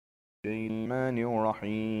الرحمن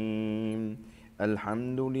الرحيم.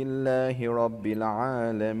 الحمد لله رب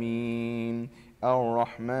العالمين،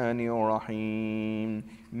 الرحمن الرحيم،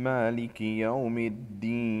 مالك يوم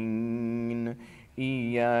الدين.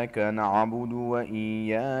 إياك نعبد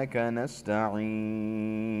وإياك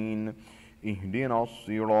نستعين. اهدنا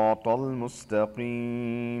الصراط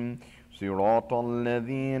المستقيم، صراط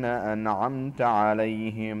الذين أنعمت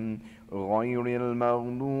عليهم غير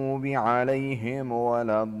المغضوب عليهم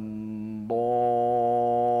ولا الضالين.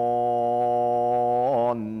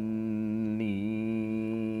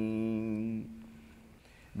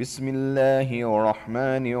 بسم الله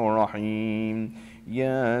الرحمن الرحيم.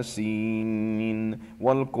 ياسين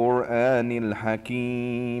والقرآن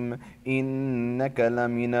الحكيم، إنك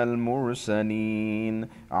لمن المرسلين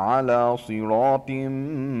على صراط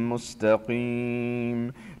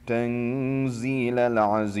مستقيم. تنزيل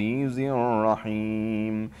العزيز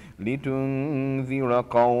الرحيم، لتنذر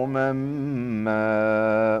قوما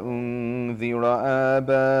ما أنذر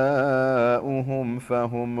آباؤهم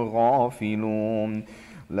فهم غافلون.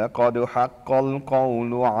 لقد حق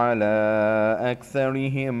القول على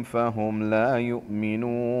أكثرهم فهم لا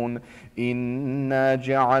يؤمنون. إنا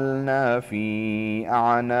جعلنا في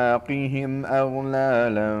أعناقهم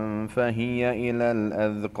أغلالا فهي إلى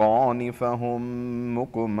الأذقان فهم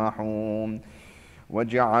مقمحون.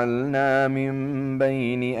 وجعلنا من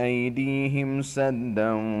بين أيديهم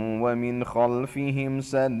سدا ومن خلفهم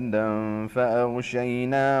سدا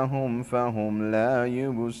فأغشيناهم فهم لا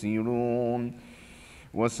يبصرون.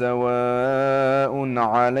 وسواء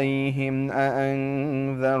عليهم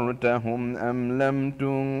أأنذرتهم أم لم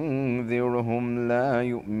تنذرهم لا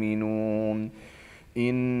يؤمنون.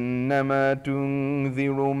 إنما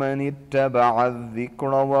تنذر من اتبع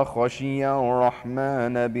الذكر وخشي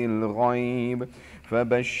الرحمن بالغيب،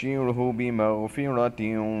 فبشره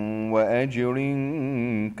بمغفرة وأجر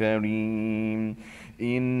كريم.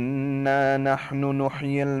 إنا نحن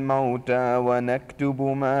نحيي الموتى ونكتب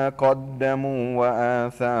ما قدموا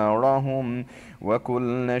وآثارهم،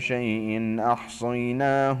 وكل شيء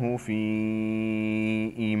أحصيناه في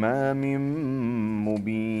إمام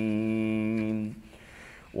مبين.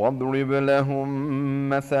 واضرب لهم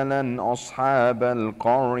مثلا أصحاب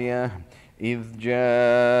القرية إذ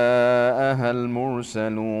جاءها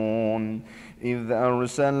المرسلون. إذ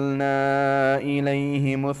أرسلنا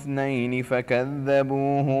إليهم اثنين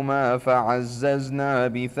فكذبوهما فعززنا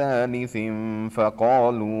بثالث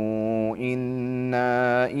فقالوا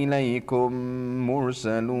إنا إليكم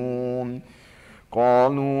مرسلون.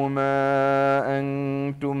 قالوا ما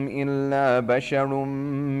أنتم إلا بشر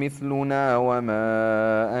مثلنا وما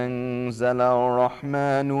أنزل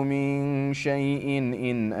الرحمن من شيء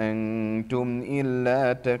إن أنتم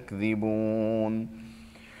إلا تكذبون.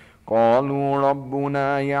 قالوا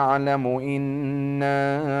ربنا يعلم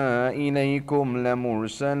إنا إليكم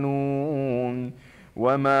لمرسلون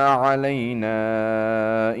وما علينا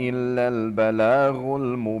إلا البلاغ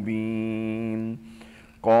المبين.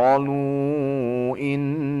 قالوا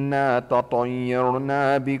إنا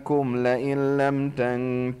تطيرنا بكم لئن لم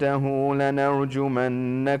تنتهوا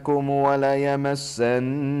لنرجمنكم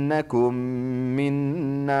وليمسنكم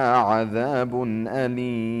منا عذاب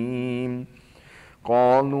أليم.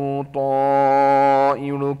 قالوا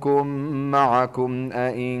طائركم معكم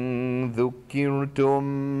أئن ذكرتم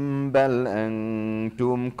بل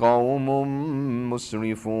أنتم قوم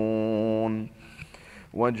مسرفون.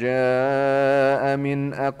 وجاء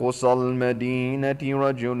من أقصى المدينة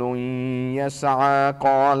رجل يسعى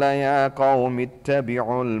قال يا قوم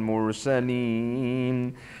اتبعوا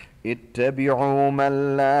المرسلين. اتبعوا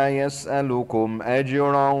من لا يسألكم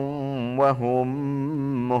أجرا وهم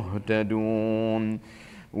مهتدون.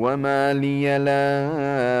 وما لي لا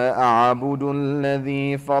أعبد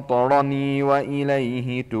الذي فطرني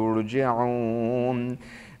وإليه ترجعون.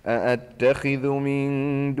 أأتخذ من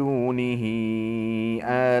دونه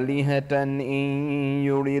آلهة إن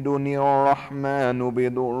يردني الرحمن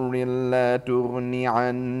بضر لا تغن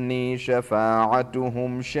عني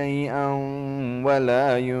شفاعتهم شيئا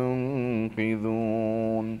ولا ينقذون.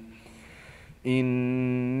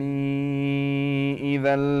 إني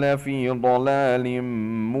إذا لفي ضلال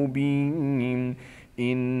مبين.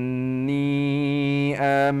 إني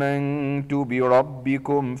آمنت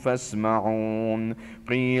بربكم فاسمعون.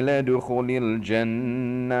 قيل ادخل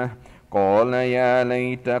الجنة. قال يا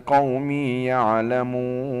ليت قومي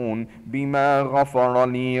يعلمون بما غفر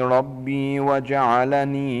لي ربي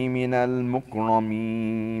وجعلني من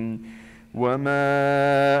المكرمين.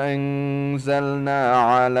 وما أنزلنا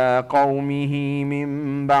على قومه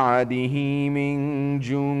من بعده من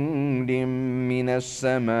جند من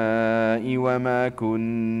السماء وما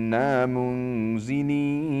كنا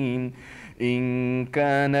منزلين إن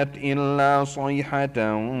كانت إلا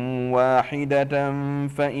صيحة واحدة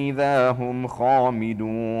فإذا هم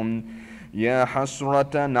خامدون يا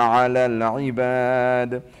حسرة على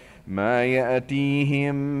العباد ما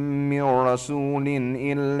يأتيهم من رسول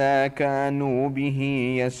إلا كانوا به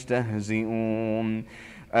يستهزئون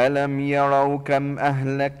ألم يروا كم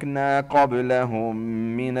أهلكنا قبلهم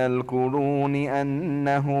من القرون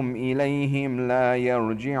أنهم إليهم لا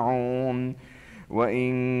يرجعون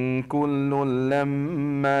وإن كل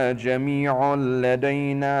لما جميع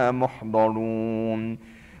لدينا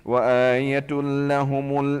محضرون وآية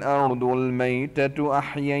لهم الأرض الميتة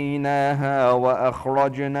أحييناها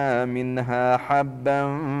وأخرجنا منها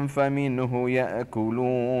حبا فمنه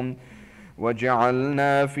يأكلون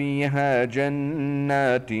وجعلنا فيها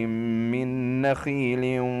جنات من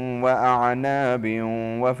نخيل وأعناب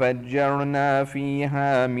وفجرنا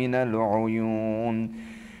فيها من العيون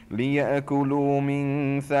ليأكلوا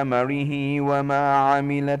من ثمره وما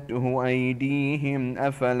عملته أيديهم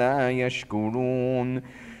أفلا يشكرون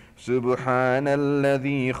سبحان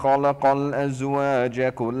الذي خلق الأزواج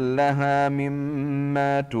كلها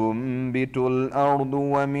مما تنبت الأرض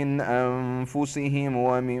ومن أنفسهم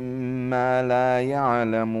ومما لا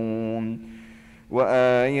يعلمون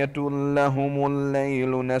وآية لهم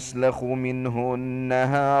الليل نسلخ منه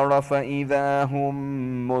النهار فإذا هم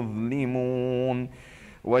مظلمون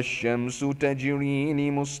والشمس تجري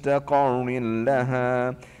لمستقر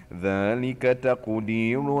لها ذلك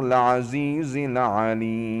تقدير العزيز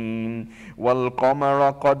العليم والقمر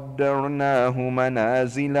قدرناه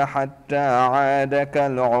منازل حتى عاد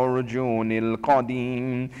كالعرجون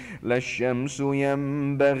القديم لا الشمس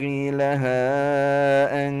ينبغي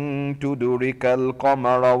لها أن تدرك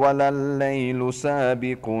القمر ولا الليل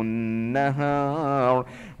سابق النهار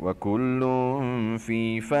وكل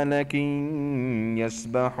في فلك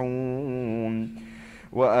يسبحون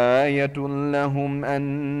وآية لهم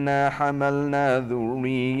أنا حملنا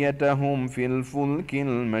ذريتهم في الفلك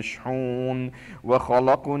المشحون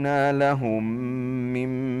وخلقنا لهم من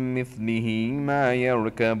مثله ما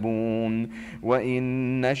يركبون وإن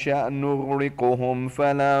نشأ نغرقهم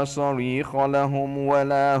فلا صريخ لهم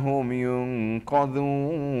ولا هم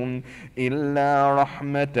ينقذون إلا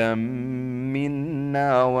رحمة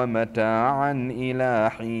منا ومتاعا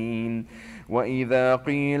إلى حين وإذا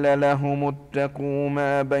قيل لهم اتقوا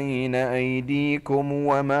ما بين أيديكم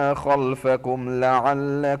وما خلفكم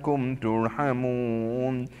لعلكم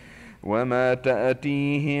ترحمون وما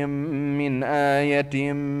تأتيهم من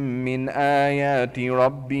آية من آيات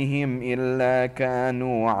ربهم إلا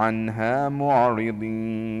كانوا عنها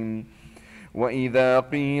معرضين وإذا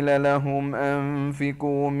قيل لهم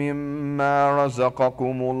أنفقوا مما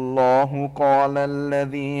رزقكم الله قال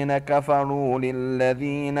الذين كفروا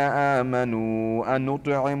للذين آمنوا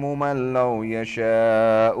أنطعم من لو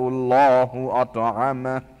يشاء الله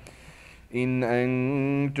أطعمه إن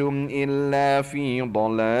أنتم إلا في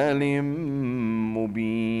ضلال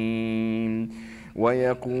مبين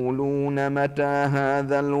ويقولون متى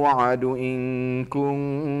هذا الوعد إن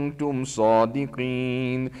كنتم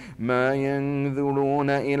صادقين ما ينذرون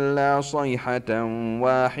إلا صيحة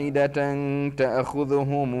واحدة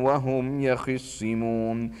تأخذهم وهم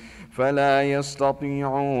يخصمون فلا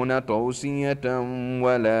يستطيعون توصية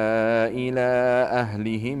ولا إلى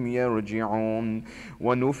أهلهم يرجعون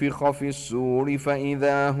ونفخ في السور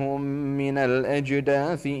فإذا هم من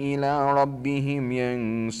الأجداث إلى ربهم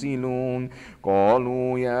ينسلون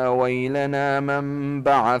قالوا يا ويلنا من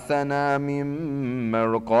بعثنا من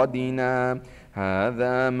مرقدنا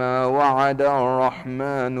هذا ما وعد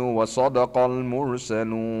الرحمن وصدق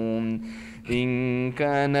المرسلون إن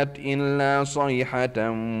كانت إلا صيحة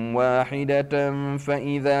واحدة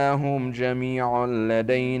فإذا هم جميع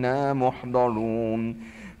لدينا محضرون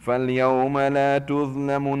فاليوم لا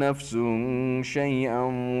تظلم نفس شيئا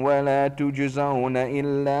ولا تجزون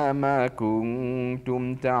إلا ما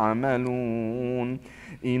كنتم تعملون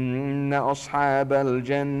إن أصحاب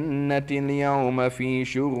الجنة اليوم في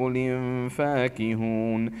شغل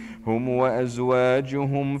فاكهون هم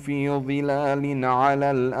وأزواجهم في ظلال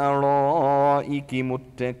على الأرائك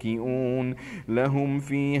متكئون لهم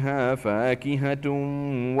فيها فاكهة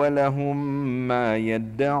ولهم ما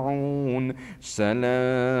يدعون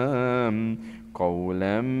سلام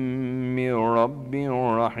قولا من رب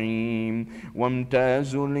رحيم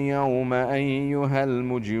وامتازوا اليوم أيها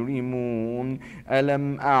المجرمون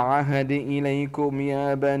ألم أعهد إليكم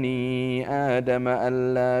يا بني آدم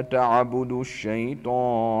ألا تعبدوا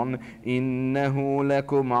الشيطان إنه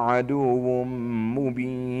لكم عدو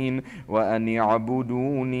مبين وأن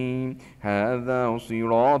اعبدوني هذا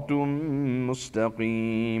صراط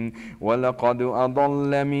مستقيم ولقد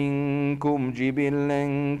أضل منكم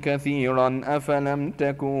جبلا كثيرا أفلم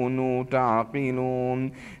تكونوا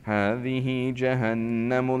تعقلون هذه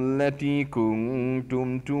جهنم التي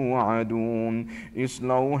كنتم توعدون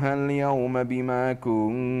اصلوها اليوم بما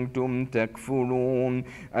كنتم تكفرون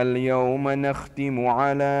اليوم نختم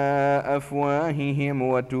على أفواههم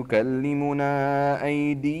وتكلمنا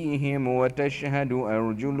أيديهم وتشهد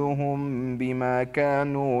أرجلهم بما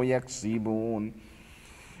كانوا يكسبون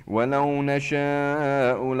ولو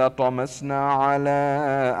نشاء لطمسنا على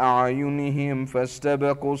أعينهم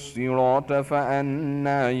فاستبقوا الصراط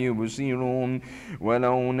فأنى يبصرون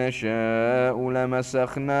ولو نشاء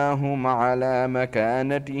لمسخناهم على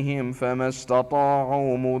مكانتهم فما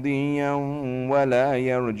استطاعوا مضيا ولا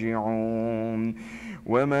يرجعون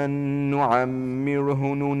ومن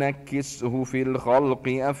نعمره ننكسه في الخلق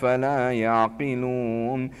أفلا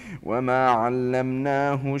يعقلون وما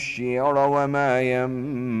علمناه الشعر وما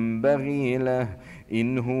ينبغي له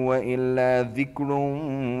إن هو إلا ذكر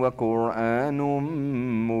وقرآن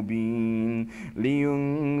مبين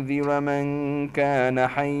لينذر من كان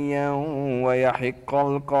حيا ويحق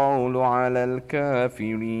القول على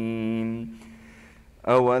الكافرين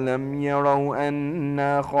أولم يروا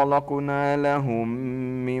أنا خلقنا لهم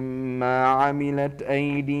مما عملت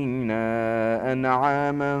أيدينا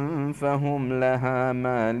أنعاما فهم لها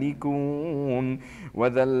مالكون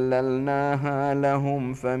وذللناها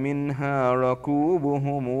لهم فمنها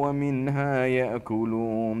ركوبهم ومنها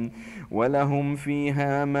يأكلون ولهم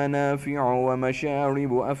فيها منافع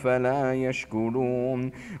ومشارب أفلا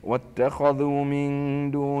يشكرون واتخذوا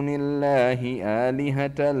من دون الله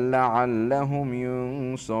آلهة لعلهم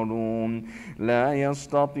ينصرون لا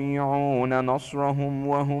يستطيعون نصرهم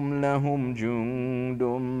وهم لهم جند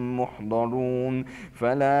محضرون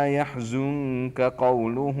فلا يحزنك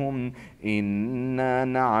قولهم إنا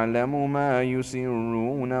نعلم ما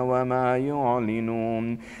يسرون وما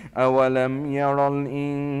يعلنون أولم يرى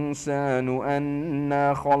الإنسان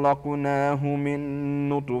أنا خلقناه من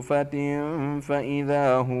نطفة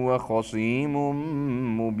فإذا هو خصيم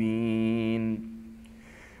مبين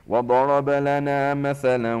وضرب لنا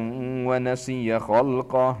مثلا ونسي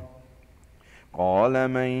خلقه قال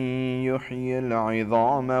من يحيي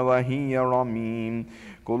العظام وهي رميم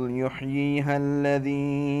قل يحييها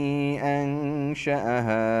الذي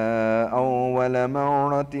أنشأها أول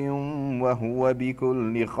مرة وهو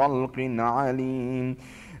بكل خلق عليم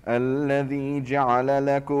الذي جعل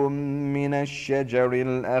لكم من الشجر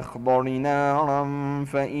الأخضر نارا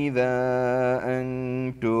فإذا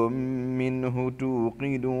أنتم منه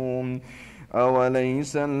توقدون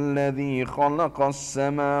أوليس الذي خلق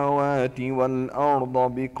السماوات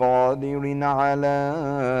والأرض بقادر على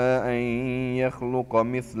أن يخلق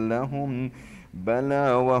مثلهم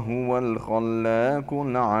بلى وهو الخلاق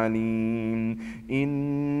العليم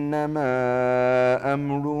إنما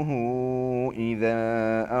أمره إذا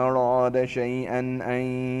أراد شيئا أن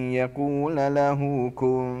يقول له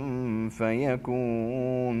كن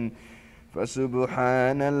فيكون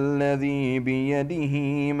فسبحان الذي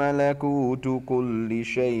بيده ملكوت كل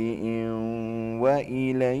شيء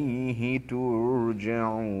وإليه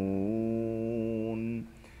ترجعون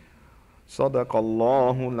صدق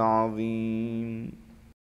الله العظيم.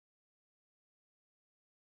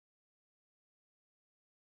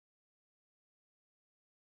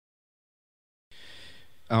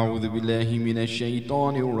 أعوذ بالله من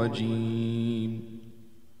الشيطان الرجيم.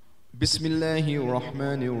 بسم الله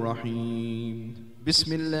الرحمن الرحيم.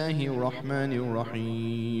 بسم الله الرحمن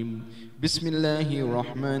الرحيم. بسم الله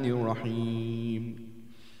الرحمن الرحيم.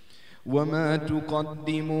 وما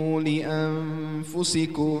تقدموا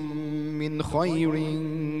لأنفسكم من خير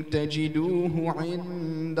تجدوه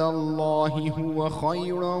عند الله هو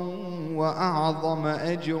خيرا وأعظم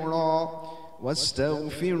أجرا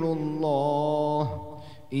واستغفروا الله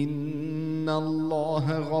إن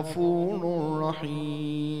الله غفور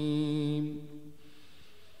رحيم.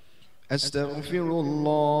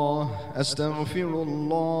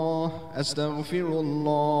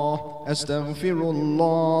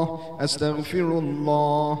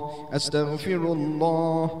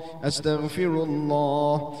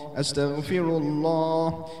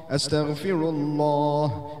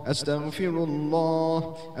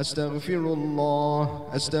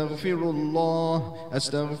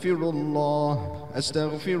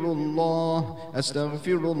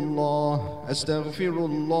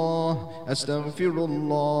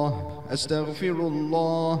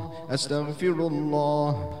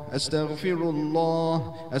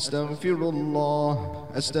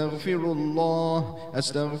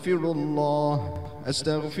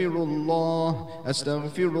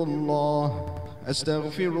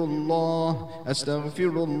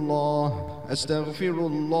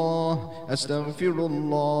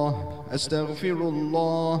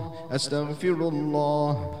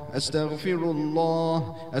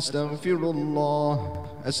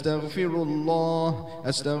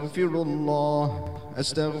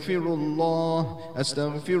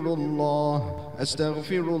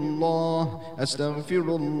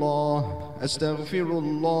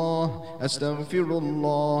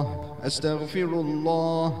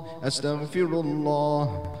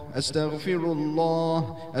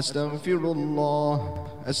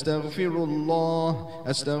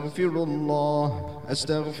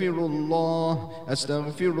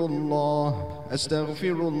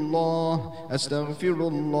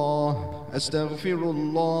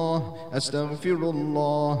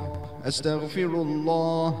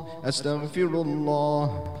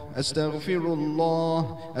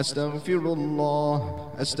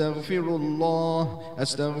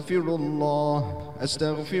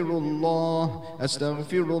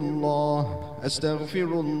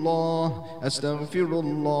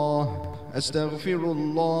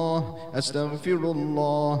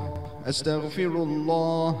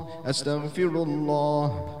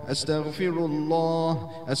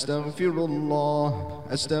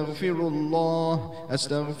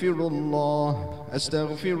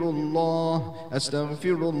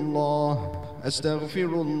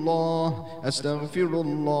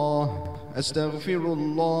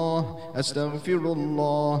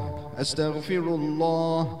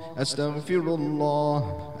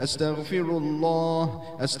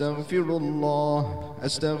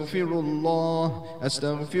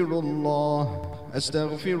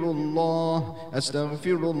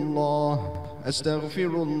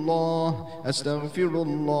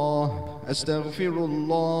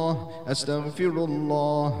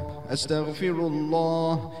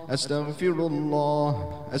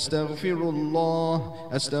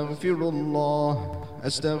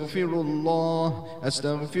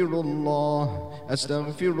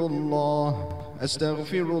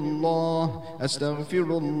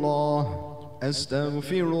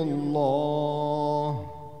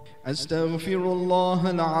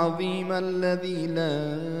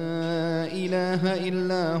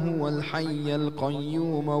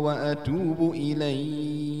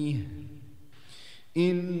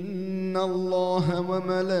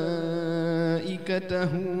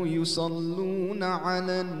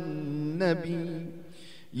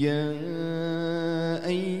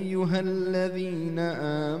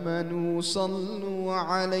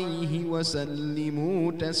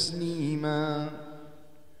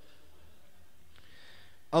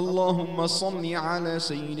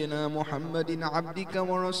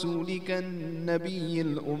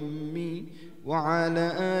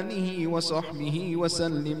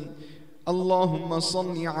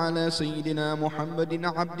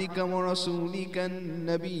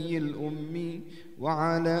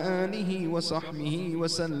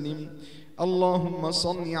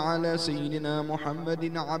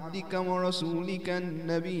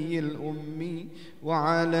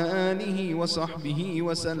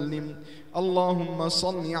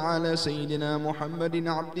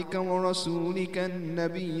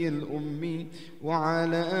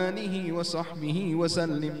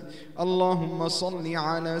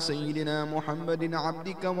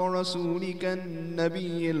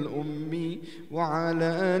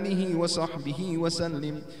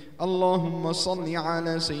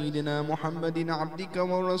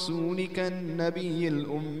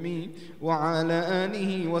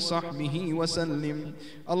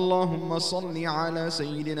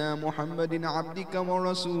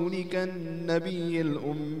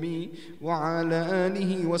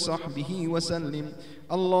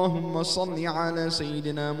 اللهم صل على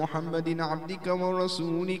سيدنا محمد عبدك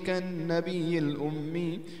ورسولك النبي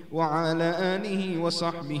الأمي وعلى آله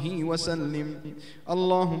وصحبه وسلم.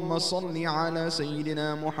 اللهم صل على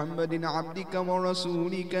سيدنا محمد عبدك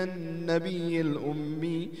ورسولك النبي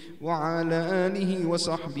الأمي وعلى آله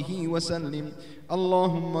وصحبه وسلم.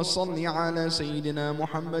 اللهم صل على سيدنا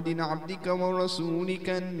محمد عبدك ورسولك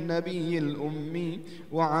النبي الأمي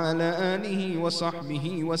وعلى آله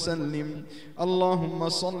وصحبه وسلم. اللهم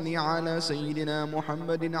صل على سيدنا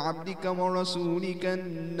محمد عبدك ورسولك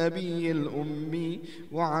النبي الأمي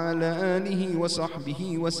وعلى آله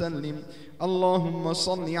وصحبه وسلم. اللهم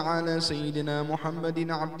صل على سيدنا محمد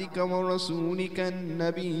عبدك ورسولك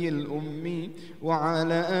النبي الأمي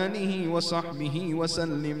وعلى آله وصحبه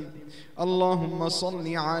وسلم. اللهم صل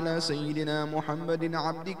على سيدنا محمد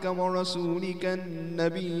عبدك ورسولك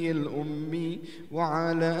النبي الأمي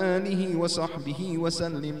وعلى آله وصحبه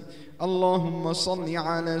وسلم. اللهم صل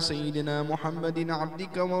على سيدنا محمد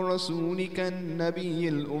عبدك ورسولك النبي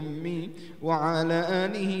الأمي وعلى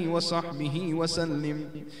آله وصحبه وسلم.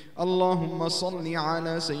 اللهم صل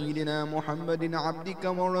على سيدنا محمد عبدك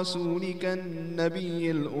ورسولك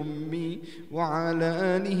النبي الأمي وعلى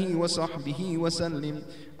آله وصحبه وسلم.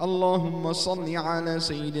 اللهم صل على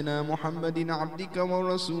سيدنا محمد عبدك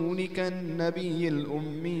ورسولك النبي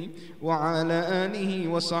الأمي وعلى آله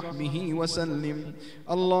وصحبه وسلم.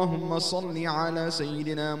 اللهم صل على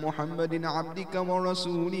سيدنا محمد عبدك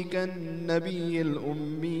ورسولك النبي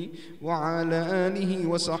الأمي وعلى آله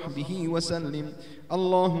وصحبه وسلم.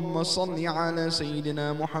 اللهم صل على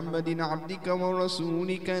سيدنا محمد عبدك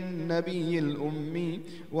ورسولك النبي الأمي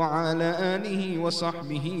وعلى آله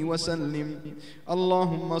وصحبه وسلم.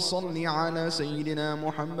 اللهم صل على سيدنا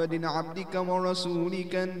محمد عبدك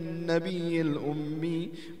ورسولك النبي الأمي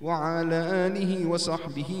وعلى آله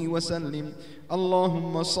وصحبه وسلم.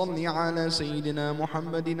 اللهم صل على سيدنا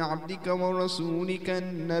محمد عبدك ورسولك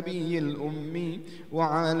النبي الأمي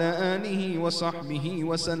وعلى آله وصحبه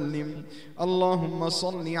وسلم. اللهم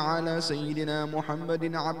صل على سيدنا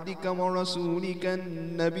محمد عبدك ورسولك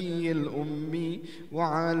النبي الأمي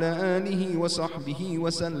وعلى آله وصحبه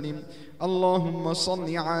وسلم. اللهم صل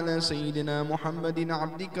على سيدنا محمد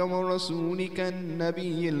عبدك ورسولك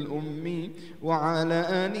النبي الأمي وعلى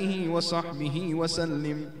آله وصحبه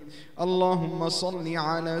وسلم. اللهم صل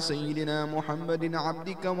على سيدنا محمد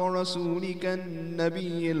عبدك ورسولك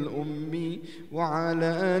النبي الأمي وعلى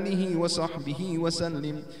آله وصحبه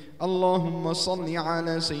وسلم. اللهم صل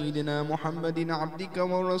على سيدنا محمد عبدك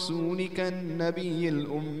ورسولك النبي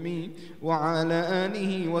الأمي وعلى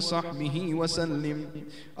آله وصحبه وسلم.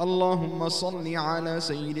 اللهم صل على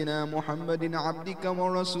سيدنا محمد عبدك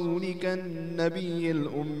ورسولك النبي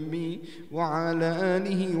الأمي وعلى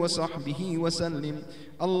آله وصحبه وسلم.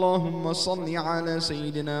 اللهم صل على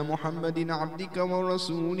سيدنا محمد عبدك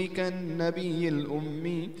ورسولك النبي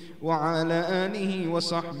الأمي وعلى آله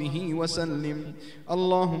وصحبه وسلم.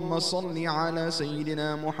 اللهم صل على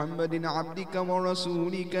سيدنا محمد عبدك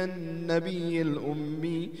ورسولك النبي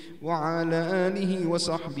الأمي وعلى آله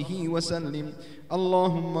وصحبه وسلم.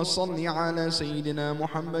 اللهم صل على سيدنا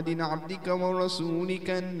محمد عبدك ورسولك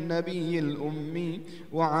النبي الأمي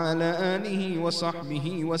وعلى آله وصحبه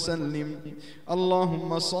وسلم.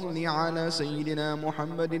 اللهم صل على سيدنا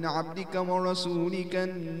محمد عبدك ورسولك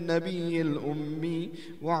النبي الأمي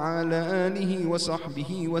وعلى آله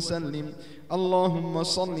وصحبه وسلم. اللهم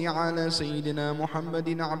صل على سيدنا محمد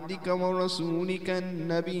عبدك ورسولك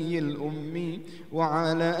النبي الأمي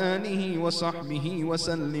وعلى آله وصحبه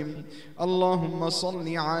وسلم. اللهم صل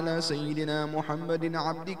على سيدنا محمد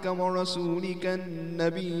عبدك ورسولك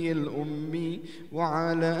النبي الأمي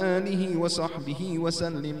وعلى آله وصحبه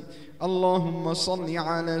وسلم. اللهم صل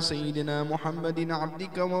على سيدنا محمد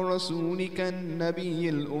عبدك ورسولك النبي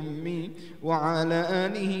الأمي وعلى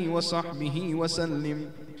آله وصحبه وسلم.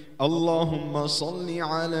 اللهم صل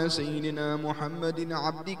على سيدنا محمد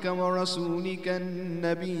عبدك ورسولك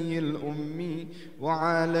النبي الأمي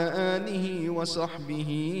وعلى آله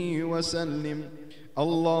وصحبه وسلم.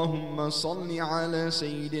 اللهم صل على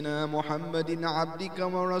سيدنا محمد عبدك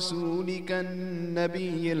ورسولك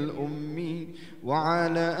النبي الأمي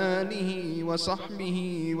وعلى آله وصحبه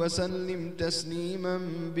وسلم تسليما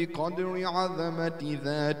بقدر عظمة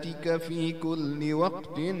ذاتك في كل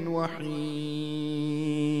وقت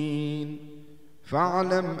وحين.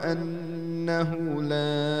 فاعلم أنه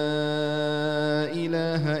لا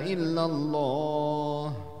إله إلا الله،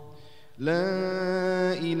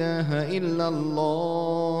 لا إله إلا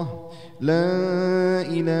الله، لا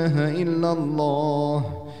إله إلا الله،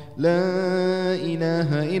 لا إله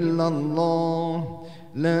إلا الله،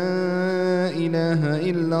 لا إله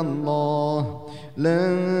إلا الله.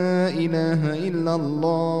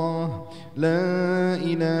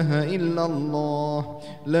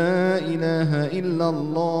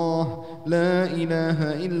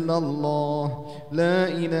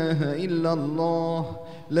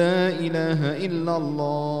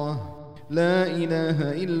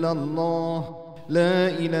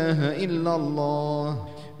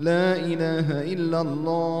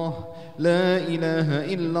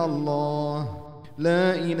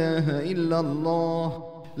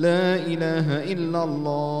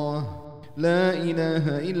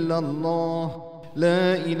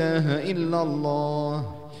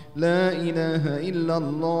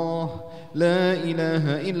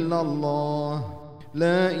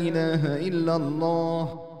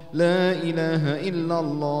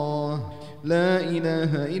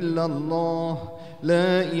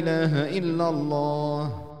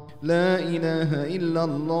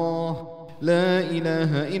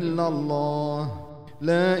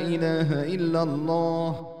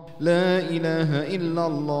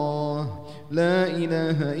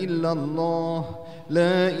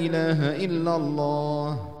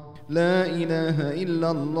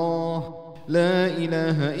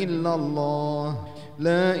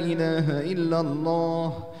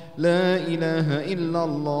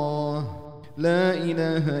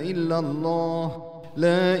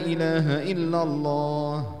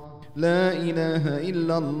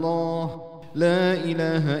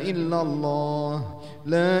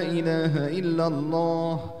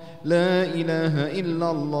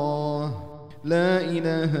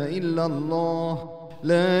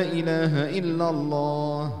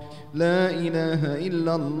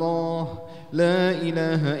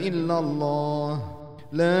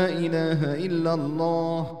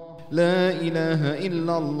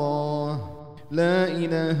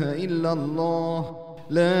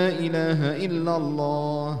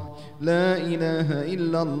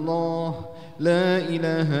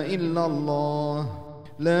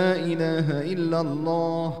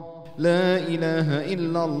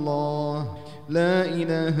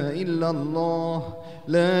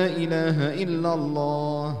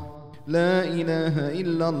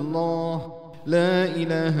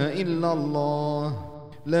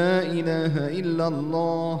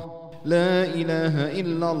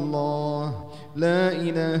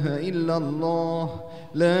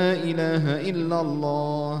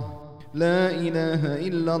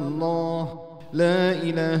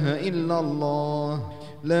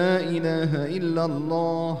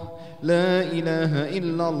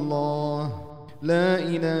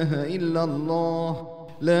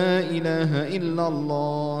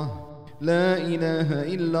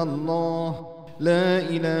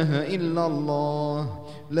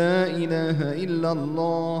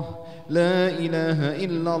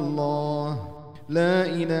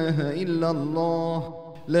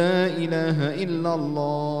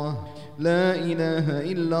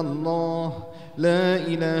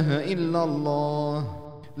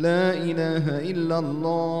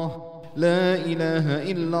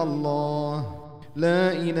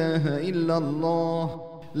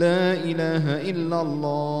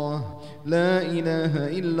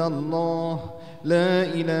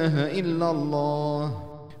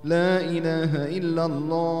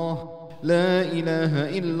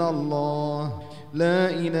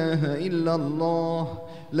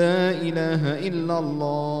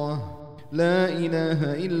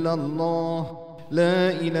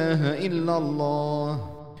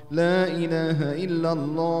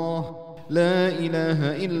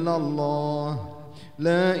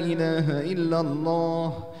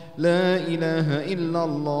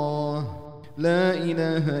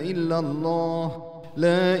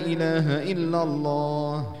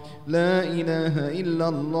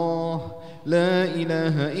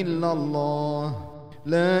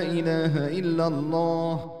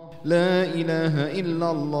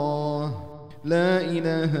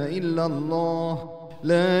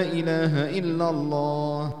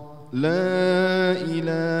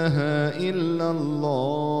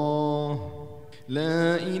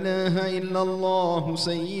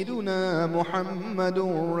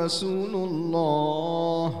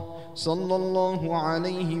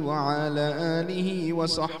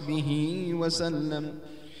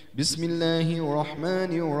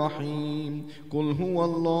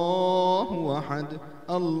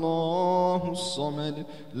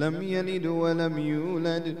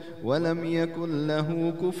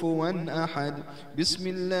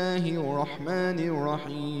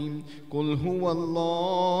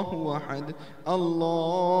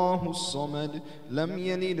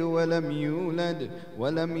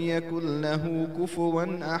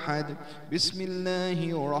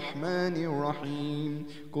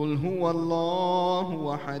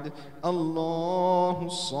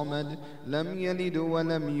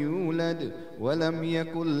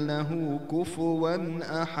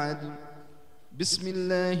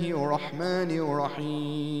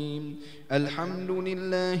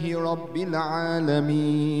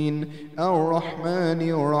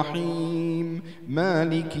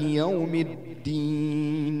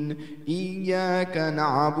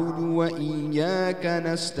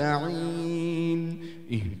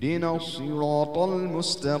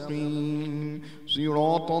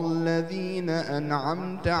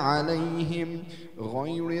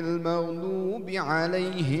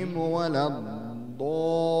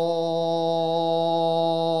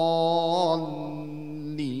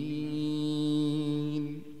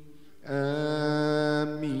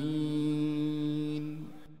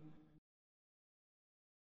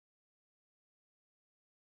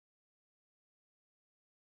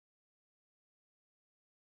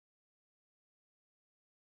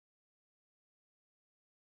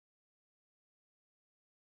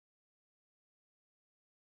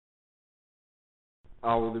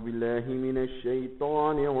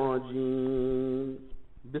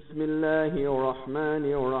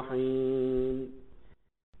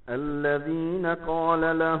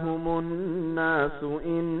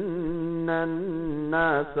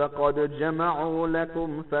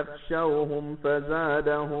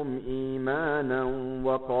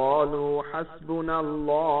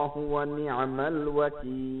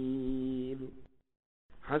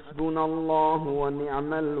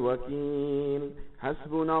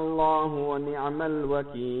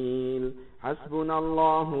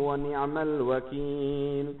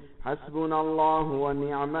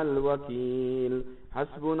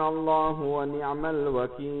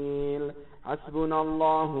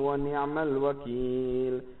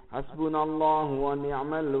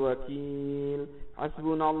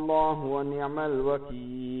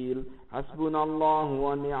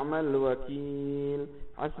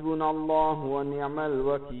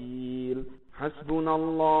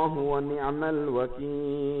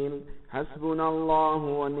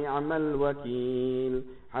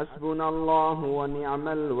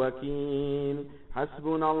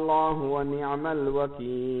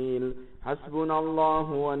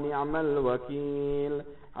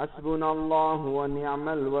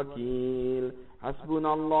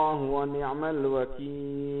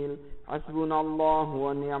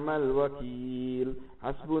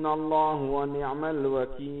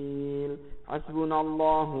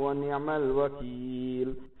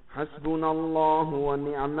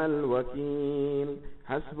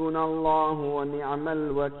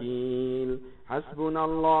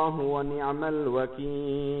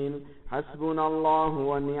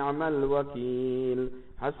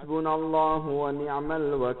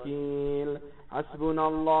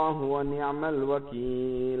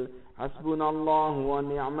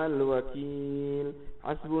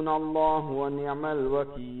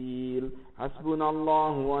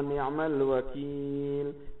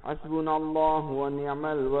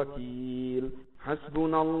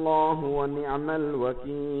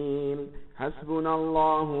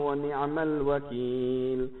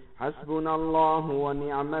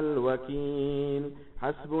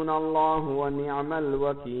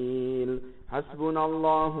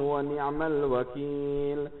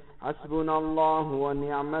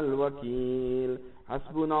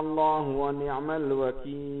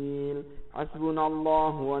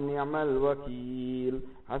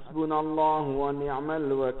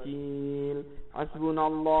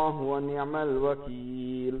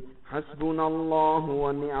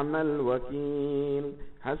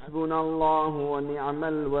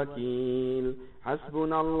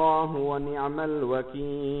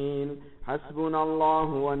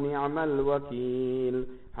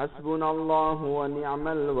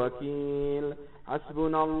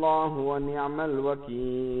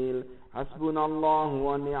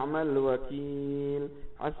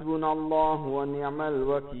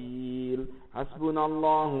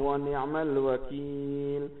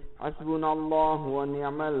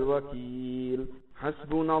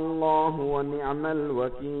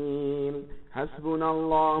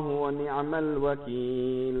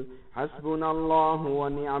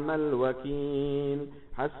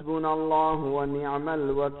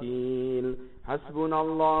 حسبنا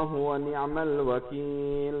الله ونعم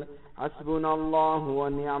الوكيل حسبنا الله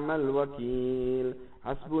ونعم الوكيل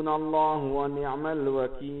حسبنا الله ونعم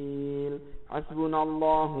الوكيل حسبنا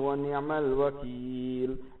الله ونعم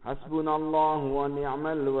الوكيل حسبنا الله ونعم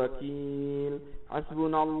الوكيل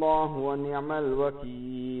حسبنا الله ونعم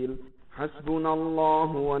الوكيل حسبنا الله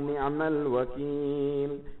ونعم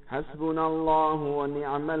الوكيل حسبنا الله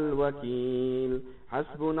ونعم الوكيل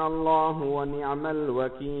حسبنا الله ونعم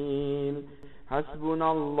الوكيل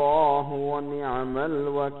حسبنا الله ونعم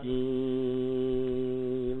الوكيل.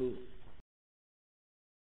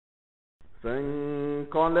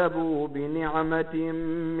 فانقلبوا بنعمة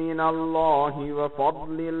من الله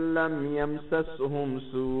وفضل لم يمسسهم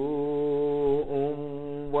سوء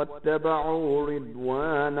واتبعوا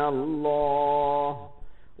رضوان الله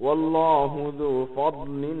والله ذو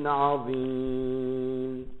فضل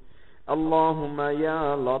عظيم. اللهم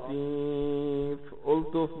يا لطيف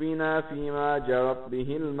ألطف بنا فيما جرت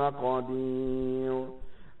به المقادير.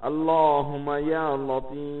 اللهم يا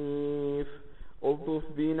لطيف ألطف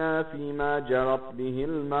بنا فيما جرت به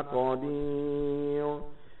المقادير.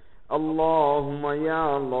 اللهم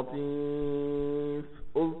يا لطيف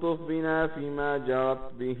ألطف بنا فيما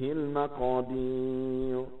جرت به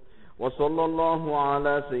المقادير. وصلى الله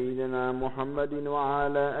على سيدنا محمد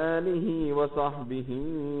وعلى آله وصحبه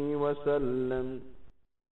وسلم.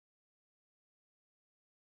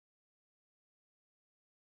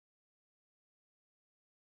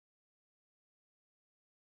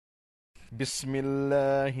 بسم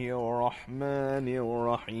الله الرحمن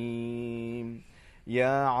الرحيم.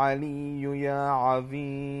 يا علي يا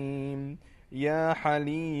عظيم يا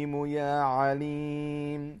حليم يا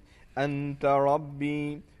عليم أنت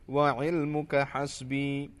ربي وعلمك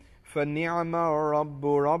حسبي فنعم الرب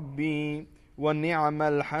ربي ونعم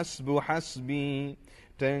الحسب حسبي.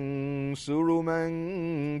 تنصر من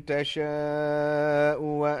تشاء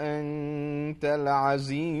وأنت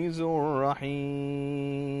العزيز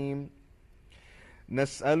الرحيم.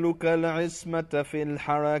 نسألك العصمة في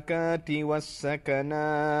الحركات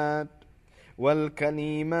والسكنات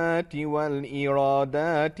والكلمات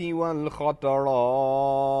والإرادات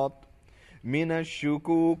والخطرات من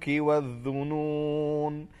الشكوك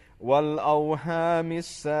والظنون والأوهام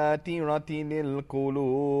الساترة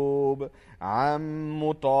للقلوب عن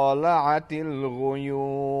مطالعة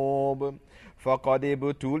الغيوب. فقد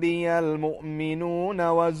ابتلي المؤمنون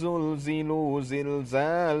وزلزلوا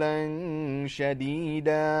زلزالا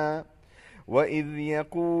شديدا. وإذ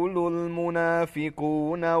يقول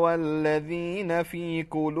المنافقون والذين في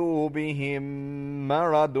قلوبهم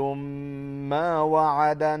مرض ما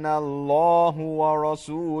وعدنا الله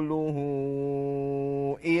ورسوله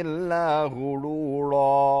إلا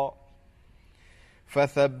غرورا.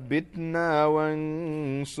 فثبتنا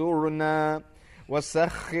وانصرنا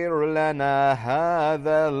وسخر لنا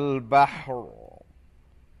هذا البحر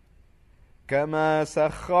كما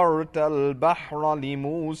سخرت البحر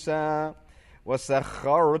لموسى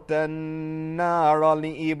وسخرت النار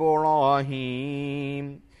لإبراهيم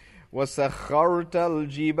وسخرت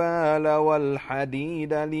الجبال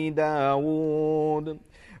والحديد لداود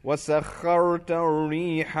وسخرت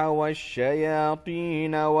الريح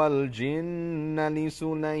والشياطين والجن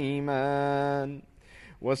لسليمان.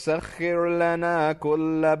 وسخر لنا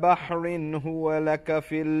كل بحر هو لك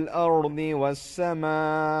في الأرض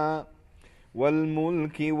والسماء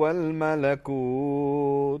والملك والملكوت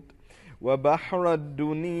وبحر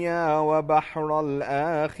الدنيا وبحر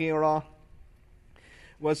الآخرة.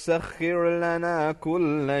 وسخر لنا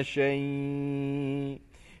كل شيء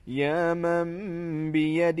يا من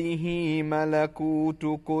بيده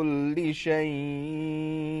ملكوت كل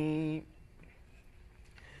شيء.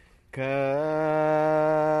 كافها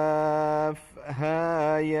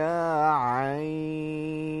يا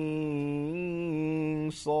عين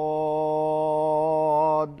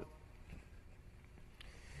صاد.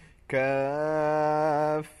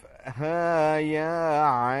 كافها يا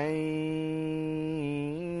عين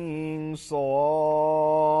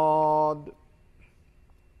صاد.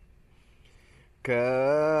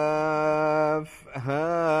 كافها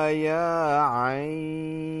يا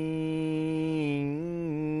عين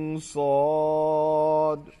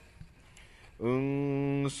صاد.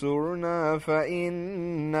 انصرنا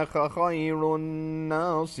فإنك خير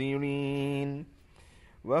الناصرين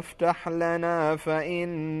وافتح لنا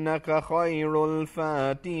فإنك خير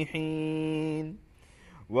الفاتحين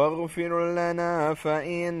واغفر لنا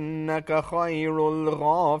فإنك خير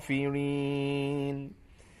الغافرين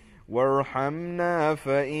وارحمنا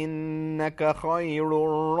فإنك خير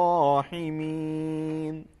الراحمين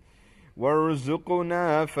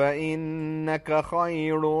وارزقنا فإنك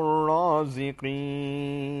خير الرازقين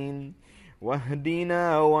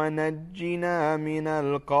واهدنا ونجنا من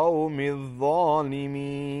القوم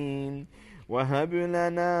الظالمين وهب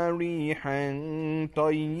لنا ريحا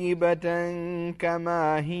طيبة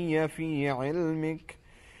كما هي في علمك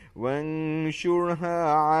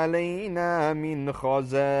وانشرها علينا من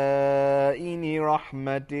خزائن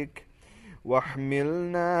رحمتك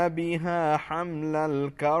واحملنا بها حمل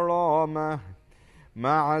الكرامة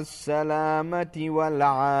مع السلامة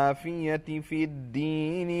والعافية في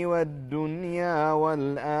الدين والدنيا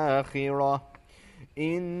والآخرة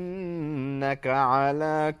إنك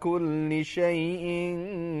على كل شيء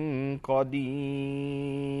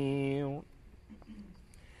قدير.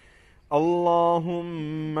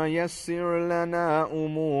 اللهم يسر لنا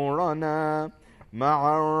أمورنا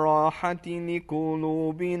مع الراحة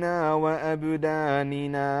لقلوبنا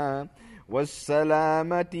وأبداننا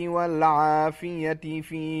والسلامة والعافية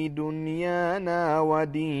في دنيانا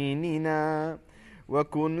وديننا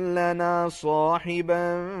وكن لنا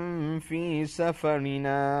صاحبا في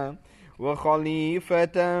سفرنا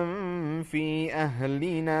وخليفة في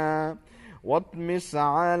أهلنا واطمس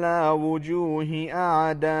على وجوه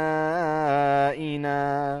أعدائنا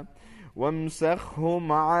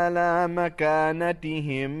وامسخهم على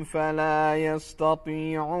مكانتهم فلا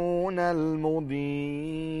يستطيعون المضي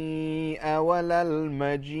ولا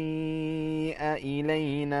المجيء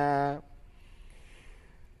إلينا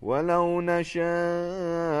ولو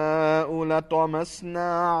نشاء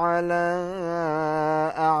لطمسنا على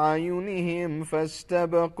أعينهم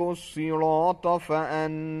فاستبقوا الصراط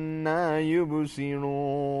فأنى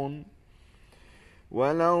يبصرون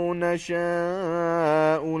ولو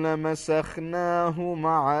نشاء لمسخناهم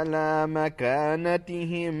على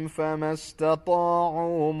مكانتهم فما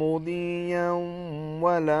استطاعوا مضيا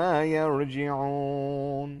ولا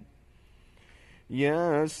يرجعون.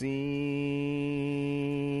 ياسين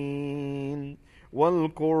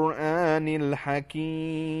والقرآن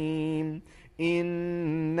الحكيم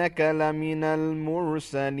إنك لمن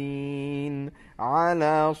المرسلين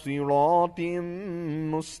على صراط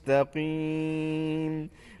مستقيم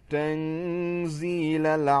تنزيل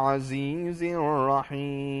العزيز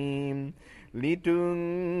الرحيم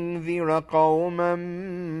لتنذر قوما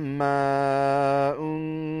ما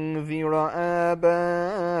أنذر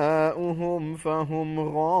آباؤهم فهم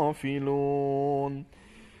غافلون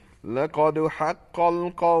لقد حق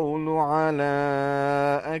القول على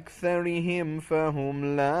أكثرهم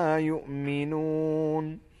فهم لا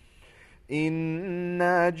يؤمنون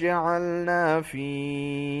إنا جعلنا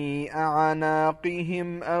في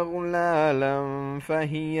أعناقهم أغلالا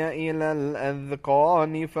فهي إلى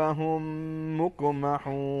الأذقان فهم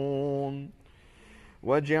مقمحون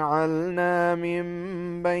وجعلنا من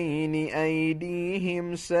بين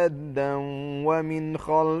أيديهم سدا ومن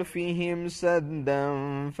خلفهم سدا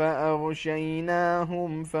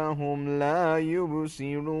فأغشيناهم فهم لا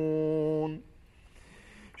يبصرون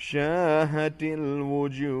شاهت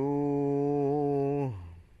الوجوه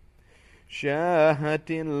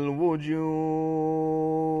شاهت الوجوه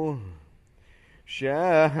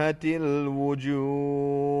شاهت الوجوه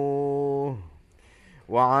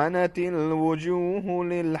وعنت الوجوه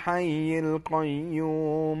للحي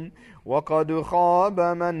القيوم وقد خاب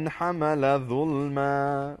من حمل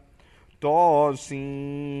ظلما طاسين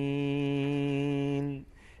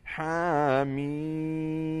حاميم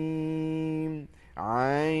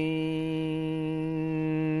عين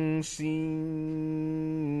سين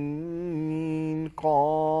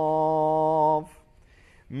قاف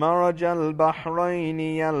مرج البحرين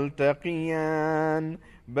يلتقيان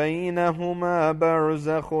بينهما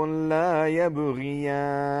برزخ لا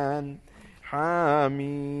يبغيان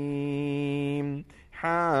حاميم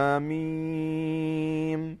حاميم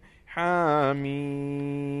حاميم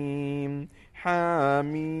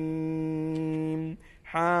حاميم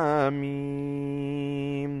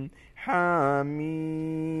حاميم حاميم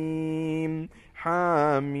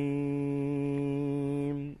حاميم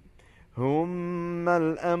هم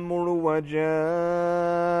الأمر وجاء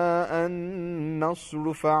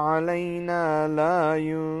النصر فعلينا لا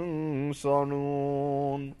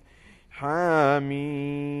ينصرون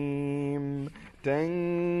حاميم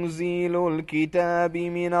تنزيل الكتاب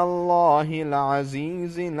من الله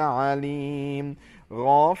العزيز العليم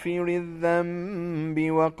غافر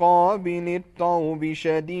الذنب وقابل التوب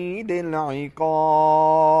شديد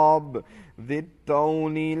العقاب ذي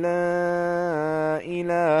الطول لا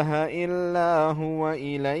إله إلا هو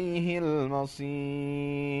إليه المصير.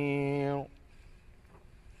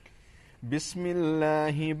 بسم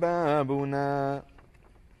الله بابنا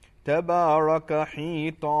تبارك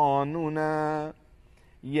حيطاننا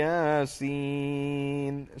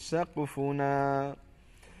ياسين سقفنا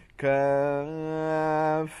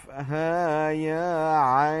كافها يا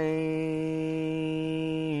عين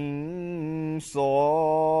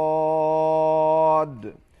صاد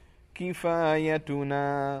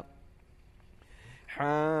كفايتنا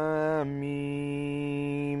حاميم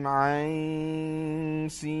عين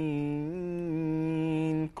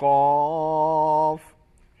سين قاف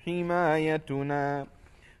حمايتنا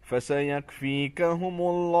فسيكفيكهم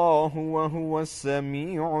الله وهو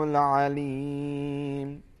السميع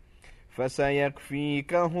العليم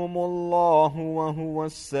فسيكفيكهم الله وهو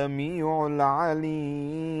السميع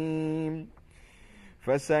العليم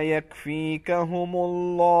فسيكفيكهم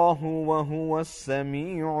الله وهو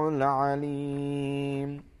السميع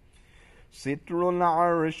العليم ستر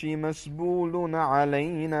العرش مسبول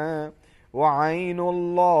علينا وعين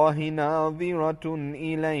الله ناظرة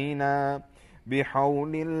إلينا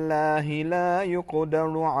بحول الله لا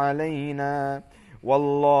يقدر علينا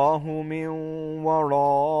والله من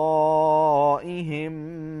ورائهم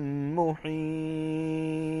محيط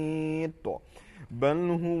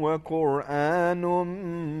بل هو قرآن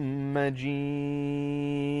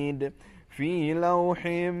مجيد في لوح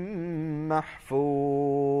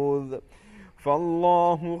محفوظ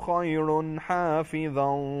فالله خير حافظا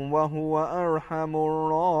وهو أرحم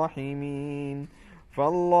الراحمين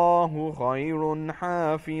فالله خير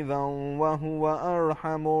حافظا وهو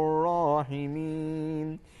أرحم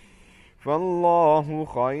الراحمين فالله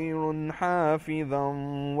خير حافظا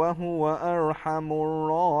وهو أرحم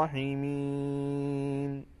الراحمين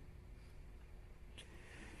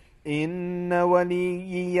إن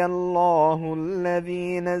وليي الله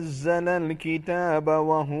الذي نزل الكتاب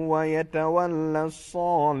وهو يتولى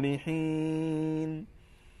الصالحين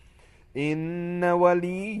إن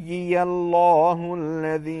وليي الله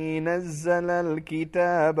الذي نزل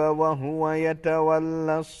الكتاب وهو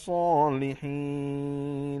يتولى الصالحين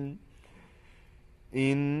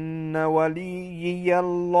إن وليي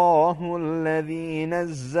الله الذي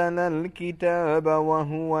نزل الكتاب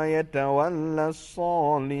وهو يتولى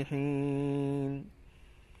الصالحين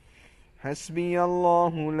حسبي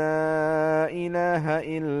الله لا إله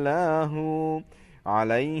إلا هو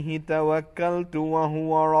عليه توكلت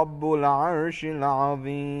وهو رب العرش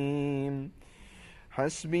العظيم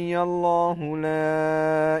حسبي الله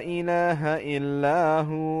لا إله إلا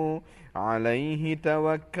هو عليه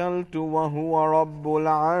توكلت وهو رب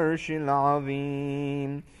العرش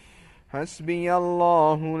العظيم حسبي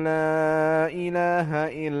الله لا إله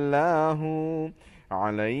إلا هو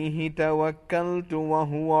عليه توكلت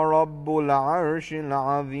وهو رب العرش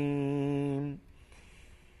العظيم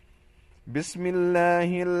بسم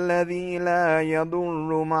الله الذي لا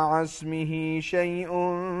يضر مع اسمه شيء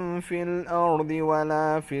في الأرض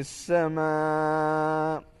ولا في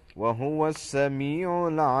السماء وهو السميع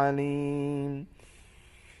العليم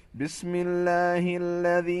بسم الله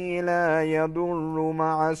الذي لا يضر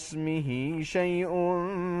مع اسمه شيء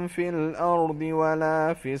في الأرض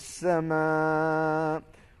ولا في السماء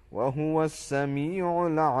وهو السميع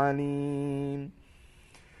العليم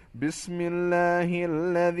بسم الله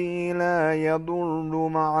الذي لا يضر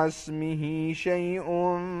مع اسمه شيء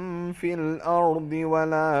في الأرض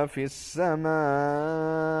ولا في السماء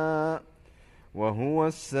وهو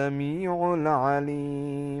السميع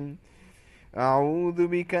العليم أعوذ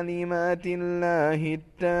بكلمات الله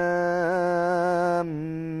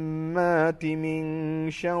التامات من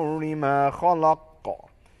شر ما خلق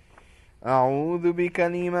أعوذ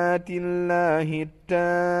بكلمات الله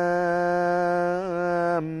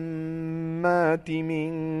التامات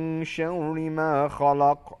من شر ما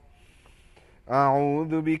خلق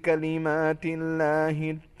أعوذ بكلمات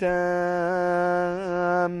الله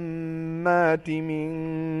التامات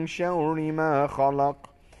من شر ما خلق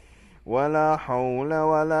ولا حول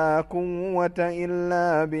ولا قوة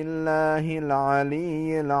إلا بالله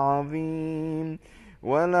العلي العظيم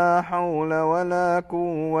ولا حول ولا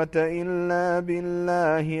قوة إلا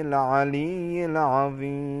بالله العلي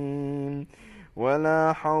العظيم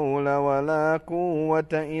ولا حول ولا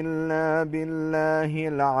قوة إلا بالله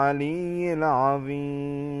العلي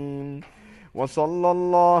العظيم وصلى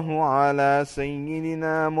الله على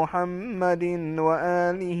سيدنا محمد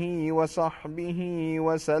وآله وصحبه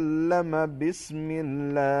وسلم بسم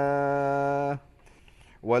الله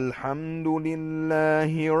والحمد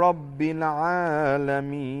لله رب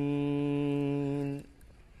العالمين.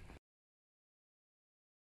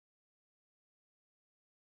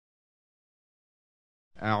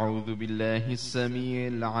 أعوذ بالله السميع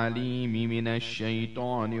العليم من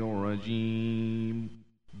الشيطان الرجيم.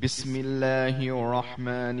 بسم الله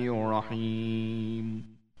الرحمن الرحيم.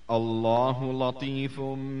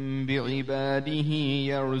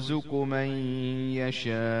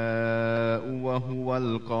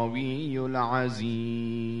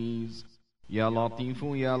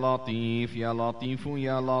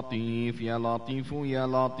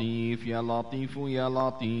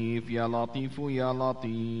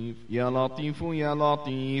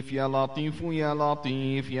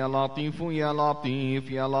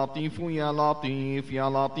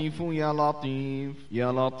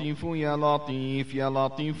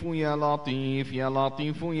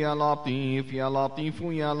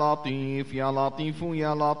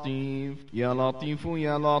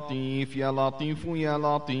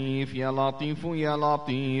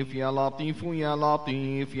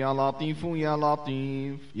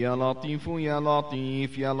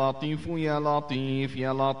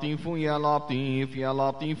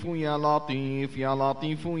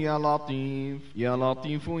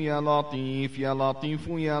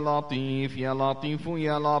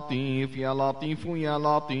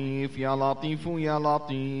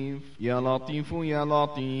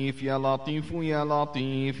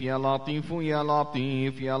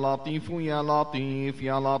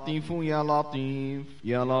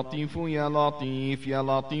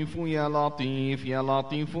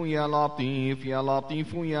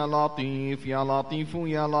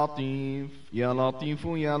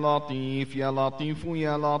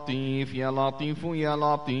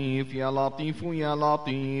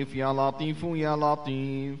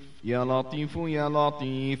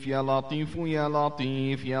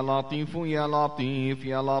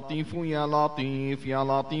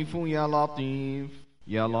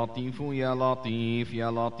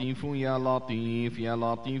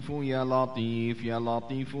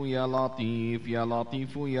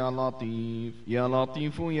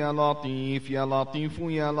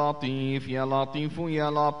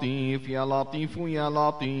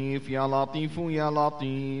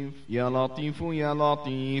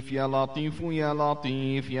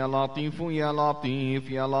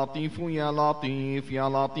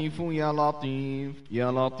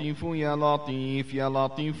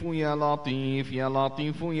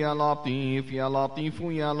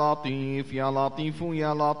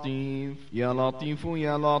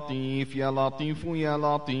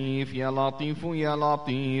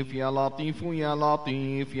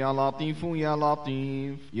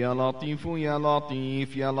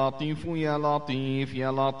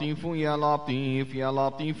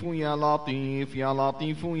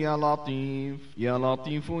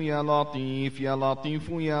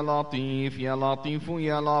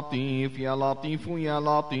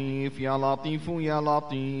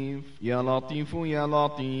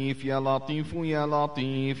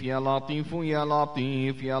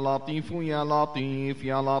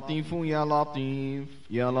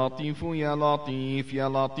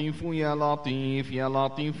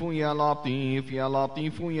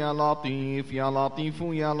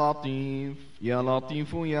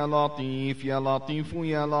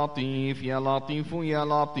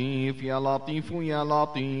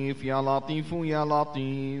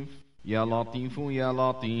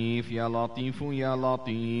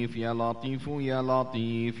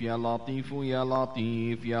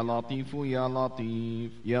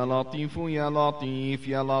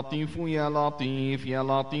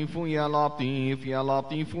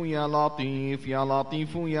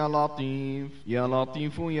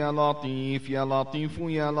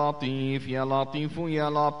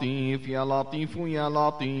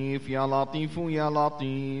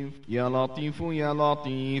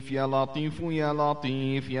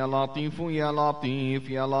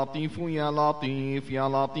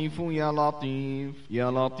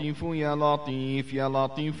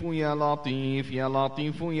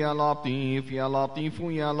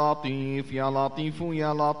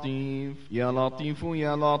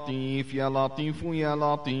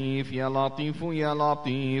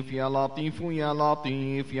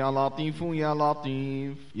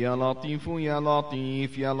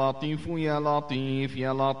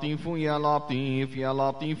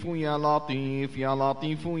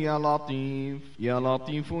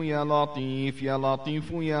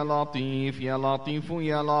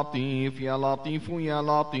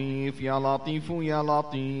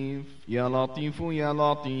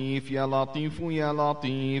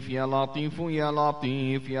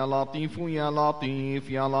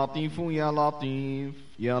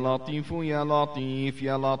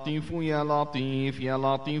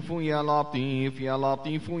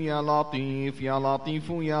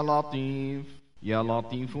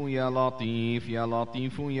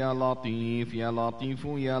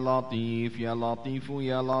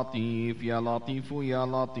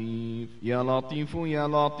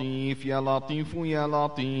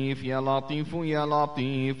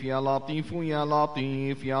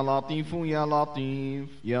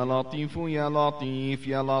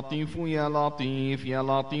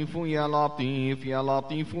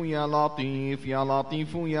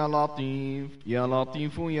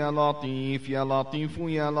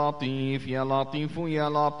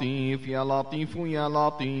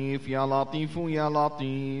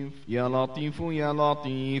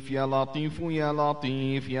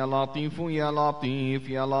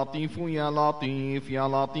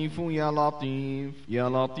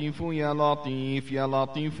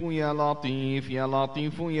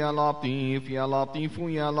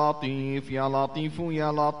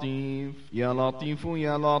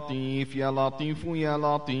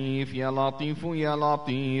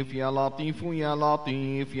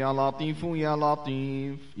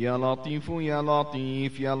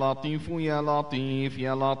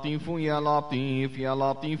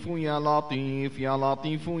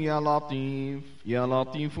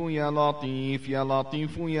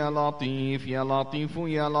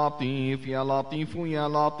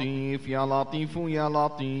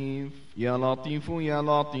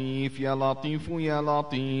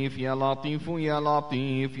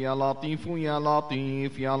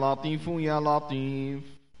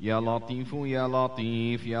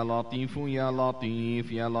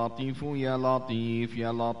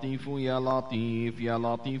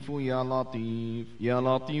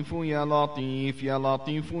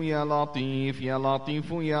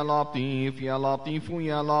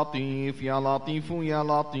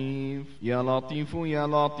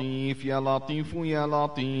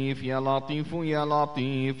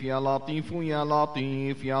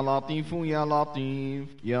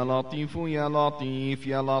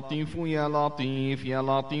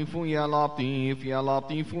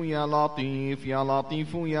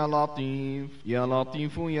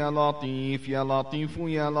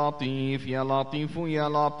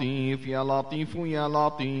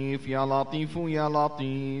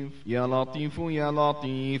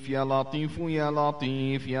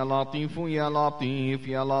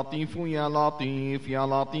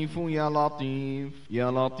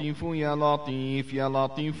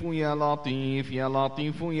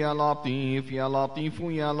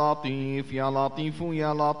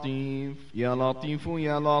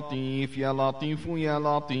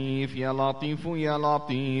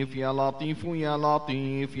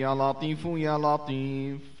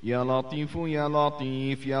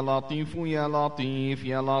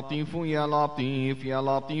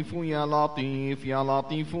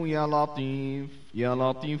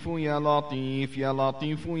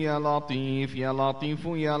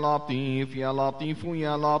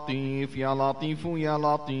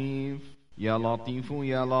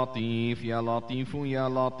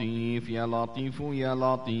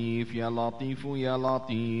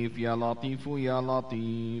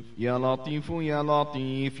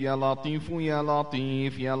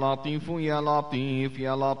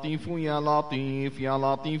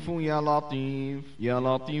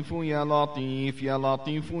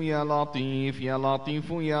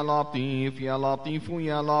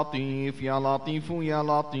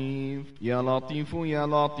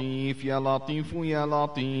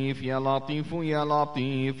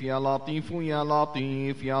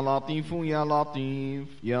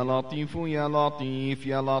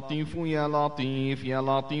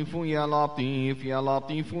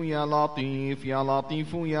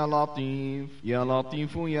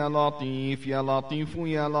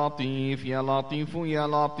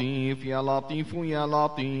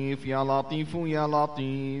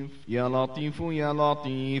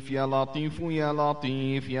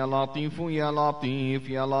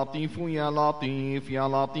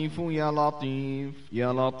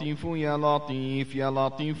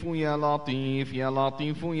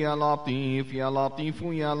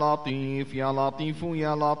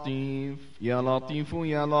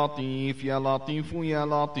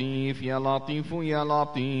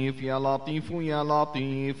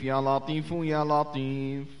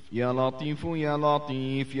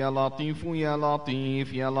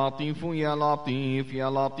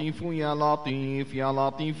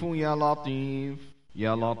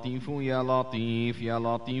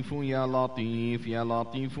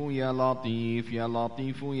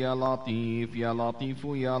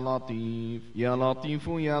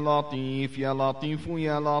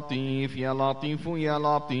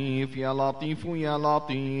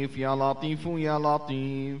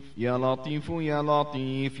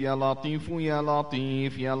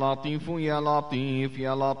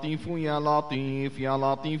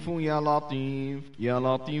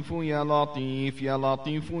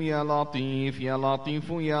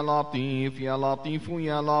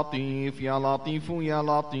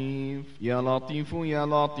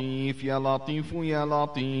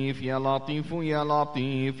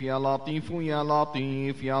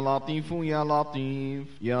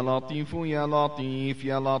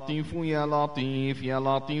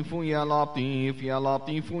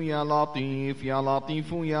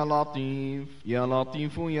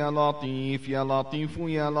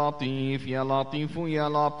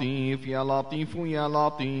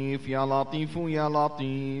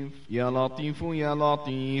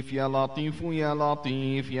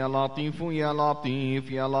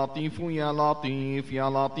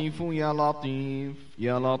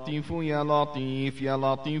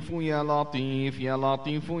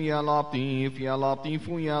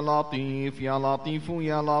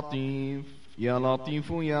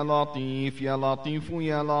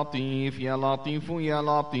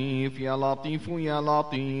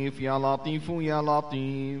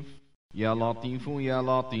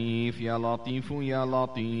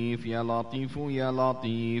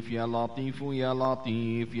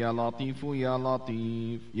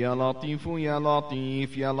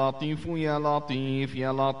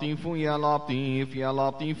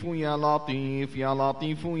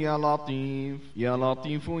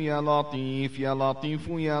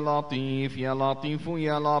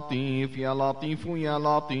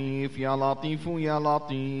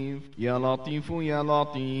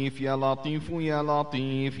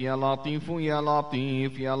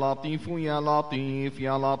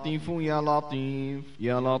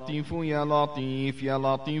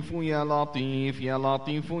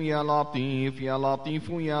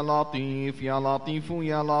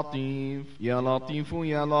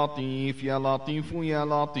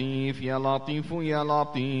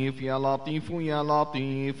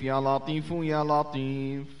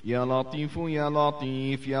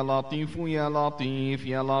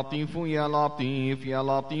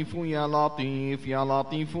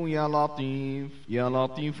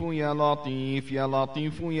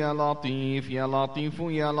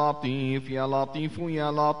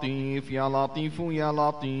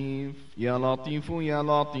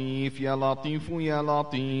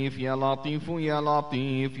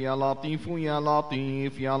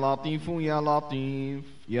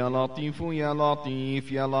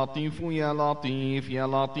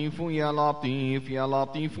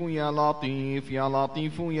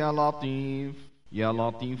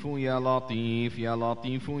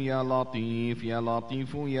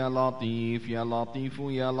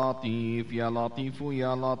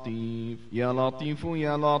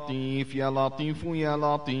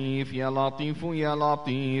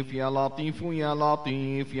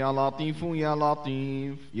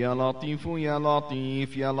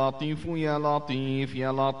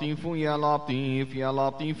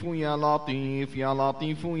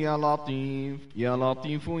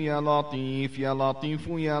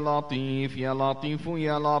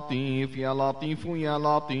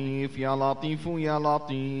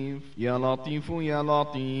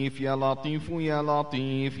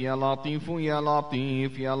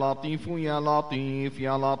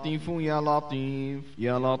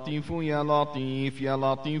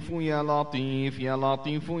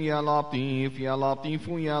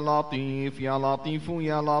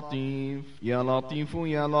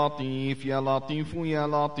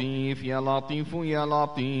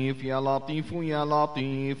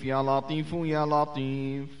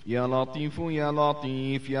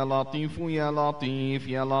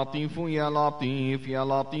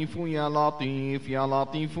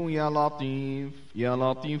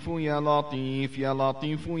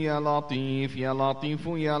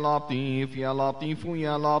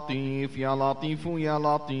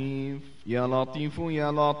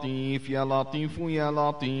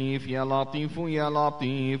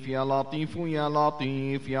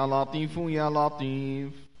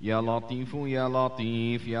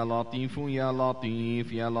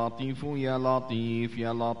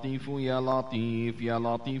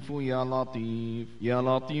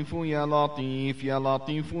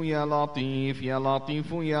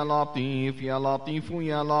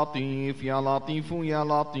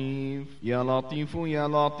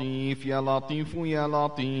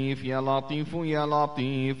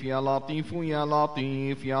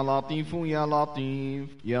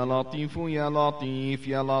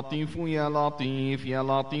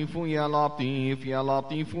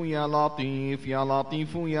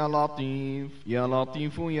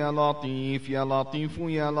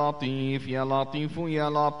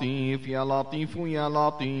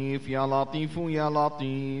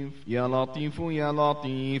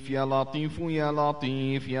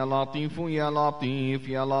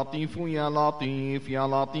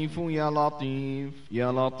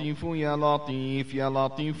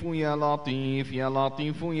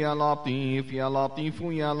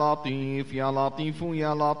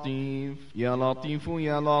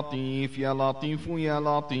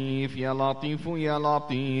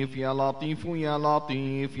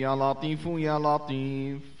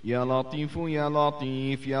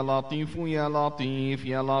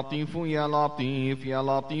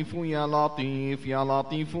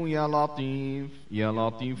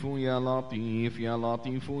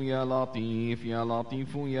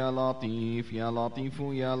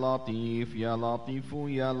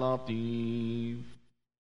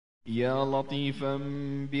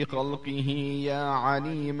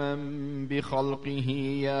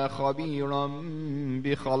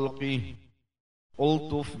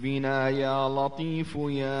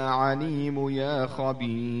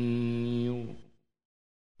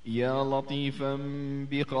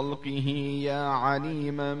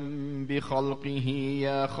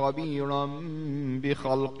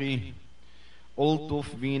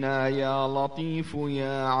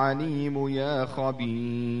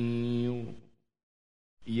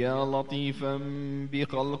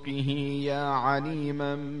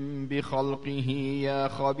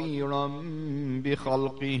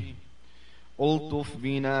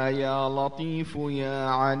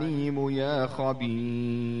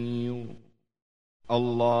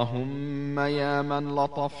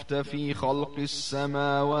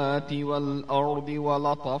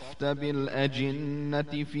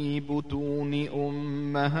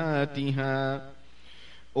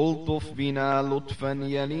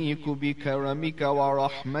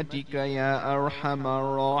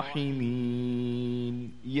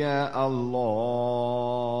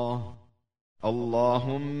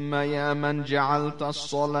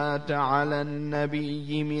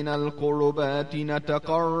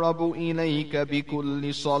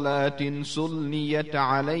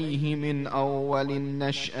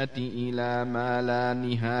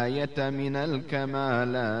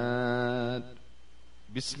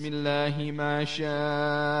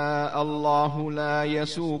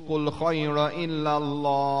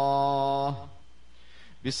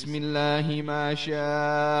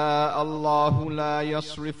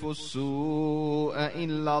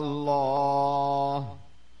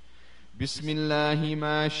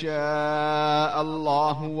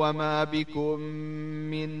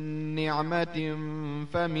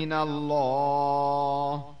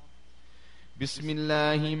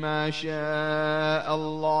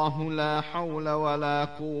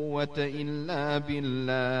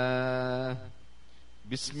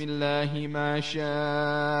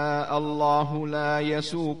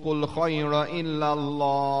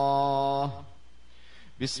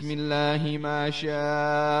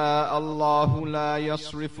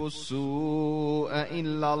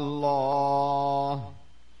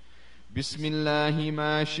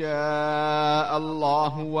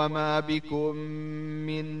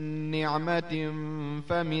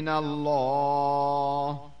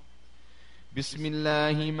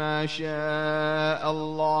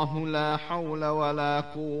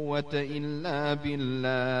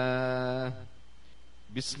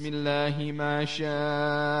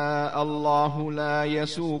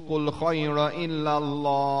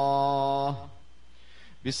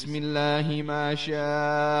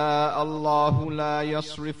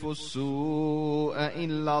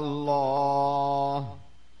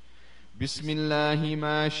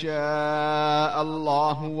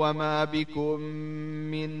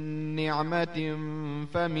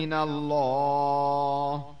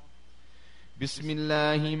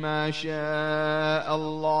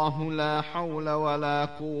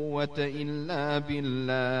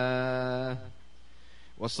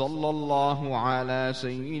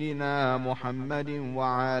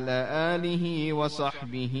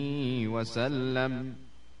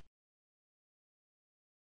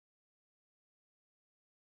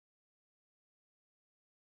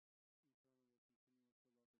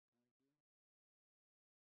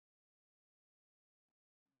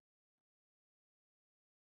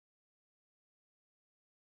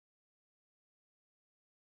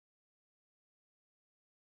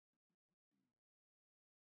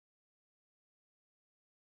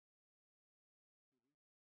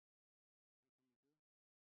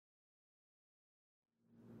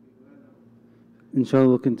 Inshallah,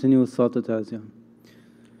 we'll continue with Salat al-Ta'ziyah.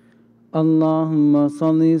 اللهم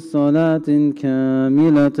صل صلاة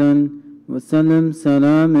كاملة وسلم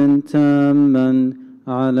سلاما تاما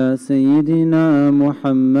على سيدنا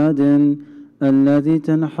محمد الذي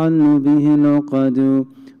تنحل به العقد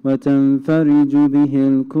وتنفرج به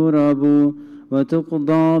الكرب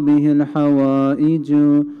وتقضى به الحوائج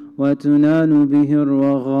وتنال به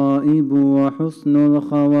الرغائب وحسن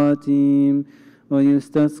الخواتيم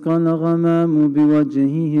ويستسقى الغمام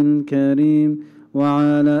بوجهه الكريم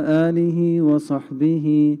وعلى آله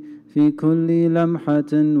وصحبه في كل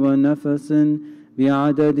لمحة ونفس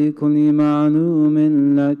بعدد كل معلوم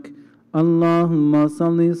لك. اللهم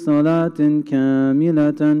صل صلاة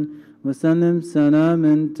كاملة وسلم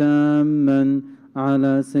سلاما تاما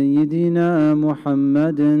على سيدنا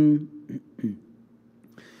محمد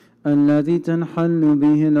الذي تنحل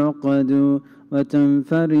به العقد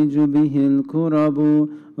وتنفرج به الكرب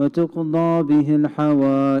وتقضى به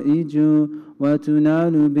الحوائج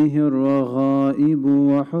وتنال به الرغائب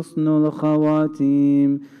وحسن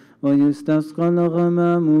الخواتيم ويستسقى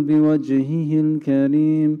الغمام بوجهه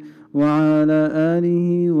الكريم وعلى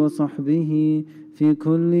آله وصحبه في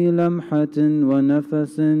كل لمحة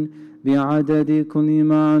ونفس بعدد كل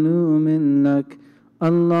معلوم لك.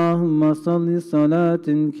 اللهم صل صلاة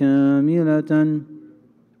كاملة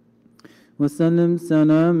وسلم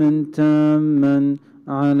سلاما تاما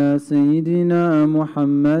على سيدنا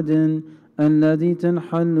محمد الذي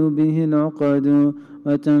تنحل به العقد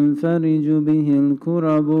وتنفرج به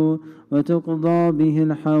الكرب وتقضى به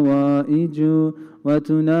الحوائج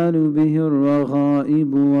وتنال به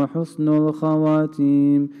الرغائب وحسن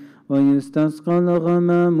الخواتيم ويستسقى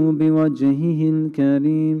الغمام بوجهه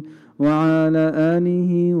الكريم وعلى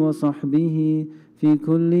آله وصحبه في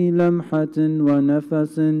كل لمحة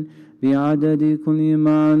ونفس بعدد كل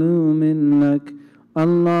معلوم لك.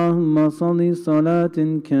 اللهم صل صلاة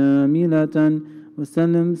كاملة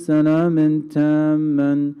وسلم سلاما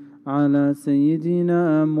تاما على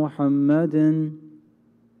سيدنا محمد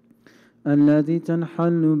الذي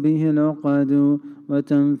تنحل به العقد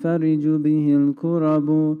وتنفرج به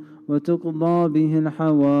الكرب وتقضى به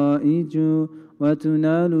الحوائج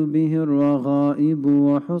وتنال به الرغائب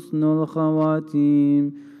وحسن الخواتيم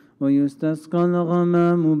ويستسقى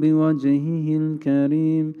الغمام بوجهه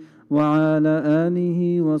الكريم وعلى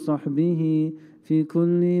آله وصحبه في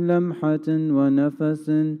كل لمحة ونفس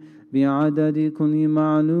بعدد كل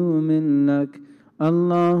معلوم لك.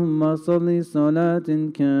 اللهم صل صلاة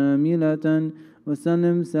كاملة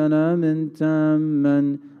وسلم سلاما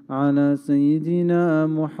تاما على سيدنا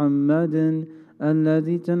محمد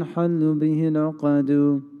الذي تنحل به العقد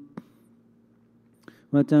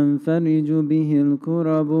وتنفرج به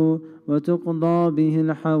الكرب وتقضى به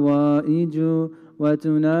الحوائج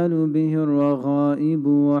وتنال به الرغائب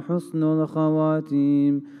وحسن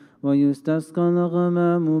الخواتيم ويستسقى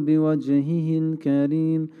الغمام بوجهه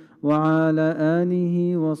الكريم وعلى آله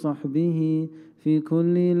وصحبه في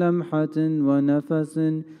كل لمحة ونفس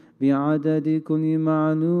بعدد كل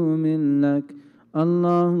معلوم لك.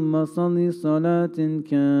 اللهم صل صلاة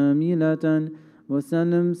كاملة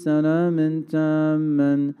وسلم سلاما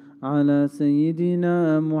تاما على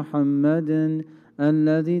سيدنا محمد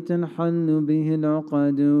الذي تنحل به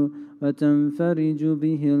العقد وتنفرج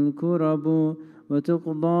به الكرب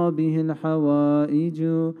وتقضى به الحوائج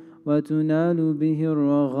وتنال به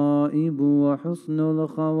الرغائب وحسن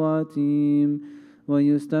الخواتيم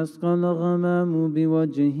ويستسقى الغمام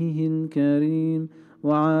بوجهه الكريم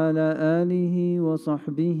وعلى آله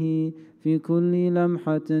وصحبه في كل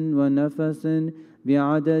لمحة ونفس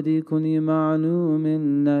بعدد كل معلوم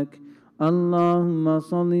لك. اللهم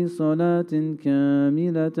صل صلاة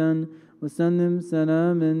كاملة وسلم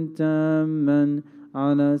سلاما تاما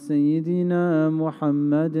على سيدنا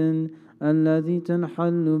محمد الذي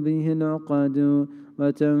تنحل به العقد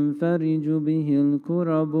وتنفرج به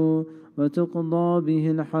الكرب وتقضى به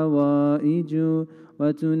الحوائج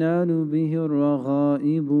وتنال به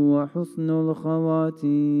الرغائب وحسن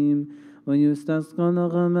الخواتيم ويستسقى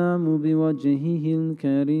الغمام بوجهه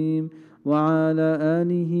الكريم وعلى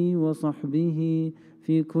آله وصحبه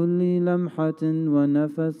في كل لمحة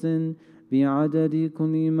ونفس بعدد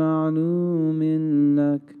كل معلوم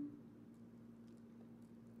لك.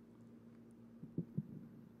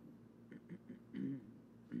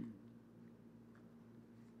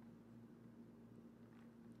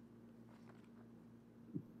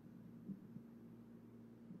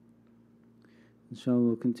 Inshallah,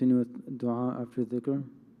 we'll continue with dua after dhikr.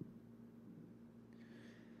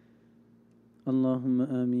 Allahumma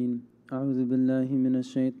ameen. أعوذ بالله من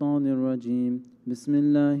الشيطان الرجيم. بسم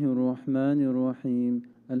الله الرحمن الرحيم.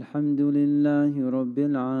 الحمد لله رب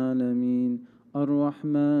العالمين.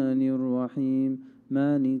 الرحمن الرحيم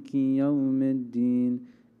مالك يوم الدين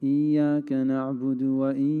إياك نعبد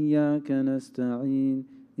وإياك نستعين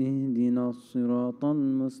اهدنا الصراط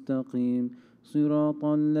المستقيم صراط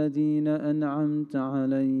الذين أنعمت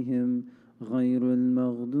عليهم غير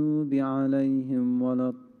المغضوب عليهم ولا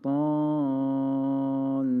الضالين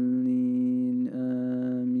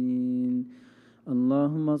آمين.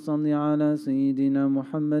 اللهم صل على سيدنا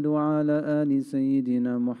محمد وعلى آل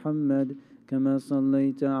سيدنا محمد كما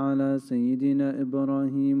صليت على سيدنا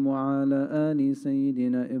إبراهيم وعلى آل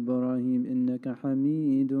سيدنا إبراهيم إنك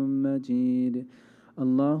حميد مجيد.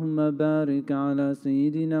 اللهم بارك على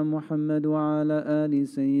سيدنا محمد وعلى آل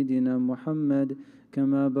سيدنا محمد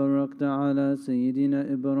كما باركت على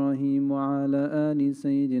سيدنا إبراهيم وعلى آل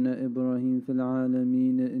سيدنا إبراهيم في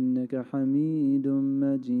العالمين إنك حميد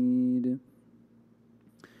مجيد.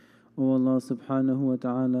 O Allah subhanahu wa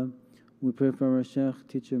ta'ala, we pray for our Shaykh,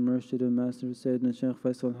 teacher, Murshid, and Master Sayyidina Shaykh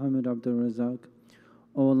Faisal Hamid Abdul Razak.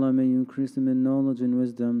 O Allah, may you increase him in knowledge and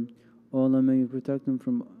wisdom. O Allah, may you protect him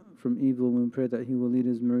from evil. We pray that he will lead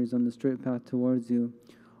his murids on the straight path towards you.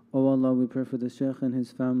 O Allah, we pray for the Shaykh and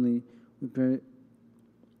his family. We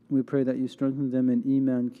pray that you strengthen them in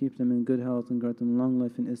Iman, keep them in good health, and grant them long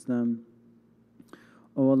life in Islam.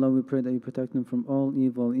 O Allah, we pray that you protect them from all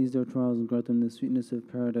evil, ease their trials, and grant them the sweetness of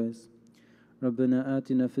paradise. ربنا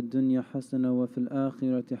آتنا في الدنيا حسنة وفي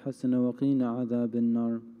الآخرة حسنة وقنا عذاب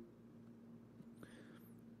النار.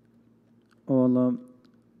 O Allah,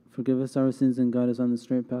 forgive us our sins and guide us on the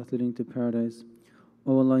straight path leading to paradise.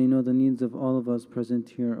 O Allah, you know the needs of all of us present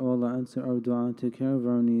here. O Allah, answer our dua and take care of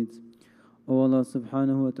our needs. O Allah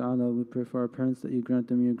subhanahu wa ta'ala, we pray for our parents that you grant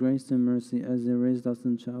them your grace and mercy as they raised us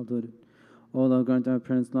in childhood. O Allah, grant our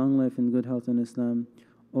parents long life and good health in Islam.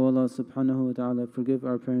 O Allah subhanahu wa ta'ala, forgive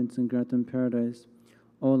our parents and grant them paradise.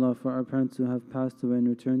 O Allah, for our parents who have passed away and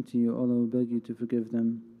returned to you, O Allah, we beg you to forgive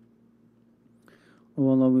them. O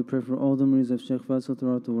Allah, we pray for all the murids of Shaykh Faisal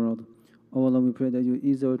throughout the world. O Allah, we pray that you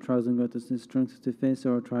ease our trials and grant us the strength to face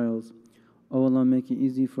our trials. O Allah, make it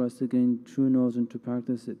easy for us to gain true knowledge and to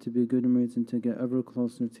practice it, to be good murids and to get ever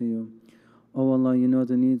closer to you. O Allah, you know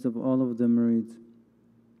the needs of all of the murids.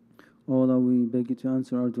 O Allah, we beg you to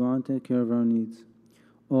answer our dua and take care of our needs.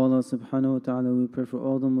 O Allah subhanahu wa ta'ala, we pray for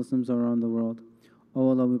all the Muslims around the world. O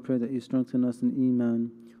Allah, we pray that you strengthen us in Iman.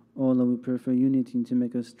 O Allah, we pray for unity to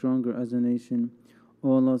make us stronger as a nation.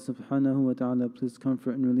 O Allah subhanahu wa ta'ala, please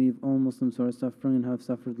comfort and relieve all Muslims who are suffering and have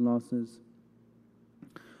suffered losses.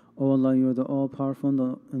 O Allah, you are the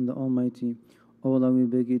all-powerful and the Almighty. O Allah, we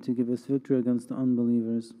beg you to give us victory against the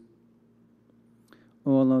unbelievers.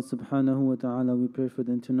 O Allah subhanahu wa ta'ala, we pray for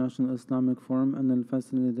the International Islamic Forum and the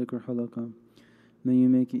Al-Fasl Dhikr Halaqah. May you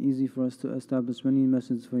make it easy for us to establish many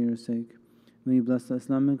messages for your sake. May you bless the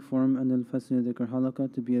Islamic Forum and the Al-Fasl Dhikr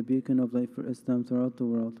Halaqah to be a beacon of light for Islam throughout the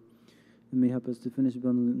world. And may help us to finish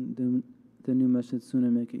building the new masjid soon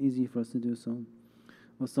and make it easy for us to do so.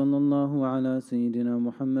 وصلى الله على سيدنا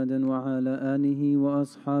محمد وعلى آله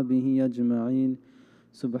وأصحابه أجمعين.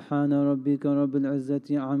 سبحان ربك رب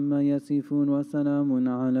العزة عما يصفون وسلام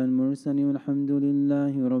على المرسلين والحمد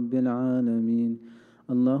لله رب العالمين.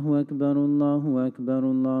 الله أكبر الله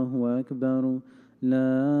أكبر الله أكبر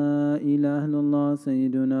لا إله إلا الله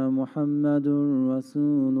سيدنا محمد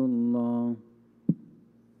رسول الله.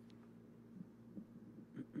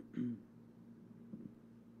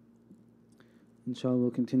 Inshallah,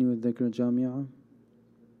 we'll continue with Dhikr Jami'ah.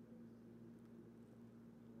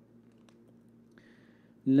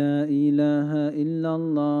 لا إله إلا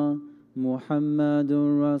الله محمد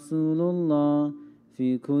رسول الله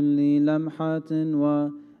في كل لمحة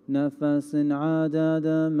ونفس عدد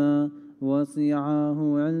ما وسعه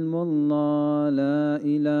علم الله. لا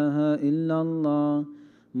إله إلا الله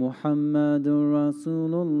محمد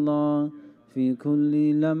رسول الله في كل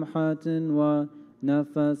لمحة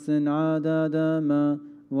ونفس عدد ما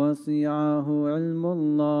وسعه علم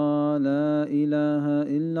الله. لا إله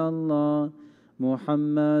إلا الله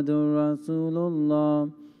محمد رسول الله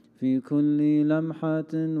في كل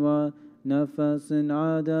لمحة ونفس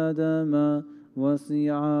عدد ما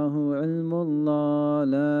وسعه علم الله.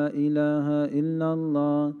 لا إله إلا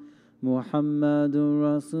الله محمد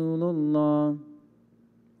رسول الله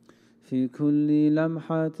في كل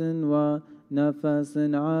لمحة ونفس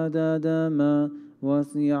عدد ما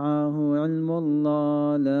وسعه علم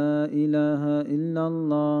الله. لا إله إلا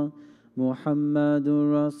الله محمد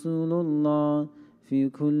رسول الله في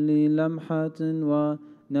كل لمحة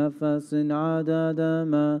ونفس عدد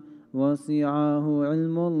ما وسعه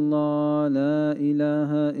علم الله. لا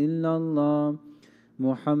إله إلا الله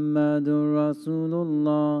محمد رسول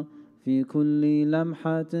الله في كل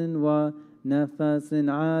لمحة ونفس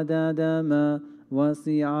عدد ما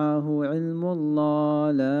وسعه علم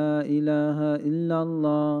الله. لا إله إلا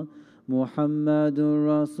الله محمد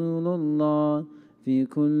رسول الله في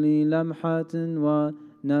كل لمحة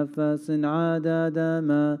ونفس عدد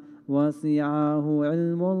ما وسعه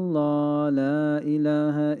علم الله. لا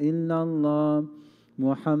إله إلا الله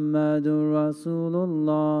محمد رسول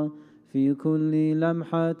الله في كل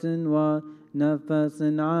لمحة ونفس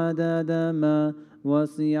عدد ما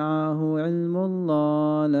وسعه علم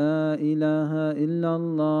الله. لا إله إلا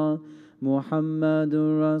الله محمد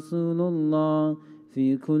رسول الله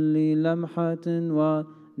في كل لمحة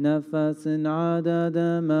ونفس عدد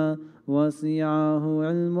ما وسعه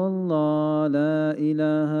علم الله. لا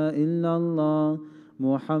إله إلا الله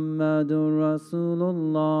محمد رسول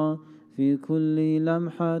الله في كل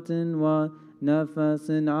لمحة ونفس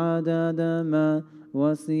عدد ما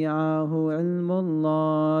وسعه علم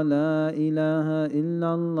الله. لا إله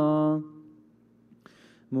إلا الله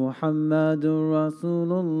محمد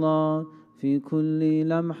رسول الله في كل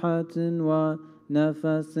لمحة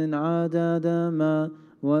ونفس عدد ما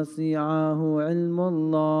وسعه علم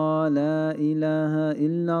الله. لا إله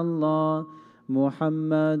إلا الله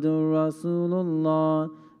محمد رسول الله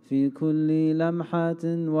في كل لمحة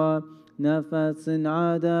ونفس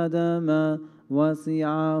عدد ما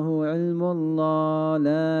وسعه علم الله.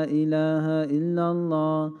 لا إله إلا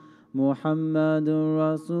الله محمد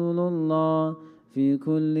رسول الله في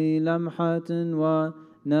كل لمحة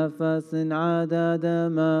ونفس عدد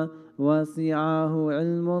ما وسعه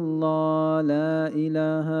علم الله. لا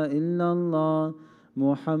إله إلا الله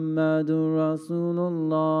محمد رسول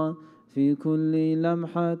الله في كل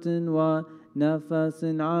لمحة ونفس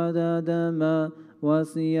عدد ما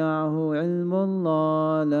وسعه علم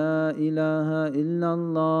الله. لا إله إلا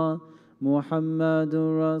الله محمد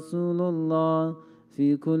رسول الله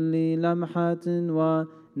في كل لمحة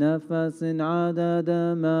ونفس عدد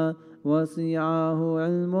ما وسعه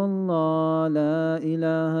علم الله. لا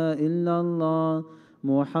إله إلا الله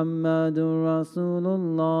محمد رسول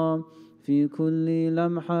الله في كل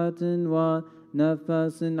لمحة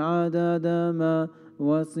ونفس عدد ما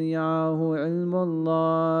وسعه علم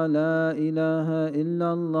الله. لا إله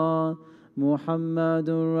إلا الله محمد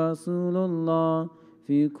رسول الله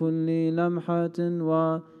في كل لمحة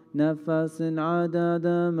ونفس عدد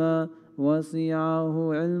ما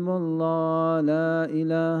وسعه علم الله. لا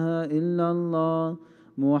إله إلا الله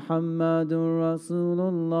محمد رسول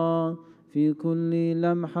الله في كل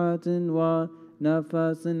لمحة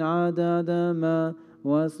ونفس عدد ما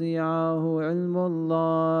وسعه علم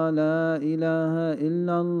الله. لا إله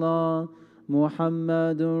إلا الله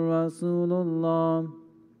محمد رسول الله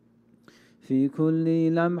في كل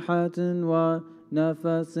لمحة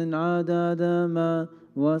ونفس عدد ما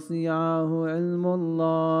وسعه علم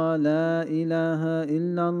الله. لا إله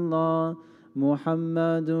إلا الله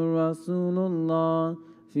محمد رسول الله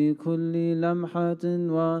في كل لمحة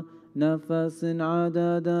ونفس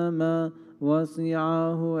عدد ما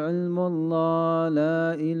وسعه علم الله.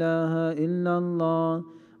 لا إله إلا الله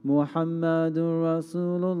محمد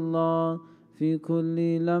رسول الله في كل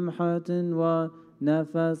لمحة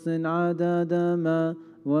ونفس عدد ما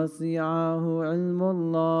وسعه علم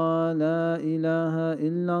الله. لا إله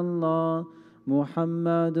إلا الله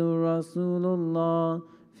محمد رسول الله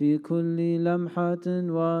في كل لمحة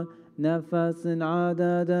ونفس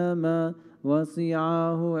عدد ما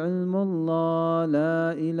وسعه علم الله. لا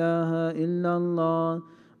إله إلا الله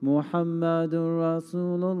محمد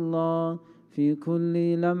رسول الله في كل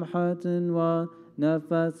لمحة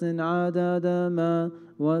ونفس عدد ما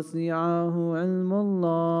وسعه علم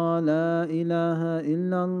الله. لا إله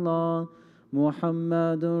إلا الله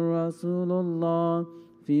محمد رسول الله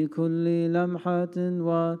في كل لمحة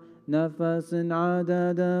ونفس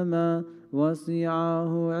عدد ما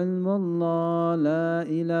وسعه علم الله. لا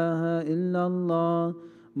إله إلا الله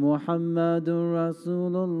محمد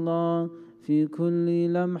رسول الله في كل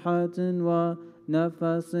لمحة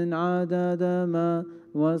ونفس عدد ما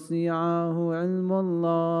وسعه علم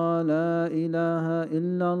الله. لا إله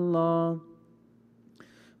إلا الله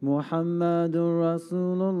محمد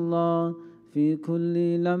رسول الله في كل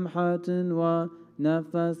لمحة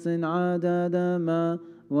ونفس عدد ما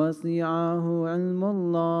وسعه علم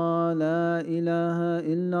الله. لا إله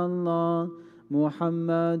إلا الله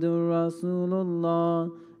محمد رسول الله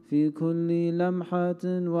في كل لمحة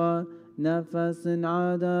ونفس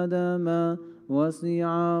عدد ما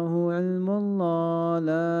وسعه علم الله.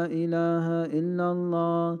 لا إله إلا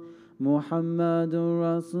الله محمد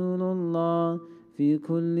رسول الله في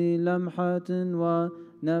كل لمحة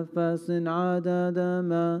ونفس عدد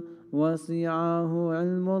ما وسعه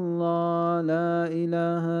علم الله. لا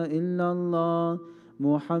إله إلا الله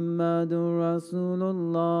محمد رسول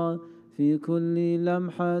الله في كل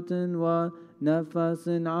لمحة ونفس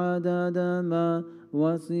عدد ما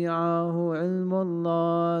وسعه علم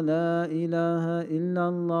الله لا إله إلا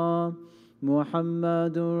الله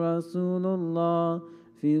محمد رسول الله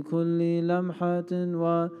في كل لمحة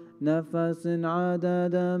ونفس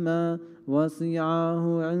عدد ما وسعه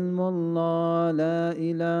علم الله لا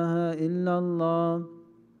إله إلا الله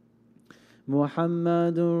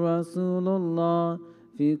محمد رسول الله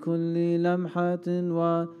في كل لمحة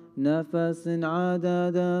ونفس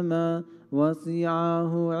عدد ما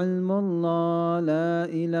وسعه علم الله لا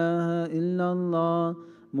إله إلا الله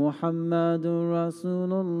محمد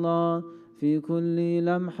رسول الله في كل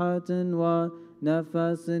لمحة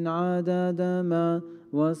ونفس عدد ما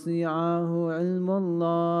وسعه علم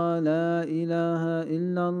الله لا إله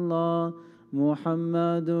إلا الله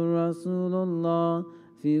محمد رسول الله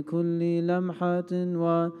في كل لمحة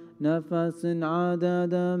ونفس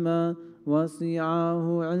عدد ما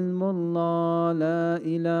وسعه علم الله لا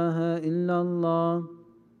إله إلا الله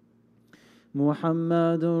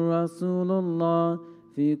محمد رسول الله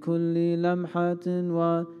في كل لمحة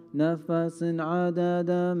ونفس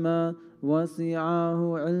عدد ما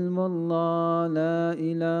وسعه علم الله لا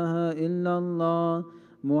إله إلا الله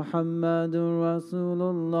محمد رسول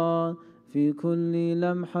الله في كل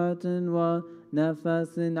لمحة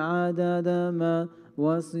ونفس عدد ما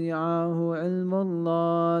وسعه علم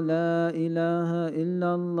الله لا إله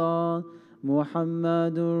إلا الله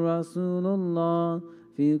محمد رسول الله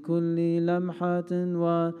في كل لمحة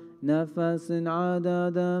ونفس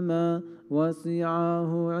عدد ما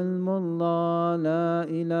وسعه علم الله لا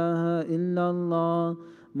إله إلا الله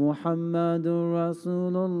محمد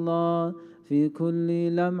رسول الله في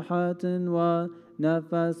كل لمحة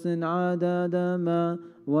ونفس عدد ما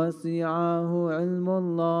وسعه علم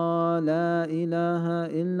الله لا إله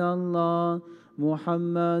إلا الله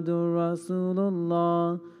محمد رسول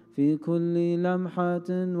الله في كل لمحة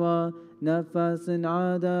ونفس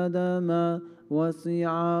عدد ما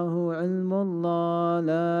وسعه علم الله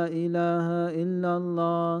لا إله إلا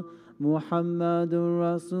الله محمد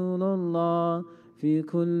رسول الله في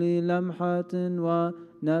كل لمحة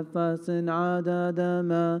ونفس عدد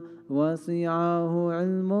ما وسعه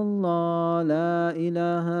علم الله لا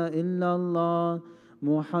إله إلا الله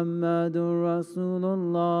محمد رسول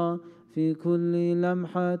الله في كل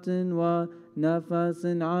لمحة ونفس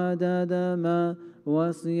عدد ما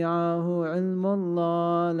وسعه علم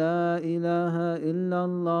الله لا إله إلا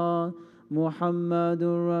الله محمد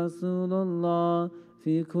رسول الله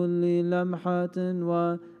في كل لمحة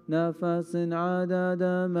ونفس عدد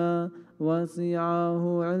ما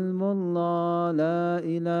وسعه علم الله لا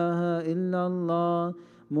إله إلا الله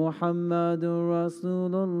محمد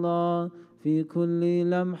رسول الله في كل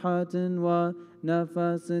لمحة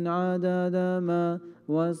ونفس عدد ما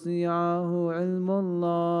وسعه علم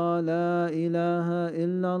الله لا إله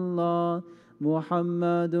إلا الله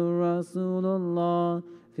محمد رسول الله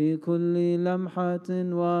في كل لمحة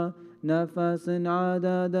ونفس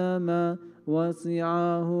عدد ما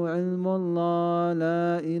وسعه علم الله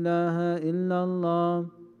لا إله إلا الله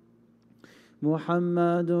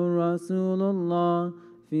محمد رسول الله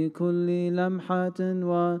في كل لمحة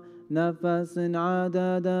ونفس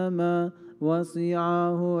عدد ما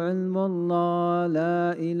وسعه علم الله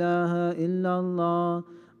لا إله إلا الله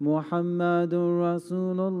محمد رسول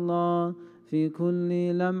الله في كل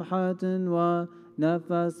لمحة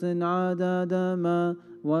ونفس عدد ما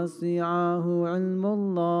وسعه علم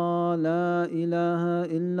الله لا إله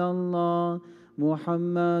إلا الله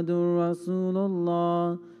محمد رسول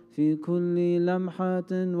الله في كل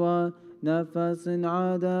لمحة ونفس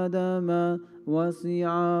عدد ما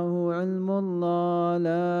وسعه علم الله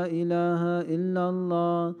لا إله إلا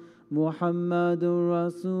الله محمد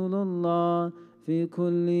رسول الله في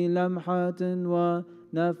كل لمحة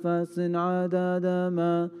ونفس عدد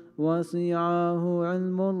ما وسعه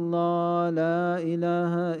علم الله لا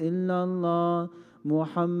إله إلا الله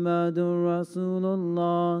محمد رسول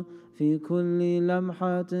الله في كل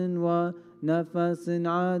لمحة ونفس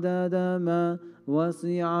عدد ما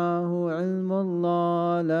وسعه علم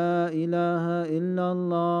الله لا إله إلا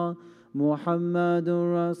الله محمد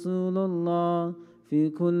رسول الله في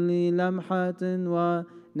كل لمحة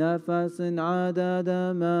ونفس عدد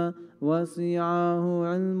ما وسعه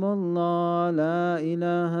علم الله لا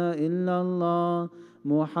إله إلا الله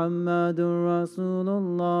محمد رسول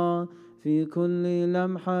الله في كل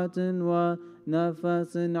لمحة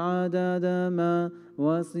ونفس عدد ما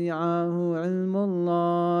وسعه علم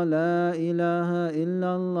الله لا إله إلا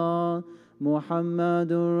الله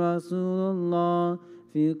محمد رسول الله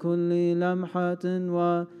في كل لمحة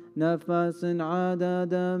ونفس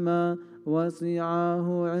عدد ما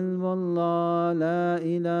وسعه علم الله لا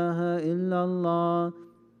إله إلا الله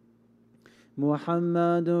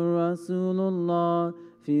محمد رسول الله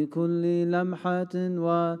في كل لمحة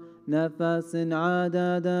ونفس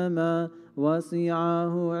عدد ما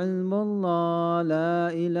وسعه علم الله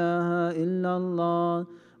لا إله إلا الله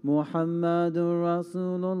محمد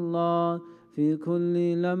رسول الله في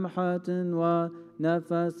كل لمحة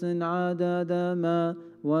ونفس عدد ما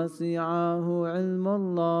وسعه علم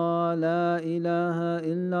الله لا إله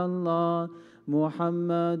إلا الله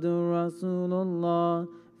محمد رسول الله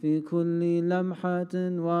في كل لمحة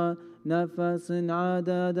ونفس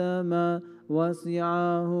عدد ما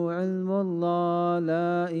وسعه علم الله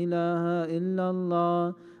لا إله إلا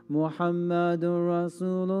الله محمد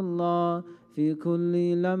رسول الله في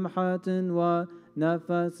كل لمحة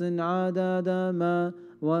ونفس عدد ما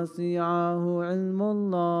وسعه علم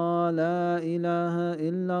الله لا إله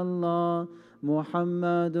إلا الله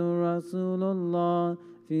محمد رسول الله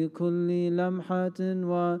في كل لمحة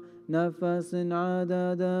ونفس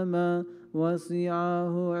عدد ما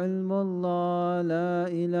وسعه علم الله لا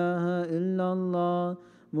إله إلا الله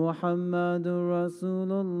محمد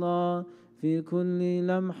رسول الله في كل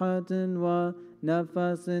لمحة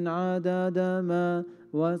ونفس عدد ما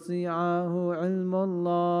وسعه علم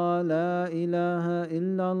الله لا إله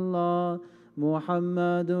إلا الله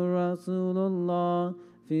محمد رسول الله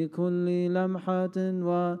في كل لمحة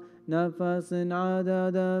ونفس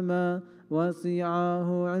عدد ما وسعه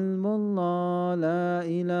علم الله لا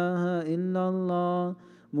إله إلا الله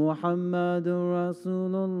محمد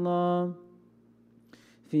رسول الله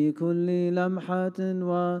في كل لمحة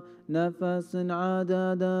ونفس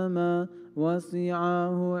عدد ما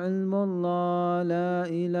وسعه علم الله لا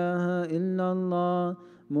إله إلا الله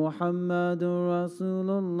محمد رسول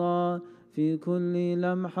الله في كل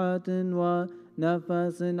لمحة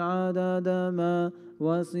ونفس عدد ما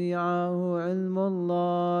وسعه علم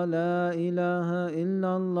الله لا إله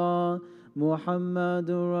إلا الله محمد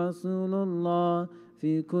رسول الله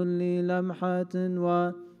في كل لمحة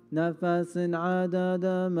ونفس عدد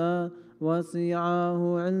ما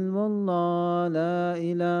وسعه علم الله لا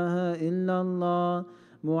إله إلا الله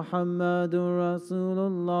محمد رسول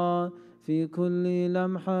الله في كل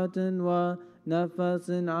لمحة ونفس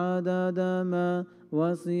عدد ما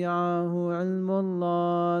وسعه علم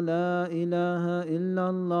الله لا إله إلا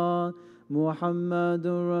الله محمد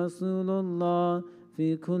رسول الله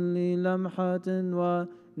في كل لمحة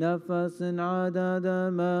ونفس عدد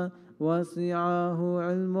ما وسعه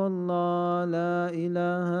علم الله لا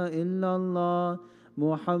إله إلا الله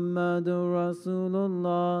محمد رسول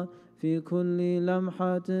الله في كل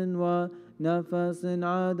لمحة ونفس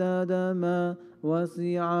عدد ما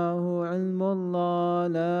وسعه علم الله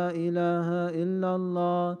لا إله إلا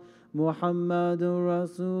الله محمد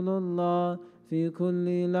رسول الله في كل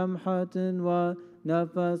لمحة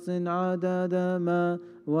ونفس عدد ما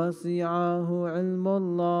وسعه علم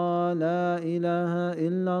الله لا إله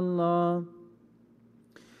إلا الله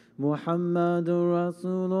محمد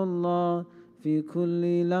رسول الله في كل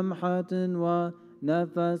لمحة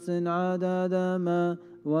ونفس عدد ما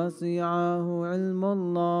وسعه علم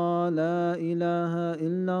الله لا إله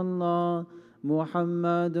إلا الله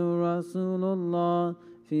محمد رسول الله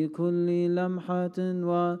في كل لمحة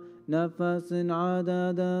ونفس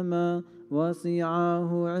عدد ما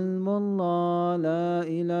وسعه علم الله لا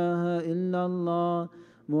إله إلا الله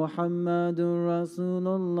محمد رسول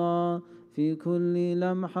الله في كل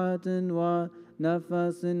لمحة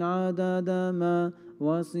ونفس عدد ما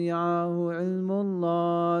وسعه علم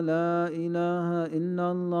الله لا إله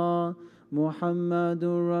إلا الله محمد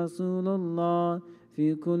رسول الله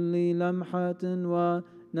في كل لمحة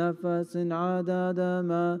ونفس عدد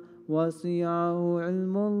ما وسعه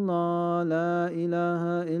علم الله لا إله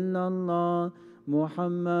إلا الله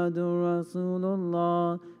محمد رسول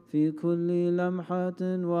الله في كل لمحة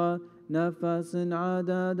ونفس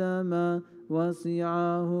عدد ما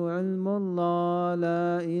وسعه علم الله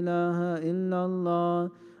لا إله إلا الله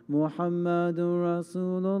محمد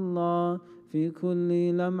رسول الله في كل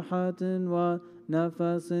لمحة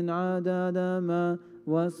ونفس عدد ما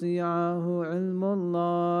وسعه علم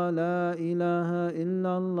الله لا إله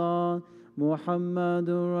إلا الله محمد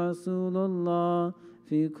رسول الله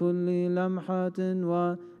في كل لمحة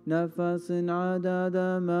ونفس عدد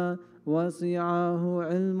ما وسعه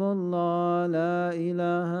علم الله لا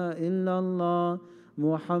إله إلا الله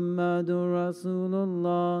محمد رسول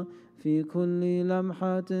الله في كل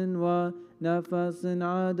لمحة ونفس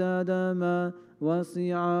عدد ما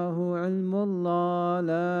وسعه علم الله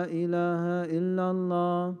لا إله إلا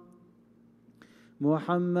الله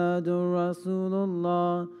محمد رسول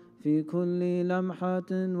الله في كل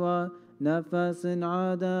لمحة ونفس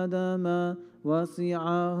عدد ما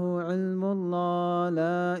وسعه علم الله.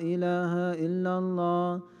 لا إله إلا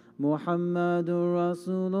الله محمد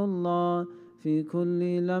رسول الله في كل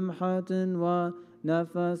لمحة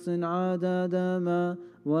ونفس عدد ما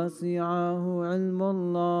وسعه علم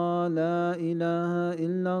الله. لا إله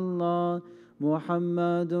إلا الله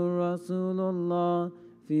محمد رسول الله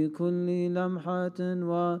في كل لمحة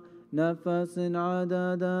ونفس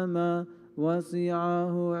عدد ما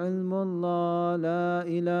وسعه علم الله. لا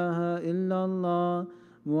إله إلا الله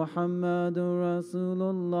محمد رسول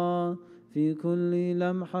الله في كل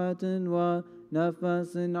لمحة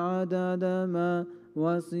ونفس عدد ما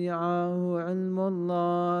وسعه علم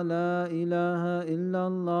الله. لا إله إلا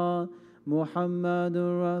الله محمد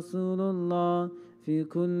رسول الله في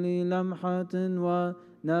كل لمحة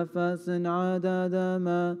ونفس عدد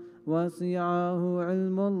ما وسعه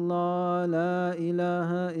علم الله. لا إله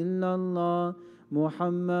إلا الله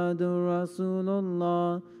محمد رسول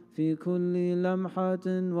الله في كل لمحة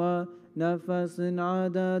ونفس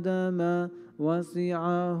عدد ما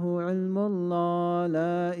وسعه علم الله.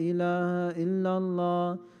 لا إله إلا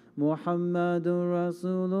الله محمد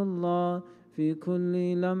رسول الله في كل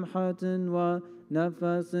لمحة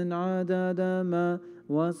ونفس عدد ما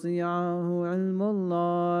وسعه علم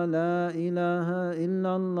الله. لا إله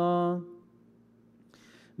إلا الله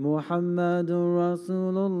محمد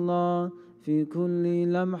رسول الله في كل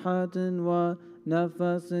لمحة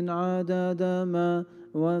ونفس عدد ما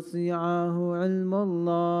وسعه علم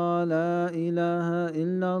الله. لا إله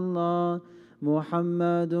إلا الله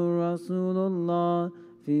محمد رسول الله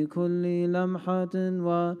في كل لمحة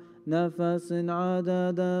ونفس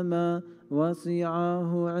عدد ما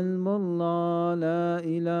وسعه علم الله. لا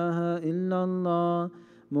إله إلا الله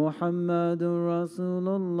محمد رسول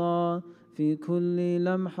الله في كل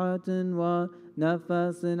لمحة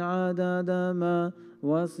ونفس عدد ما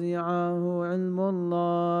وسعه علم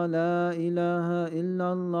الله. لا إله إلا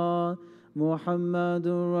الله محمد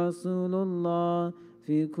رسول الله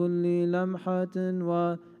في كل لمحة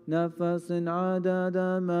ونفس عدد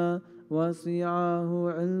ما وسعه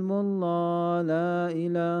علم الله. لا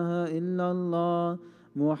إله إلا الله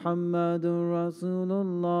محمد رسول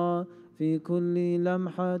الله في كل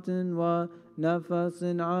لمحة ونفس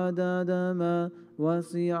عدد ما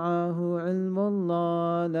وسعه علم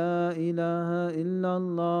الله. لا إله إلا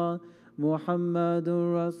الله محمد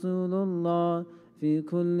رسول الله في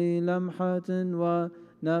كل لمحة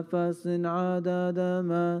ونفس عدد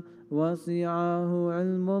ما وسعه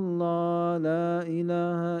علم الله. لا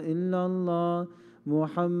إله إلا الله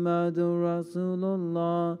محمد رسول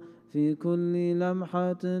الله في كل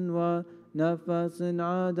لمحة ونفس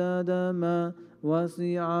عدد ما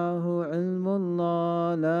وسعه علم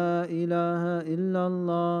الله. لا إله إلا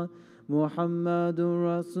الله محمد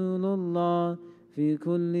رسول الله في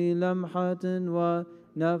كل لمحة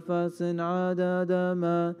ونفس عدد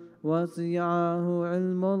ما وسعه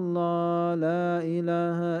علم الله. لا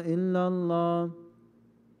إله إلا الله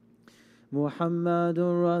محمد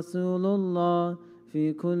رسول الله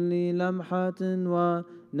في كل لمحة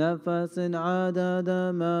ونفس عدد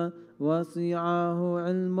ما وسعه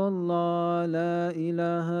علم الله. لا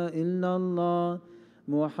إله إلا الله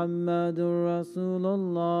محمد رسول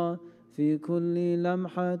الله في كل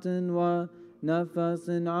لمحة ونفس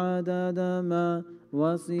عدد ما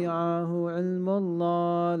وسعه علم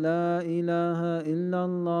الله. لا إله إلا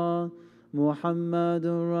الله محمد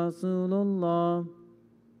رسول الله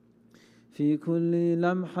في كل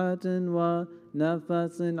لمحة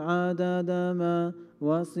ونفس عدد ما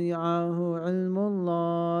وسعه علم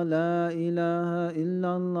الله. لا إله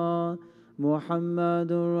إلا الله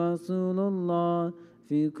محمد رسول الله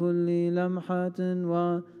في كل لمحة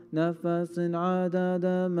ونفس عدد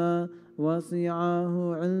ما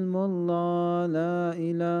وسعه علم الله. لا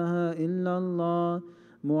إله إلا الله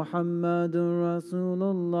محمد رسول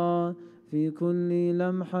الله في كل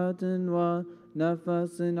لمحة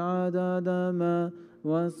ونفس عدد ما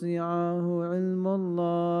وسعه علم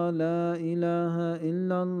الله. لا إله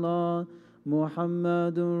إلا الله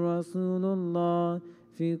محمد رسول الله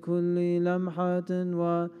في كل لمحة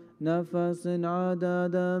ونفس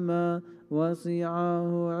عدد ما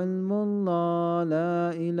وسعه علم الله.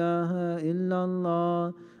 لا إله إلا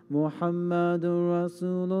الله محمد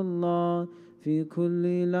رسول الله في كل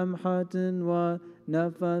لمحة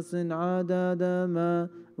ونفس عدد ما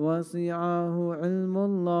وسعه علم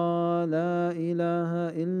الله. لا إله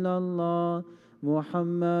إلا الله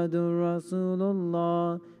محمد رسول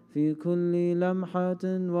الله في كل لمحة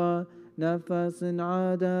ونفس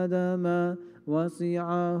عدد ما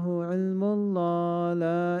وسعه علم الله.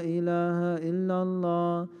 لا إله إلا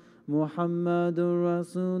الله محمد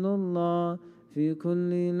رسول الله في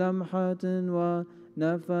كل لمحة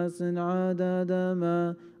ونفس عدد ما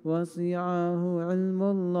وسعه علم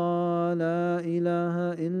الله. لا إله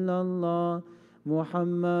إلا الله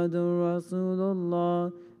محمد رسول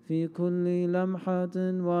الله في كل لمحة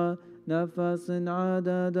ونفس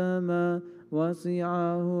عدد ما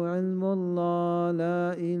وسعه علم الله. لا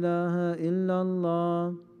إله إلا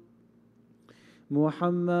الله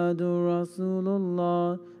محمد رسول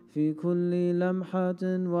الله في كل لمحة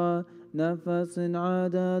ونفس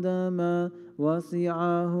عدد ما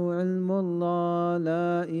وسعه علم الله. لا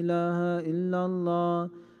إله إلا الله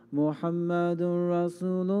محمد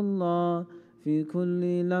رسول الله في كل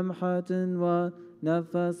لمحة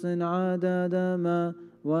ونفس عدد ما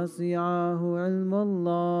وسعه علم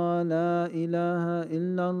الله. لا إله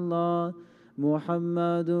إلا الله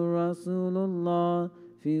محمد رسول الله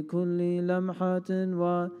في كل لمحة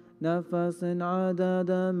ونفس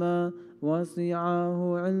عدد ما وسعه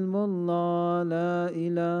علم الله. لا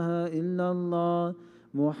إله إلا الله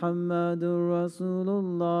محمد رسول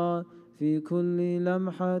الله في كل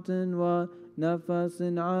لمحة ونفس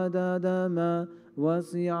عدد ما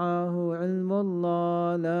وسعه علم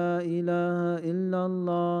الله. لا إله إلا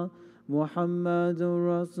الله محمد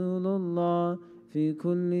رسول الله في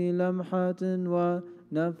كل لمحة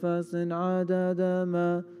ونفس عدد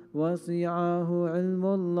ما وسعه علم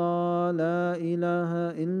الله. لا إله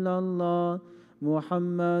إلا الله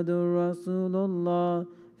محمد رسول الله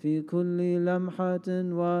في كل لمحة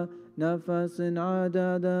ونفس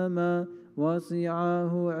عدد ما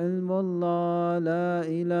وسعه علم الله. لا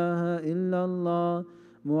إله إلا الله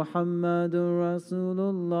محمد رسول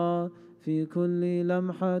الله في كل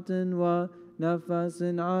لمحة ونفس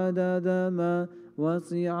عدد ما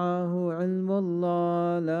وسعه علم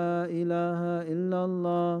الله. لا إله إلا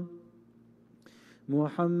الله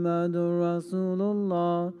محمد رسول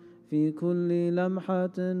الله في كل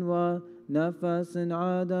لمحة ونفس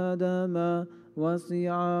عدد ما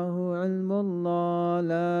وسعه علم الله.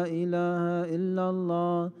 لا إله إلا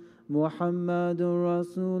الله محمد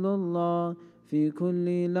رسول الله في كل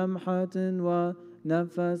لمحة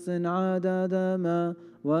ونفس عدد ما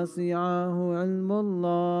وسعه علم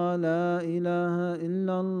الله. لا إله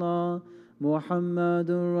إلا الله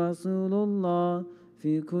محمد رسول الله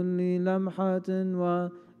في كل لمحة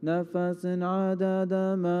ونفس عدد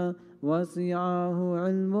ما وسعه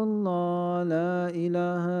علم الله. لا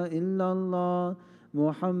إله إلا الله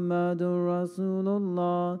محمد رسول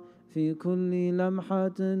الله في كل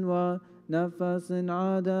لمحة ونفس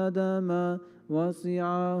عدد ما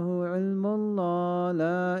وسعه علم الله.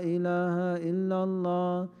 لا إله إلا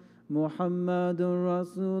الله محمد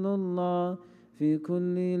رسول الله في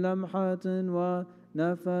كل لمحة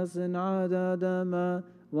ونفس عدد ما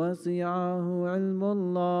وسعه علم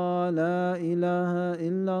الله. لا إله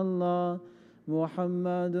إلا الله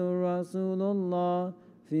محمد رسول الله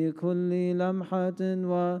في كل لمحة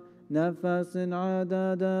ونفس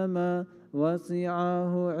عدد ما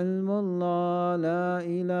وسعه علم الله. لا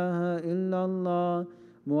إله إلا الله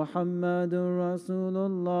محمد رسول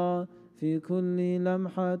الله في كل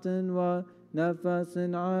لمحة ونفس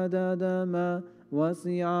عدد ما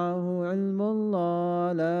وسعه علم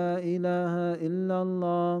الله. لا إله إلا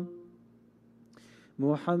الله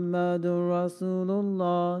محمد رسول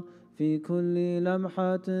الله في كل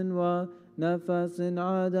لمحة ونفس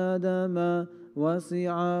عدد ما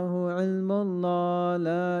وسعه علم الله.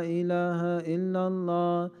 لا إله إلا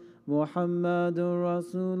الله محمد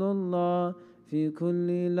رسول الله في كل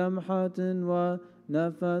لمحة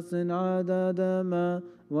ونفس عدد ما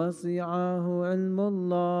وسعه علم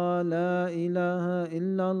الله. لا إله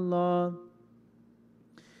إلا الله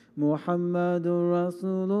محمد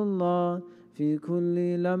رسول الله في كل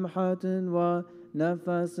لمحة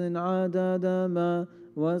ونفس عدد ما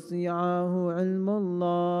وسعه علم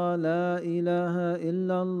الله. لا إله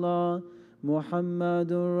إلا الله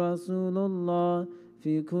محمد رسول الله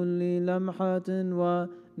في كل لمحة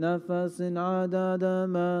ونفس عدد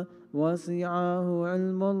ما وسعه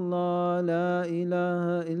علم الله. لا إله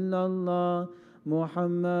إلا الله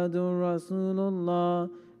محمد رسول الله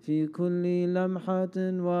في كل لمحة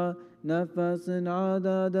ونفس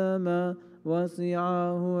عدد ما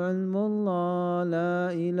وسعه علم الله. لا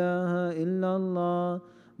إله إلا الله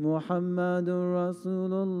محمد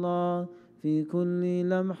رسول الله في كل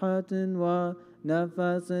لمحة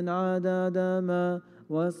ونفس عدد ما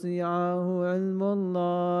وسعه علم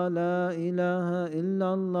الله. لا إله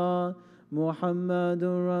إلا الله محمد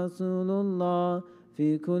رسول الله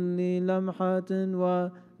في كل لمحة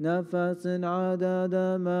ونفس عدد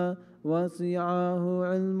ما وسعه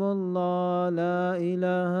علم الله. لا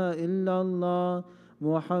إله إلا الله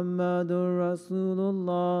محمد رسول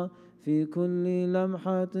الله في كل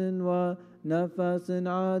لمحة ونفس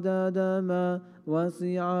عدد ما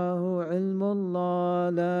وسعه علم الله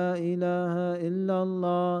لا إله إلا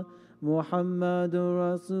الله محمد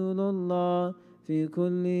رسول الله في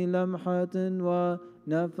كل لمحة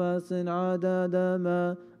ونفس عدد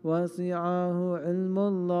ما وسعه علم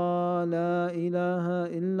الله لا إله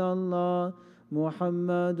إلا الله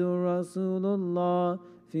محمد رسول الله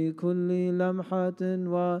في كل لمحة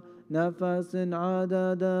ونفس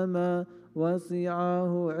عدد ما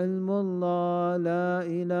وسعه علم الله لا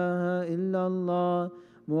إله إلا الله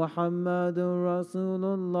محمد رسول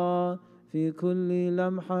الله في كل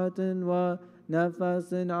لمحة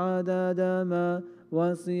ونفس عدد ما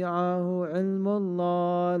وسعه علم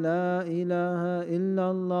الله لا إله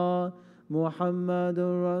إلا الله محمد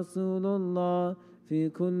رسول الله في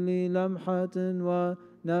كل لمحة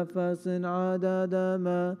ونفس عدد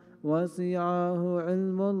ما وسعه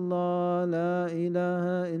علم الله لا إله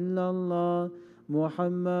إلا الله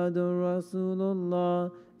محمد رسول الله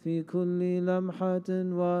في كل لمحة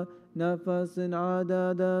ونفس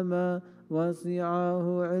عدد ما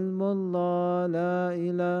وسعه علم الله لا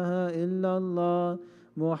إله إلا الله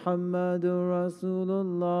محمد رسول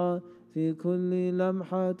الله في كل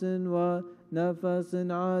لمحة ونفس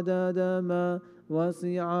عدد ما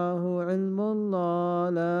وسعه علم الله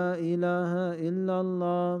لا إله إلا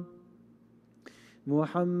الله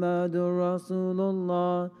محمد رسول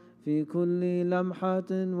الله في كل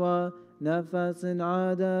لمحة ونفس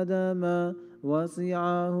عدد ما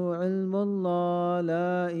وسعه علم الله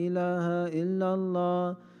لا إله إلا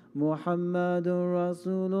الله محمد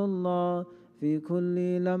رسول الله في كل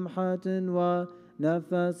لمحة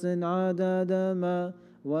ونفس عدد ما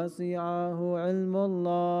وسعه علم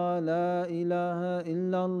الله لا إله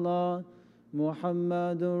إلا الله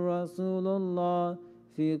محمد رسول الله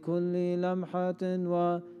في كل لمحة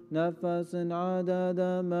ونفس عدد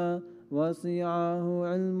ما وسعه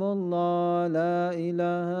علم الله لا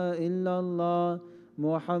إله إلا الله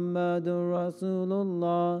محمد رسول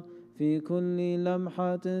الله في كل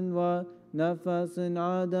لمحة ونفس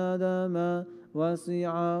عدد ما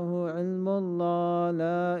وسعه علم الله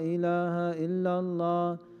لا إله إلا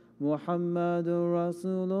الله محمد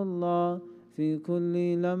رسول الله في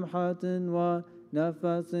كل لمحة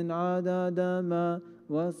ونفس عدد ما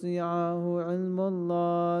وسعه علم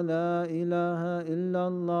الله لا إله إلا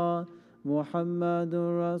الله محمد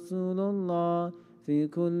رسول الله في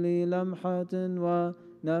كل لمحة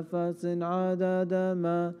ونفس عدد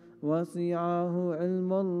ما وسعه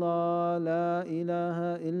علم الله لا إله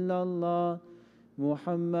إلا الله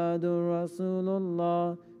محمد رسول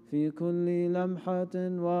الله في كل لمحة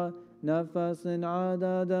ونفس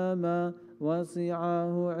عدد ما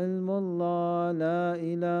وسعه علم الله لا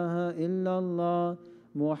إله إلا الله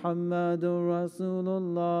محمد رسول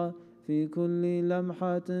الله في كل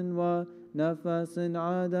لمحة ونفس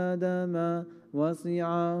عدد ما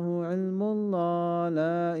وسعه علم الله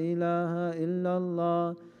لا إله إلا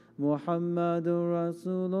الله محمد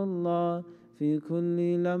رسول الله في كل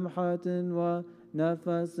لمحة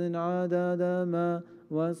ونفس عدد ما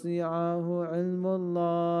وسعه علم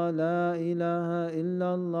الله لا إله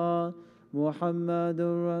إلا الله محمد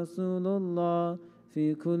رسول الله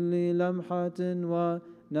في كل لمحة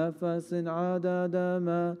ونفس عدد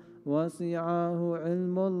ما وسعه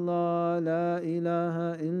علم الله لا إله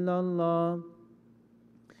إلا الله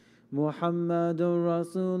محمد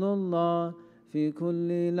رسول الله في كل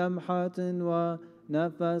لمحة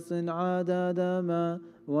ونفس عدد ما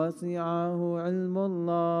وسعه علم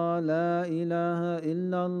الله لا إله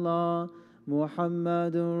إلا الله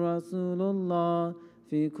محمد رسول الله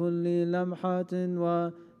في كل لمحة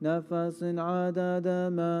ونفس عدد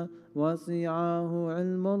ما وسعه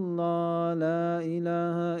علم الله لا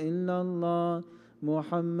إله إلا الله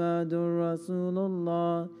محمد رسول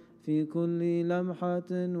الله في كل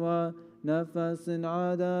لمحة ونفس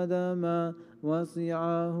عدد ما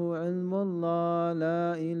وسعه علم الله لا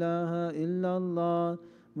إله إلا الله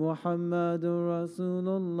محمد رسول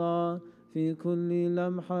الله في كل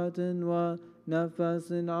لمحة ونفس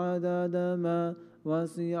عدد ما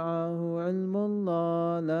وسعه علم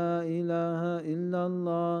الله لا إله إلا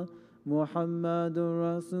الله محمد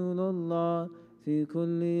رسول الله في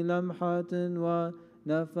كل لمحة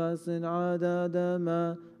ونفس عدد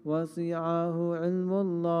ما وسعه علم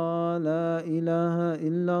الله لا إله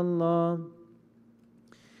إلا الله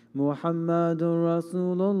محمد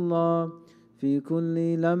رسول الله في كل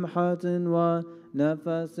لمحة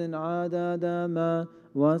ونفس عدد ما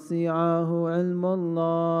وسعه علم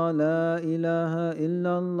الله لا إله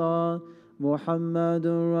إلا الله محمد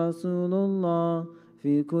رسول الله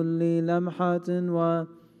في كل لمحة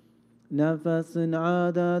نفس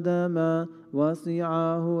عدد ما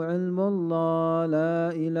وسعه علم الله.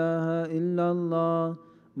 لا إله إلا الله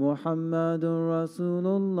محمد رسول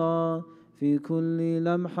الله في كل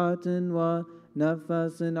لمحة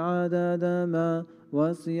ونفس عدد ما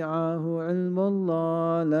وسعه علم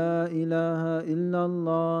الله. لا إله إلا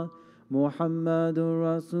الله محمد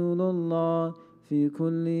رسول الله في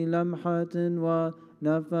كل لمحة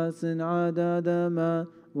ونفس عدد ما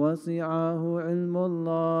وسعه علم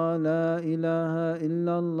الله. لا إله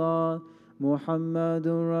إلا الله محمد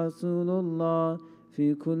رسول الله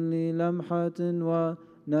في كل لمحة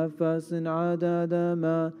ونفس عدد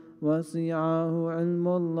ما وسعه علم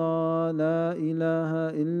الله. لا إله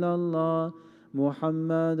إلا الله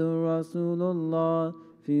محمد رسول الله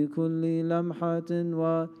في كل لمحة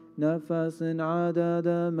ونفس عدد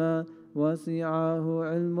ما وسعه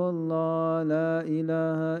علم الله. لا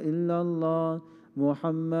إله إلا الله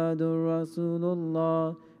محمد رسول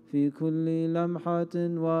الله في كل لمحة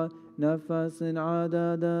ونفس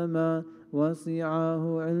عدد ما وسعه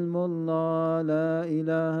علم الله. لا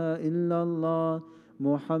إله إلا الله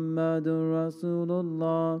محمد رسول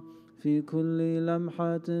الله في كل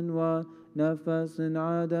لمحة ونفس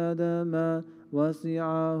عدد ما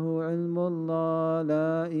وسعه علم الله.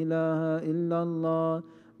 لا إله إلا الله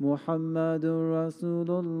محمد رسول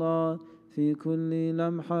الله في كل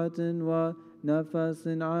لمحة ونفس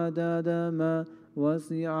عدد ما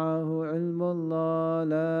وسعه علم الله.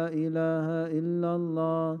 لا إله إلا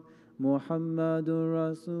الله محمد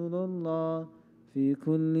رسول الله في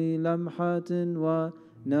كل لمحة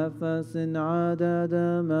ونفس عدد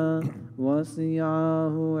ما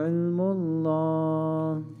وسعه علم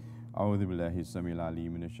الله. أعوذ بالله السميع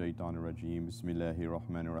العليم من الشيطان الرجيم. بسم الله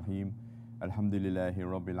الرحمن الرحيم. الحمد لله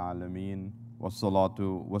رب العالمين، والصلاة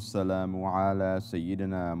والسلام على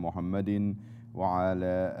سيدنا محمد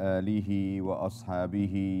وعلى آله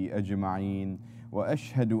وأصحابه أجمعين.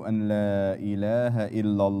 وأشهد أن لا إله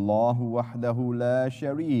إلا الله وحده لا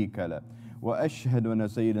شريك له، وأشهد أن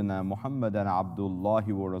سيدنا محمدا عبد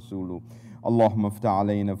الله ورسوله. اللهم افتح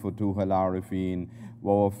علينا فتوح العارفين،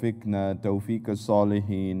 ووفقنا توفيق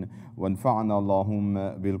الصالحين، وانفعنا اللهم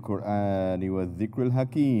بالقرآن والذكر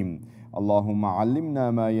الحكيم. اللهم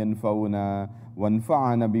علمنا ما ينفعنا،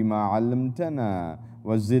 وانفعنا بما علمتنا،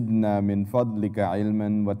 وزدنا من فضلك علما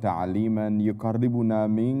وتعليما يقربنا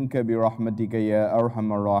منك برحمتك يا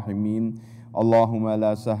أرحم الراحمين. اللهم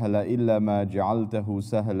لا سهل إلا ما جعلته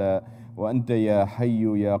سهلا، وأنت يا حي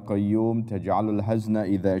يا قيوم تجعل الحزن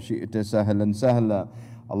إذا شئت سهلا سهلا.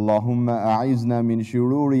 اللهم أعذنا من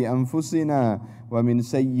شرور أنفسنا ومن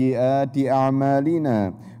سيئات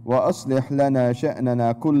أعمالنا، وأصلح لنا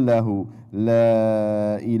شأننا كله.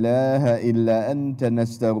 لا إله إلا أنت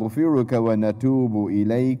نستغفرك ونتوب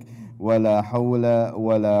إليك، ولا حول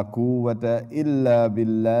ولا قوة إلا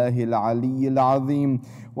بالله العلي العظيم.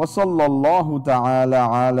 وصلى الله تعالى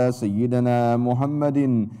على سيدنا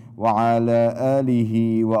محمد وعلى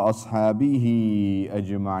آله وأصحابه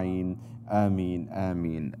أجمعين. Ameen,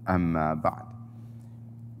 Ameen, Amma Ba'd.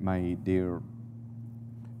 My dear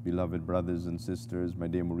beloved brothers and sisters, my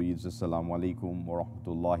dear Murids, Assalamu alaikum wa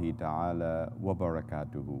rahmatullahi ta'ala wa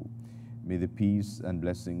barakatuhu. May the peace and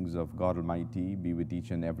blessings of God Almighty be with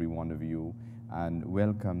each and every one of you, and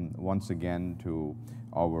welcome once again to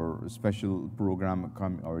our special program,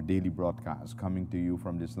 our daily broadcast, coming to you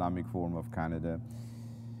from the Islamic Forum of Canada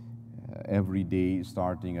every day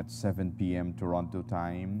starting at 7 p.m. Toronto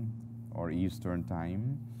time or Eastern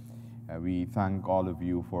time. We thank all of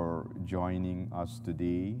you for joining us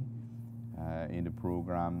today in the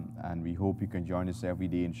program, and we hope you can join us every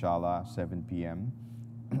day, inshallah, 7 p.m.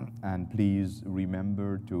 And please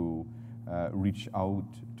remember to reach out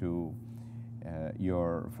to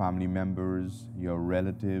your family members, your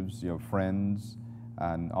relatives, your friends,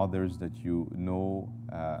 and others that you know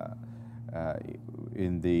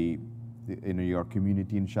in your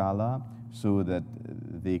community, inshallah, so that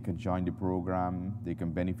they can join the program, they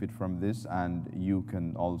can benefit from this, and you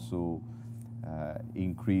can also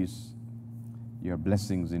increase your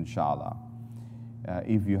blessings, inshallah.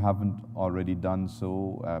 If you haven't already done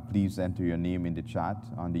so, please enter your name in the chat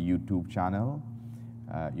on the YouTube channel,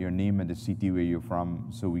 your name and the city where you're from,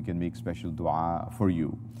 so we can make special dua for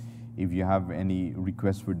you. If you have any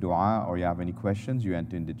requests for dua or you have any questions, you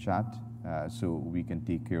enter in the chat so we can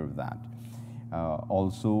take care of that.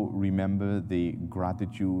 Also remember the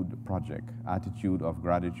gratitude project, attitude of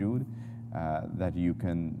gratitude, that you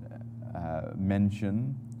can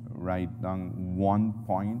mention, write down one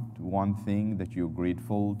point, one thing that you're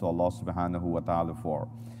grateful to Allah subhanahu wa ta'ala for.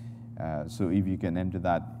 So if you can enter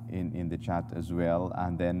that in the chat as well,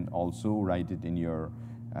 and then also write it in your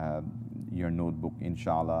notebook,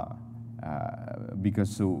 inshallah, because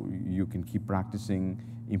so you can keep practicing,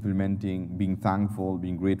 implementing, being thankful,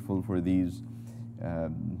 being grateful for these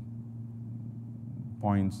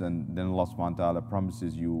points, and then Allah subhanahu wa ta'ala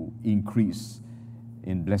promises you increase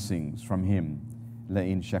in blessings from Him.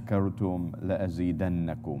 لَإِن شَكَرْتُمْ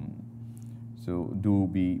لَأَزِيدَنَّكُمْ. So do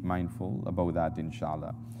be mindful about that,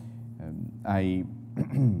 inshallah.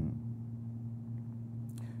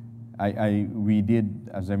 We did,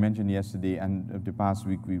 as I mentioned yesterday, and the past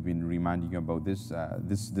week we've been reminding you about this,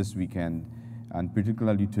 this weekend, and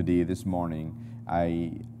particularly today, this morning,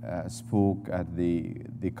 I spoke at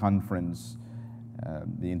the conference,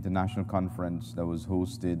 the international conference that was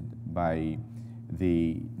hosted by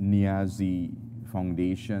the Niazi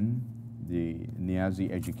Foundation, the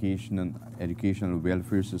Niazi Educational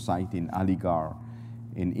Welfare Society in Aligarh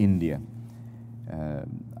in India.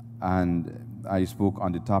 And I spoke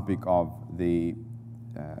on the topic of the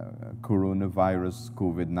coronavirus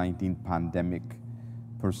COVID-19 pandemic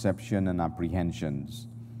perception and apprehensions.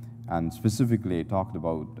 And specifically, I talked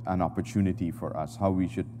about an opportunity for us, how we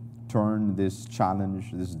should turn this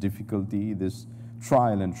challenge, this difficulty, this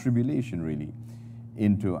trial and tribulation really,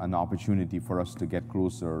 into an opportunity for us to get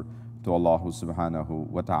closer to Allah subhanahu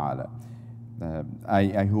wa ta'ala.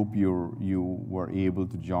 I hope you were able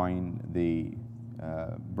to join the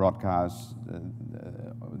broadcast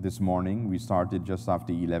this morning. We started just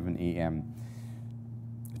after 11 a.m.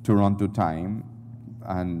 Toronto time,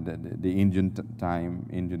 and the Indian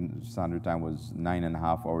Standard Time was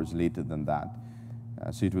 9.5 hours later than that.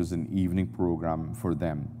 So it was an evening program for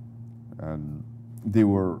them. There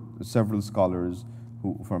were several scholars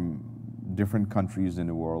who from different countries in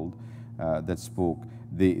the world that spoke.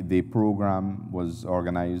 The program was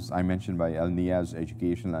organized, I mentioned, by Al Niyaz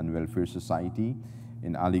Educational and Welfare Society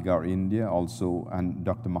in Aligarh, India, also, and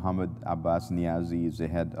Dr. Muhammad Abbas Niazi is the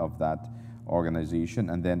head of that organization,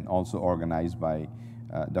 and then also organized by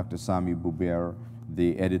Dr. Sami Bubair,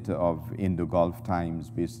 the editor of Indo Gulf Times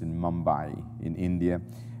based in Mumbai in India,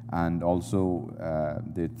 and also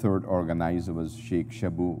the third organizer was Sheikh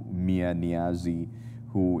Shabu Mia Niazi,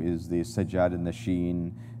 who is the Sajjad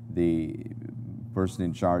Nashin, the person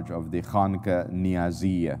in charge of the Khanka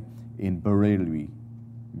Niaziya in Barelvi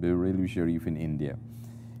Sharif in India.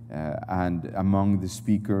 And among the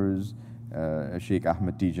speakers, Sheikh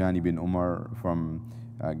Ahmed Tijani bin Umar from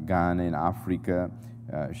Ghana in Africa,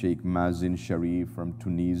 Sheikh Mazin Sharif from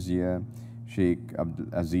Tunisia, Sheikh Abdul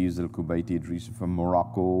Aziz Al-Kubaiti Idris from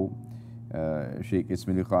Morocco, Sheikh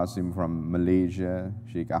Ismail Qasim from Malaysia,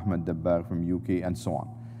 Sheikh Ahmed Dabbar from UK, and so on.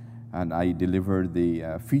 And I delivered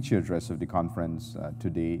the feature address of the conference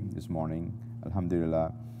today, this morning,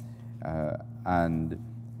 alhamdulillah.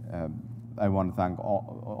 I want to thank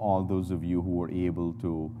all those of you who were able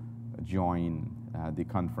to join the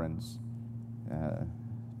conference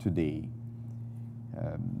today.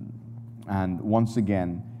 And once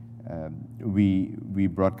again, we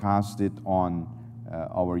broadcast it on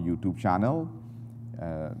our YouTube channel.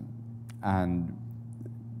 And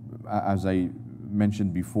as I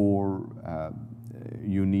mentioned before,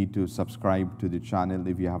 you need to subscribe to the channel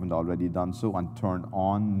if you haven't already done so, and turn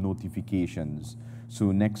on notifications.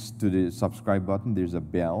 So next to the subscribe button, there's a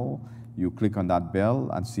bell. You click on that bell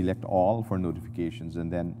and select all for notifications,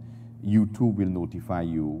 and then YouTube will notify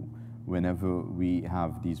you whenever we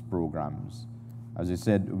have these programs. As I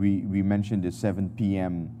said, we mentioned the 7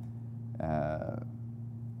 p.m.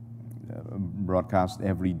 Broadcast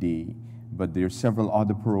every day, but there are several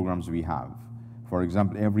other programs we have. For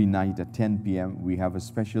example, every night at 10 p.m. we have a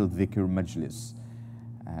special dhikr majlis.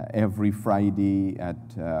 Every Friday at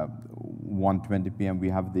 1:20 p.m. we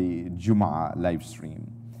have the Jum'ah live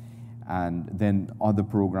stream. And then other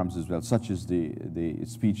programs as well, such as the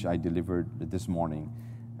speech I delivered this morning.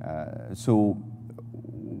 So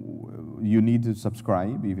you need to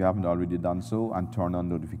subscribe if you haven't already done so, and turn on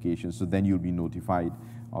notifications, so then you'll be notified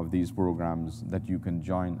of these programs that you can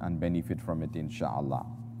join and benefit from it, inshallah.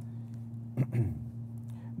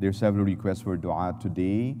 There are several requests for dua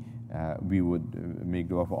today. We would make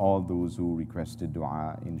dua for all those who requested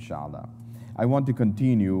dua, inshallah. I want to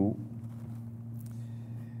continue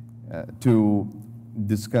to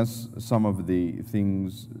discuss some of the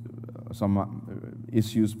things, some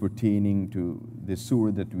issues pertaining to the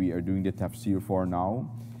surah that we are doing the tafsir for now,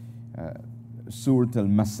 Surah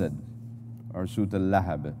Al-Masad, or Surah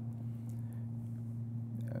Al-Lahab,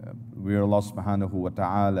 where Allah subhanahu wa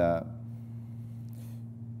ta'ala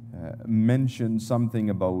mentioned something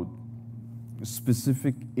about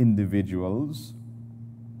specific individuals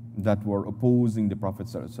that were opposing the Prophet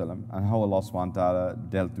ﷺ, and how Allah subhanahu wa ta'ala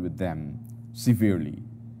dealt with them severely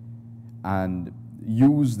and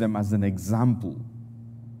used them as an example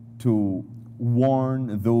to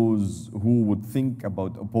warn those who would think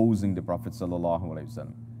about opposing the Prophet sallallahu alaihi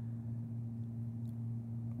wasallam.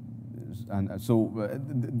 And so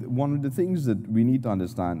one of the things that we need to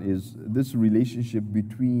understand is this relationship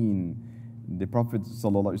between the Prophet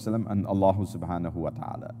sallallahu alaihi wasallam and Allah subhanahu wa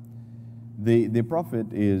ta'ala. The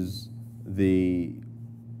Prophet is the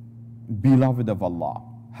beloved of Allah,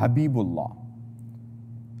 Habibullah.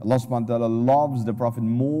 Allah subhanahu wa ta'ala loves the Prophet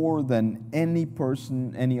more than any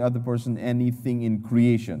person, any other person, anything in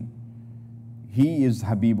creation. He is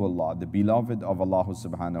Habibullah, the beloved of Allah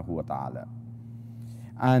subhanahu wa ta'ala.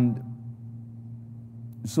 And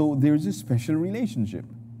so there's a special relationship.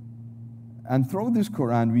 And through this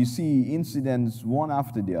Quran, we see incidents one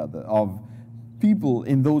after the other of people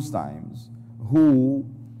in those times who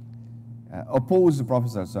opposed the Prophet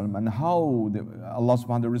ﷺ and how Allah subhanahu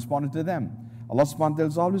wa ta'ala responded to them. Allah subhanahu wa ta'ala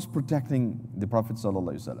is always protecting the Prophet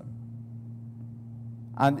ﷺ.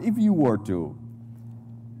 And if you were to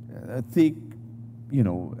take,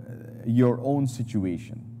 your own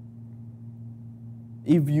situation,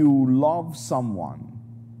 if you love someone,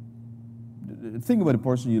 think about the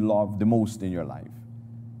person you love the most in your life.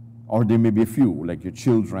 Or there may be a few, like your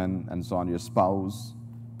children and so on, your spouse,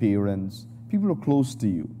 parents, people who are close to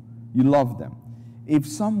you. You love them. If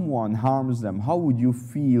someone harms them, how would you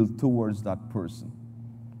feel towards that person?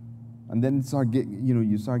 And then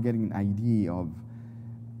you start getting an idea of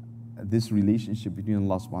this relationship between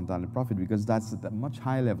Allah subhanahu wa ta'ala and the Prophet, because that's at a much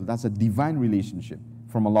higher level. That's a divine relationship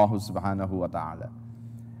from Allah subhanahu wa ta'ala.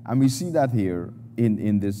 And we see that here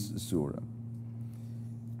in this surah.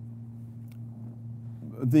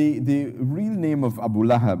 The real name of Abu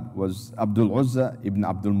Lahab was Abdul Uzza ibn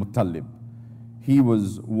Abdul Muttalib. He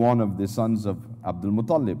was one of the sons of Abdul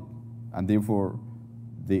Muttalib, and therefore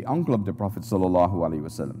the uncle of the Prophet sallallahu alaihi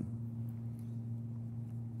wasallam.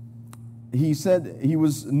 He said he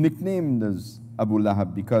was nicknamed as Abu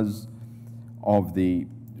Lahab because of the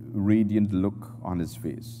radiant look on his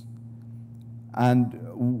face.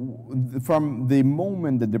 And from the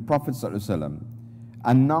moment that the Prophet sallallahu alaihi wasallam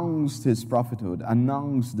announced his prophethood,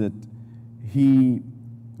 announced that he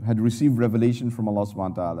had received revelation from Allah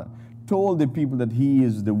subhanahu wa ta'ala, told the people that he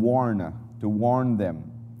is the warner, to warn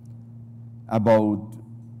them about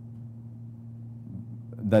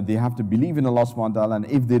that they have to believe in Allah subhanahu wa ta'ala, and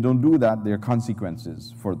if they don't do that, there are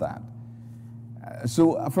consequences for that.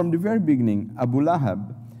 So from the very beginning, Abu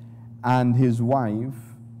Lahab and his wife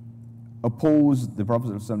opposed the Prophet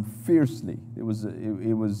ﷺ fiercely. It was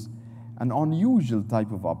an unusual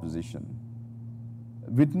type of opposition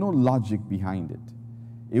with no logic behind it.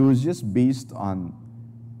 It was just based on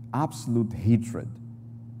absolute hatred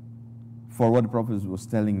for what the Prophet was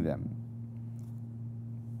telling them.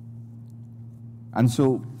 And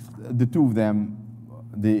so the two of them,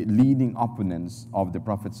 the leading opponents of the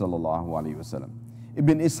Prophet sallallahu alaihi wasallam.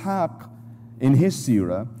 Ibn Ishaq, in his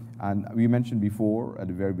seerah, and we mentioned before at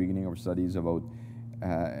the very beginning of our studies about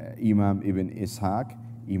Imam Ibn Ishaq,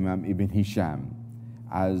 Imam Ibn Hisham,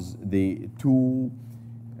 as the two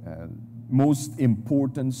most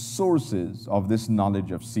important sources of this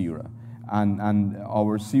knowledge of seerah. And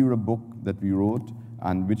our seerah book that we wrote,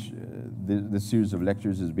 and which the series of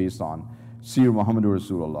lectures is based on, Seerah Muhammadur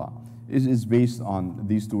Rasulullah, is based on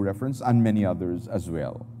these two references and many others as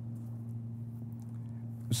well.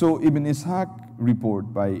 So Ibn Ishaq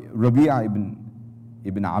report by Rabi'a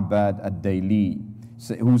ibn Abbad ad-Daili,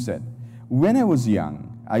 who said, "When I was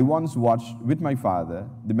young, I once watched with my father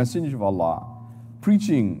the Messenger of Allah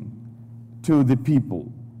preaching to the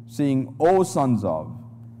people, saying, 'O sons of,'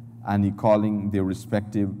 and he calling their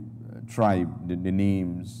respective tribe, the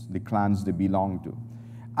names, the clans they belong to.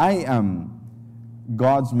 'I am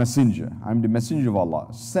God's messenger. I'm the messenger of Allah,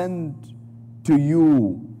 sent to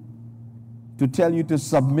you to tell you to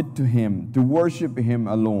submit to Him, to worship Him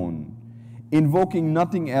alone, invoking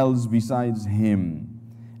nothing else besides Him,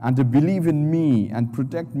 and to believe in me and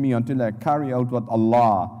protect me until I carry out what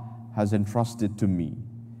Allah has entrusted to me.'"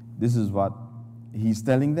 This is what he's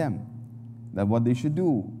telling them, that what they should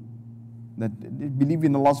do, that they believe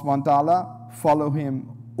in Allah subhanahu wa ta'ala, follow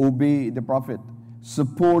Him, obey the Prophet,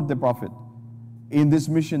 support the Prophet in this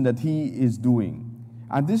mission that he is doing.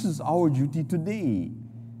 And this is our duty today.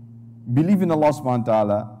 Believe in Allah subhanahu wa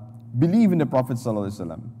ta'ala, believe in the Prophet sallallahu alaihi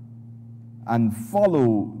wasallam, and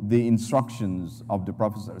follow the instructions of the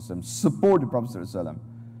Prophet sallallahu alaihi wasallam, support the Prophet sallallahu alaihi wasallam,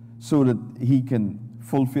 so that he can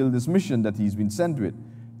fulfill this mission that he's been sent with,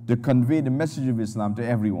 to convey the message of Islam to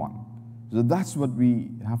everyone. So that's what we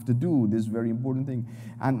have to do, this very important thing.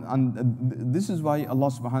 And this is why Allah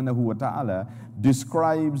subhanahu wa ta'ala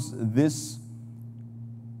describes this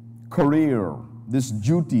career, this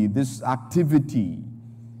duty, this activity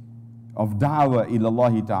of da'wah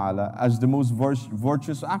ilallah ta'ala as the most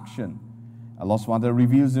virtuous action. Allah subhanahu wa ta'ala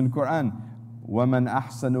reveals in Quran, وَمَنْ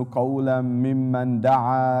أَحْسَنُ قَوْلًا مِمَّنْ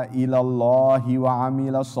دَعَا إِلَى اللَّهِ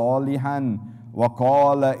وَعَمِلَ صَالِحًا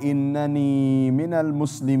وَقَالَ إِنَّنِي مِنَ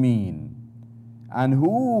الْمُسْلِمِينَ. And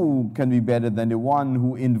who can be better than the one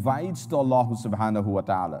who invites to Allah subhanahu wa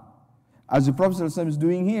ta'ala? As the Prophet ﷺ is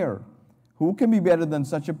doing here, who can be better than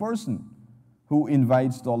such a person who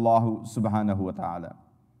invites to Allah subhanahu wa ta'ala?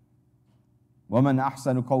 وَمَنْ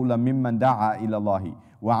أَحْسَنُ قَوْلًا مِمَّنْ دَعَا إِلَى اللَّهِ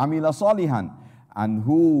وَعَمِلَ صَالِحًا. And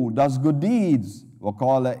who does good deeds.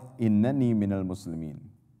 وَقَالَ إِنَّنِي مِنَ الْمُسْلِمِينَ.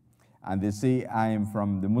 And they say, I am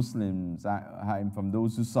from the Muslims, I am from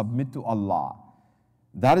those who submit to Allah.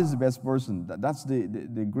 That is the best person. That's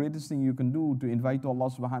the greatest thing you can do to invite to Allah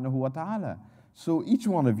subhanahu wa ta'ala. So each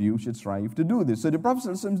one of you should strive to do this. So the Prophet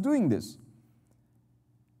ﷺ is doing this.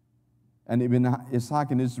 And Ibn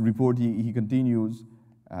Ishaq in his report, he continues,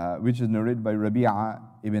 which is narrated by Rabi'a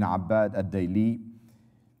ibn Abbad ad-Daili.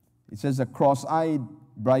 It says, a cross-eyed,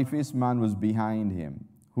 bright-faced man was behind him,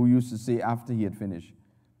 who used to say after he had finished,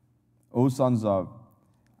 O sons of,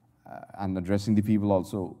 and addressing the people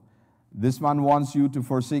also, this man wants you to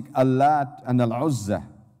forsake Al-Lat and Al-Uzza,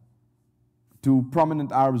 two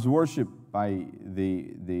prominent Arabs worshipped by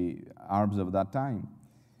the Arabs of that time.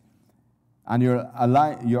 And your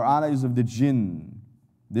allies of the jinn,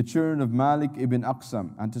 the children of Malik ibn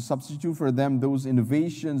Aqsam, and to substitute for them those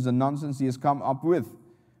innovations and nonsense he has come up with.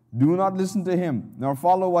 Do not listen to him, nor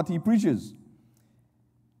follow what he preaches.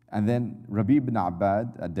 And then Rabi ibn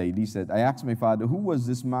Abbad ad-Daili said, I asked my father, who was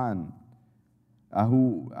this man?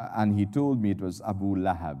 And he told me it was Abu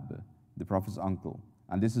Lahab, the Prophet's uncle.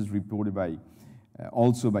 And this is reported by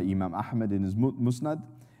also by Imam Ahmad in his Musnad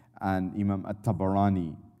and Imam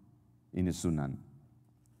at-Tabarani in his Sunan.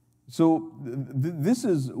 So this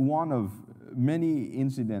is one of many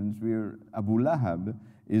incidents where Abu Lahab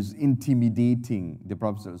is intimidating the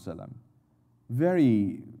Prophet ﷺ.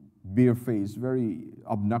 Very barefaced, very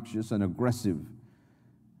obnoxious and aggressive.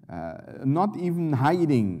 Not even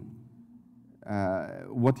hiding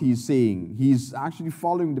what he's saying. He's actually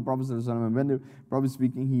following the Prophet ﷺ. And when the Prophet is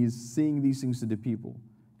speaking, he is saying these things to the people.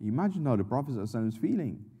 Imagine how the Prophet ﷺ is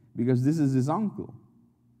feeling, because this is his uncle.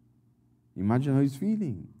 Imagine how he's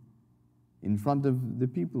feeling in front of the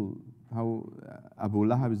people, how Abu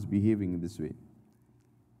Lahab is behaving in this way.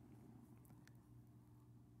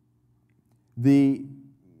 The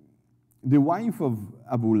wife of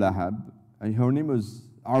Abu Lahab, her name was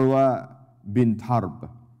Arwa bint Harb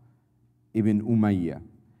ibn Umayyah,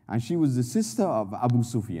 and she was the sister of Abu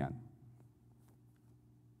Sufyan.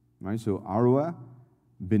 Right, so Arwa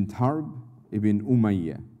bint Harb ibn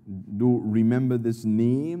Umayyah. Do remember this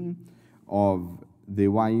name of the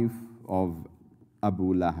wife of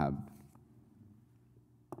Abu Lahab.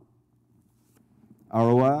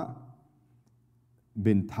 Arwa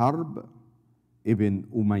bint Harb ibn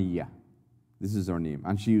Umayyah. This is her name.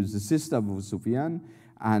 And she was the sister of Abu Sufyan,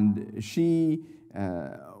 and she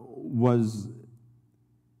was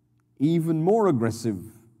even more aggressive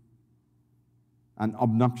and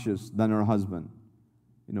obnoxious than her husband.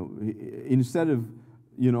 You know, instead of,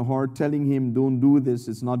 her telling him, don't do this,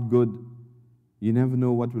 it's not good. You never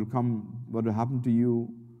know what will happen to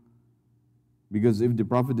you. Because if the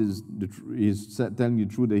prophet is telling you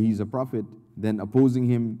the truth that he's a prophet, then opposing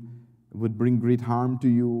him would bring great harm to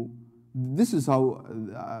you. This is how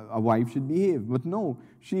a wife should behave. But no,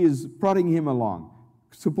 she is prodding him along,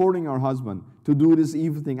 supporting her husband to do this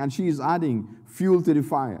evil thing, and she is adding fuel to the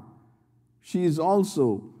fire. She is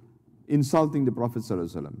also insulting the Prophet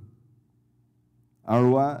ﷺ.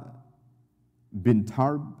 Arwa bint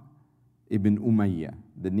Harb ibn Umayyah,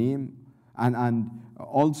 the name, and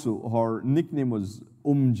also her nickname was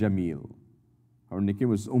Jamil. Her nickname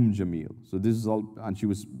was Jamil. So this is all, and she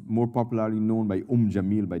was more popularly known by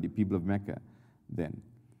Jamil by the people of Mecca then.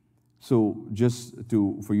 So just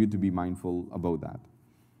for you to be mindful about that.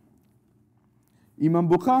 Imam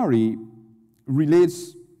Bukhari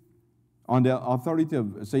relates on the authority of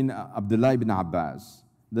Sayyidina Abdullah ibn Abbas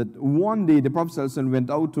that one day the Prophet ﷺ went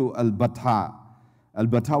out to Al-Batha.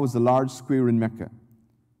 Al-Batha was a large square in Mecca.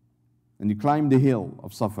 And he climbed the hill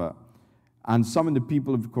of Safa and summoned the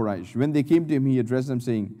people of Quraysh. When they came to him, he addressed them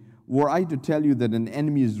saying, were I to tell you that an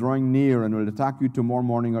enemy is drawing near and will attack you tomorrow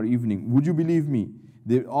morning or evening, would you believe me?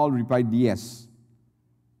 They all replied, yes.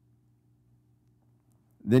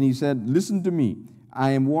 Then he said, listen to me.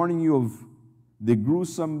 I am warning you of the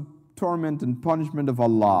gruesome torment and punishment of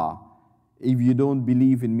Allah if you don't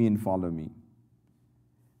believe in me and follow me.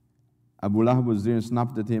 Abu Lahab was there and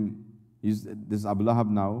snapped at him. This Abu Lahab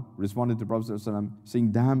now responded to Prophet ﷺ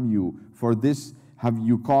saying, damn you, for this have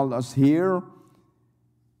you called us here?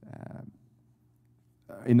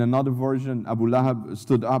 In another version, Abu Lahab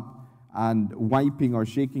stood up and wiping or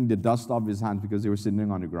shaking the dust off his hands because they were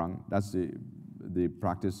sitting on the ground. That's the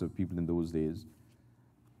practice of people in those days.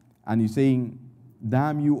 And he's saying,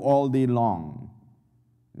 damn you all day long.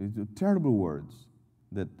 It's terrible words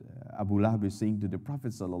that Abu Lahab is saying to the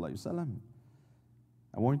Prophet ﷺ.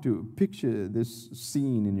 I want you to picture this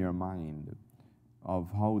scene in your mind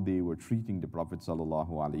of how they were treating the Prophet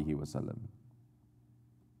ﷺ.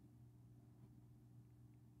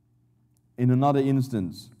 In another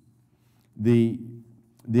instance, the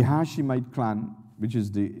Hashemite clan, which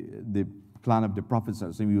is the clan of the Prophet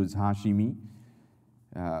ﷺ, he was Hashimi,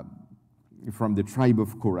 from the tribe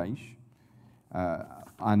of Quraysh.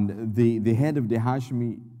 And the head of the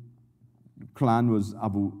Hashimi clan was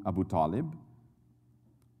Abu Talib.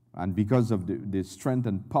 And because of the strength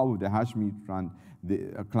and power of the Hashimi clan,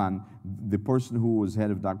 the person who was head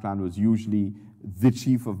of that clan was usually the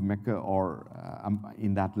chief of Mecca or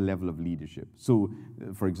in that level of leadership. So,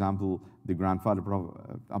 for example, the grandfather,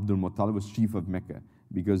 Prophet Abdul Muttalib, was chief of Mecca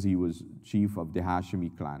because he was chief of the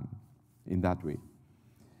Hashimi clan in that way.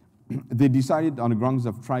 They decided on the grounds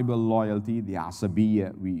of tribal loyalty, the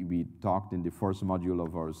Asabiyya, we talked in the first module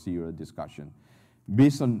of our Seerah discussion.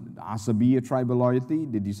 Based on Asabiyya tribal loyalty,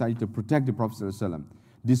 they decided to protect the Prophet ﷺ,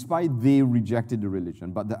 despite they rejected the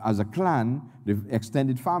religion. But as a clan, the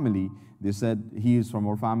extended family, they said, he is from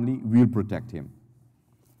our family, we'll protect him.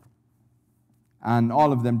 And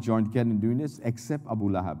all of them joined together in doing this, except Abu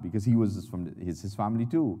Lahab, because he was from his family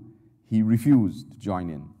too. He refused to join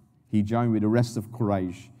in. He joined with the rest of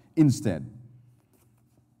Quraysh instead,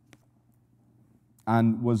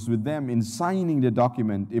 and was with them in signing the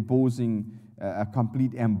document opposing a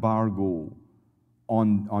complete embargo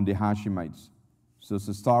on the Hashemites. So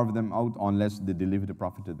to starve them out unless they deliver the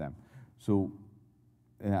Prophet to them. So,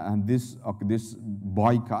 and this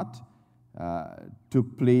boycott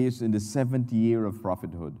took place in the 7th year of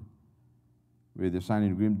prophethood, where they signed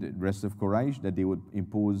an agreement with the rest of Quraysh that they would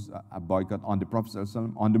impose a boycott on the Prophet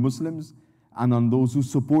ﷺ, on the Muslims, and on those who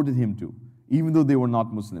supported him too, even though they were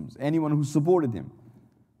not Muslims. Anyone who supported him,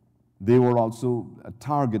 they were also a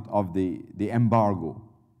target of the embargo.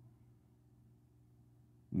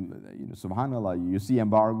 Subhanallah, you see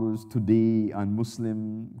embargoes today on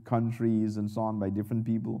Muslim countries and so on by different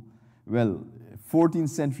people. Well, 14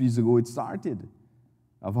 centuries ago it started,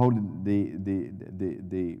 of how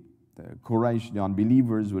the Quraysh, the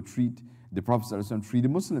unbelievers, would treat the Prophet ﷺ, treat the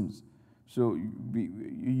Muslims. So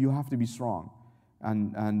you have to be strong.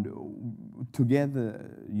 And together,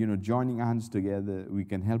 joining hands together, we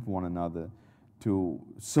can help one another to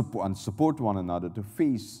support one another to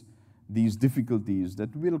face these difficulties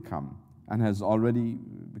that will come and has already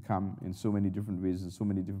come in so many different ways in so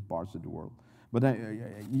many different parts of the world. But,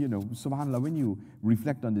 subhanAllah, when you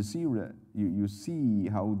reflect on the seerah, you see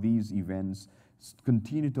how these events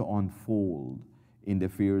continue to unfold in the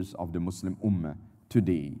affairs of the Muslim Ummah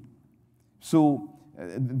today. So,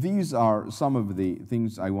 these are some of the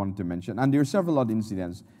things I wanted to mention. And there are several other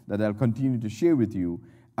incidents that I'll continue to share with you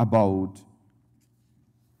about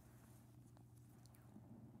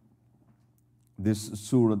this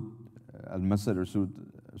Surah Al-Masad or Surah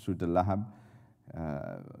Al-Lahab,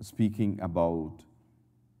 speaking about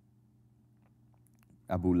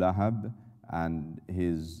Abu Lahab and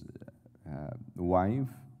his wife.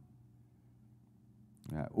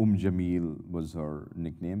 Jamil was her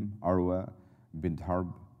nickname, Arwa bint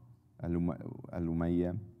Harb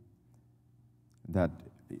al-Umayyah, that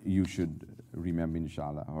you should remember,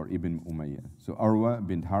 inshallah, or Ibn Umayyah. So Arwa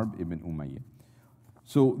bint Harb ibn Umayyah.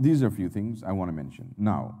 So these are a few things I want to mention.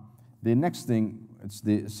 Now, the next thing, it's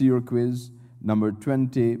the seerah quiz. Number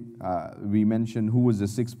 20, we mentioned who was the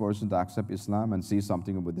 6th person to accept Islam and say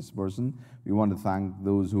something about this person. We want to thank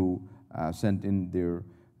those who sent in their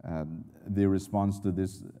response to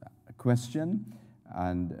this question.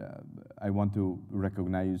 And I want to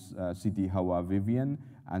recognize Siti Hawa Vivian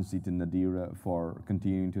and Siti Nadira for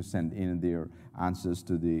continuing to send in their answers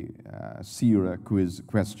to the seerah quiz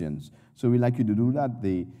questions. So we'd like you to do that.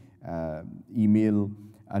 The email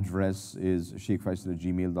address is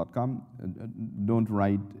sheikhfaisal@gmail.com. Don't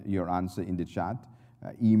write your answer in the chat.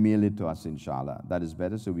 Email it to us, inshallah. That is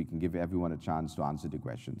better, so we can give everyone a chance to answer the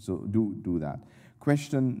question. So do that.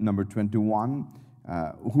 Question number 21.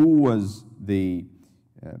 Who was the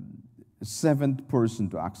 7th person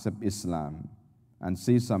to accept Islam? And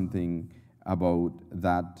say something about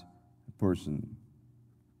that person.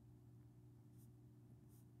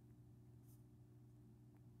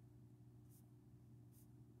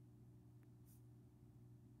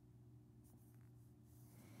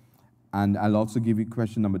 And I'll also give you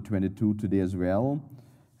question number 22 today as well.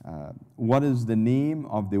 What is the name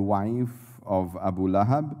of the wife of Abu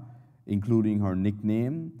Lahab, including her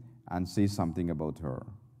nickname, and say something about her?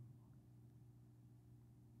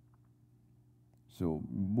 So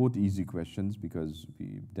both easy questions because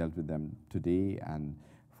we dealt with them today, and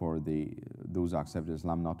for those who accepted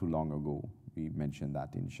Islam not too long ago, we mentioned that,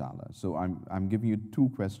 inshallah. So I'm giving you 2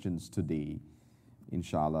 questions today,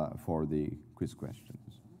 inshallah, for the quiz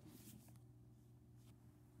questions.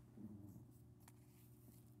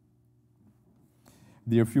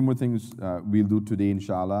 There are a few more things we'll do today,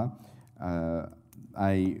 inshallah.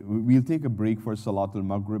 We'll take a break for Salatul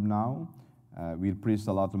Maghrib now. We'll pray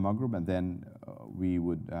Salatul Maghrib, and then we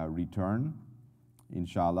would return,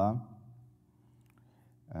 inshallah.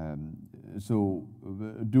 So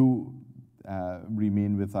do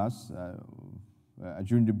remain with us.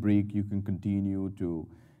 During the break, you can continue to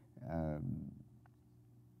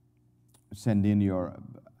send in your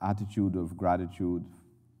attitude of gratitude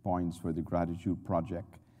points for the gratitude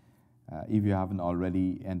project. If you haven't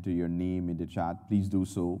already entered your name in the chat, please do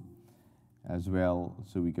so as well,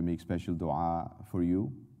 so we can make special dua for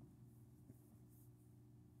you.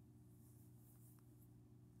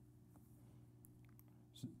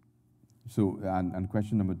 So, and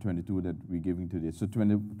question number 22 that we're giving today. So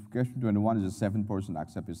question 21 is a 7-person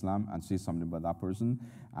accept Islam and say something about that person.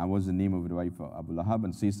 And what's the name of the wife of Abu Lahab,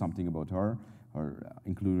 and say something about her,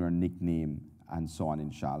 including her nickname, and so on,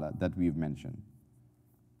 inshallah, that we've mentioned.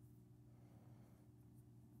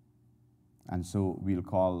 And so we'll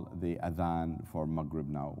call the adhan for Maghrib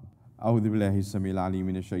now. أعوذ بالله السميع العليم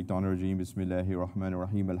من الشيطان الرجيم بسم الله الرحمن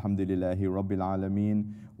الرحيم الحمد لله رب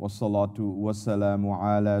العالمين والصلاة والسلام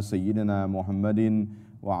على سيدنا محمد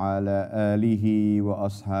وعلى آله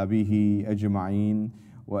وأصحابه أجمعين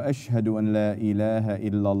وأشهد أن لا إله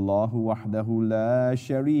إلا الله وحده لا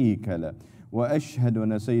شريك له وأشهد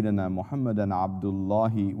أن سيدنا محمدا عبد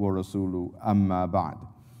الله ورسوله أما بعد.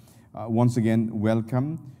 Once again,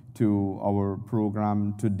 welcome to our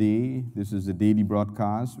program today. This is a daily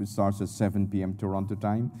broadcast which starts at 7 p.m. Toronto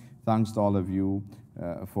time. Thanks to all of you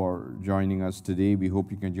for joining us today. We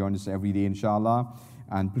hope you can join us every day, inshallah.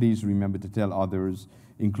 And please remember to tell others,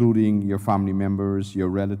 including your family members, your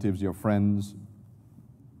relatives, your friends,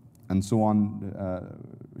 and so on.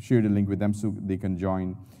 Share the link with them so they can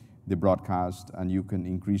join the broadcast, and you can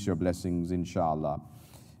increase your blessings, inshallah.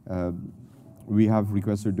 We have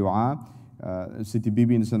requested dua. Siti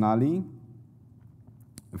Bibi in Sanali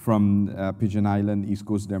from Pigeon Island, East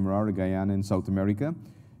Coast Demerara, Guyana in South America,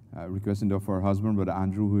 requesting dua for her husband, Brother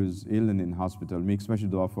Andrew, who is ill and in hospital. Make special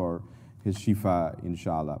dua for his shifa,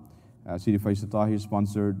 inshallah. Siti Faisal Tahir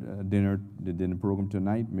sponsored the dinner program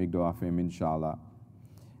tonight. Make dua for him, inshallah.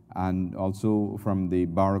 And also from the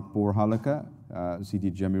Barakpur Halaka,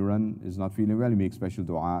 Siti Jamiran is not feeling well. Make special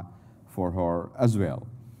dua for her as well.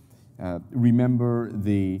 Remember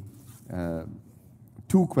the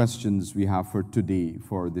 2 questions we have for today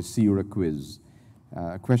for the Seerah quiz.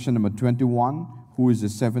 Question number 21, who is the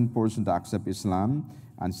 7th person to accept Islam,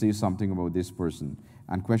 and say something about this person.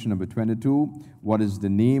 And question number 22, what is the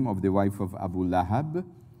name of the wife of Abu Lahab,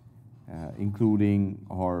 including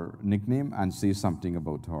her nickname, and say something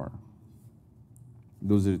about her.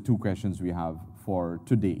 Those are the 2 questions we have for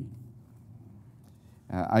today.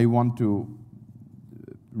 I want to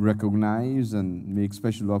recognize and make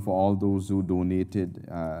special love for all those who donated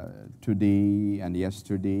today and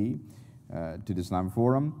yesterday to the Islam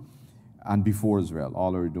Forum, and before as well,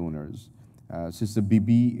 all our donors. Sister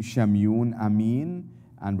Bibi Shamyun Amin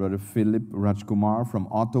and Brother Philip Rajkumar from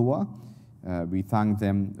Ottawa. We thank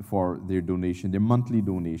them for their donation, their monthly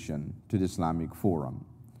donation to the Islamic Forum.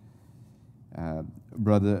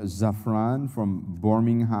 Brother Zafran from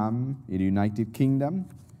Birmingham in the United Kingdom.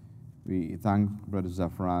 We thank Brother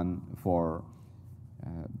Zafran for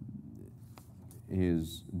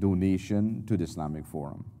his donation to the Islamic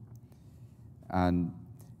Forum. And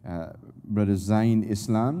Brother Zain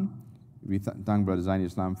Islam, we thank Brother Zain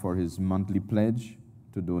Islam for his monthly pledge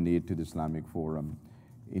to donate to the Islamic Forum,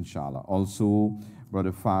 inshallah. Also,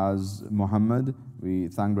 Brother Faz Muhammad, we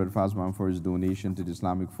thank Brother Faz Muhammad for his donation to the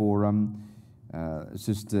Islamic Forum.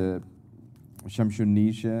 Sister Shamshun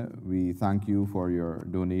Nisha, we thank you for your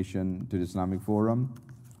donation to the Islamic Forum.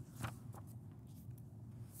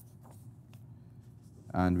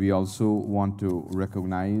 And we also want to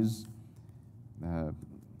recognize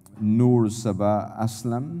Noor Sabah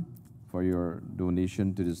Aslam for your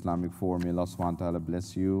donation to the Islamic Forum. May Allah subhanahu wa ta'ala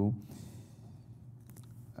bless you.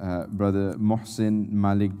 Brother Mohsin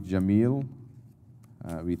Malik Jamil,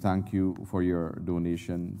 we thank you for your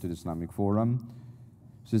donation to the Islamic Forum.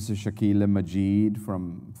 Sister Shakila Majid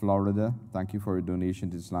from Florida, thank you for your donation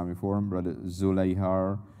to the Islamic Forum. Brother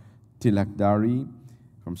Zulaihar Tilakdari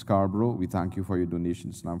from Scarborough, we thank you for your donation to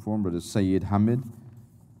the Islamic Forum. Brother Sayyid Hamid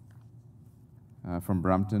from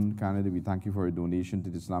Brampton, Canada, we thank you for your donation to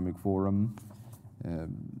the Islamic Forum.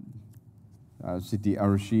 Siti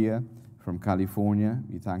Arshia from California,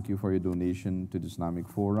 we thank you for your donation to the Islamic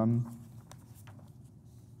Forum.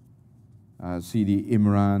 Sidi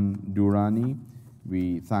Imran Durani,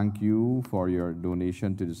 we thank you for your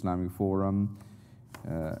donation to the Islamic Forum.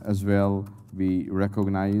 As well, we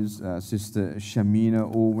recognize Sister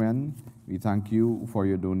Shamina Owen. We thank you for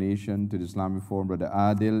your donation to the Islamic Forum. Brother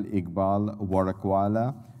Adil Iqbal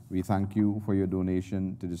Warakwala, we thank you for your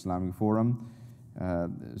donation to the Islamic Forum.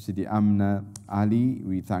 Sidi Amna Ali,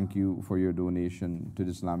 we thank you for your donation to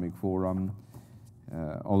the Islamic Forum.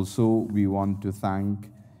 Also, we want to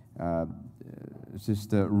thank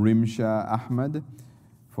Sister Rimsha Ahmed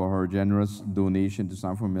for her generous donation to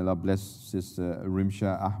Islamic Forum. May Allah bless Sister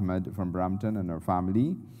Rimsha Ahmed from Brampton and her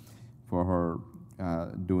family for her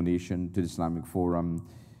donation to the Islamic Forum.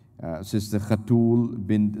 Sister Khatul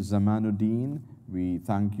bint Zamanuddin, we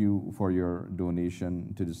thank you for your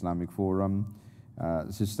donation to the Islamic Forum.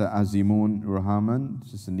 Sister Azimun Rahman,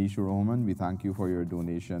 Sister Nisha Rahman, we thank you for your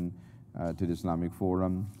donation to the Islamic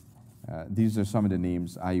Forum. These are some of the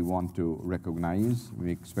names I want to recognize. We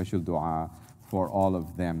make special dua for all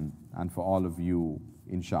of them and for all of you,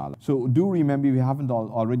 inshallah. So do remember, if you haven't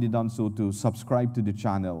already done so, to subscribe to the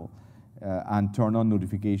channel and turn on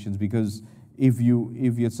notifications, because if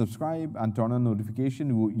you subscribe and turn on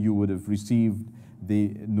notification, you would have received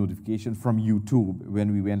the notification from YouTube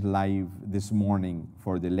when we went live this morning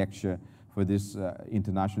for the lecture for this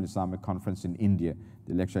International Islamic Conference in India.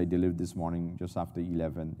 The lecture I delivered this morning just after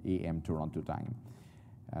 11 a.m. Toronto time.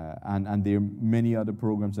 And there are many other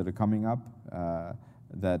programs that are coming up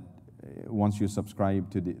that once you subscribe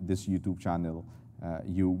to this YouTube channel,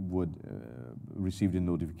 you would receive the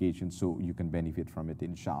notification so you can benefit from it,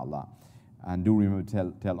 inshallah. And do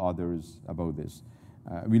remember, tell others about this.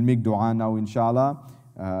 We'll make dua now, inshallah,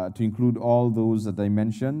 to include all those that I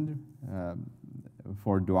mentioned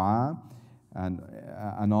for dua, and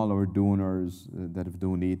all our donors that have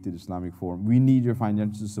donated to the Islamic Forum. We need your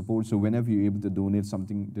financial support, so whenever you're able to donate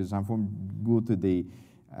something to the Islamic Forum, go to the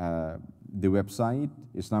website,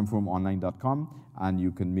 islamforumonline.com, and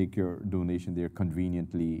you can make your donation there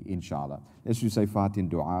conveniently, inshallah. Let's recite Fatiha in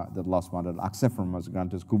dua that Allah subhanahu wa ta'ala accept from us,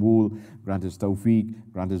 grant us Qubul, grant us Tawfiq,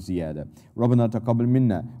 grant us Ziyada. Rabbana taqabbal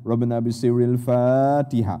minna, Rabbana bisirri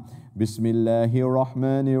al-Fatiha. بسم الله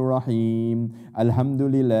الرحمن الرحيم الحمد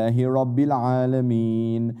لله رب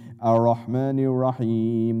العالمين الرحمن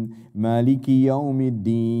الرحيم مالك يوم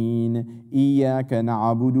الدين إياك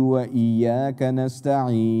نعبد وإياك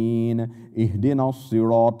نستعين اهدنا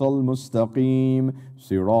الصراط المستقيم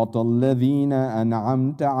صراط الذين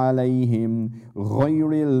أنعمت عليهم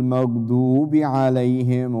غير المغضوب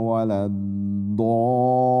عليهم ولا الضالين.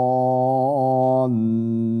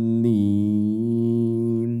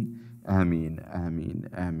 Ameen, ameen,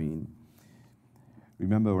 ameen.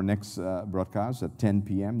 Remember our next broadcast at 10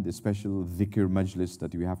 p.m., the special dhikr majlis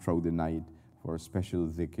that we have throughout the night for a special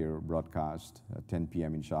dhikr broadcast at 10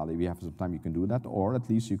 p.m. inshallah. If you have some time, you can do that, or at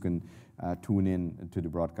least you can tune in to the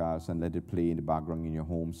broadcast and let it play in the background in your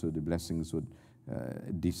home so the blessings would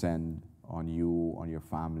descend on you, on your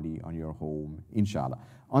family, on your home, inshallah.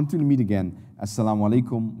 Until we meet again, assalamu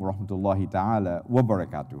alaikum wa rahmatullahi ta'ala wa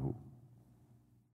barakatuhu.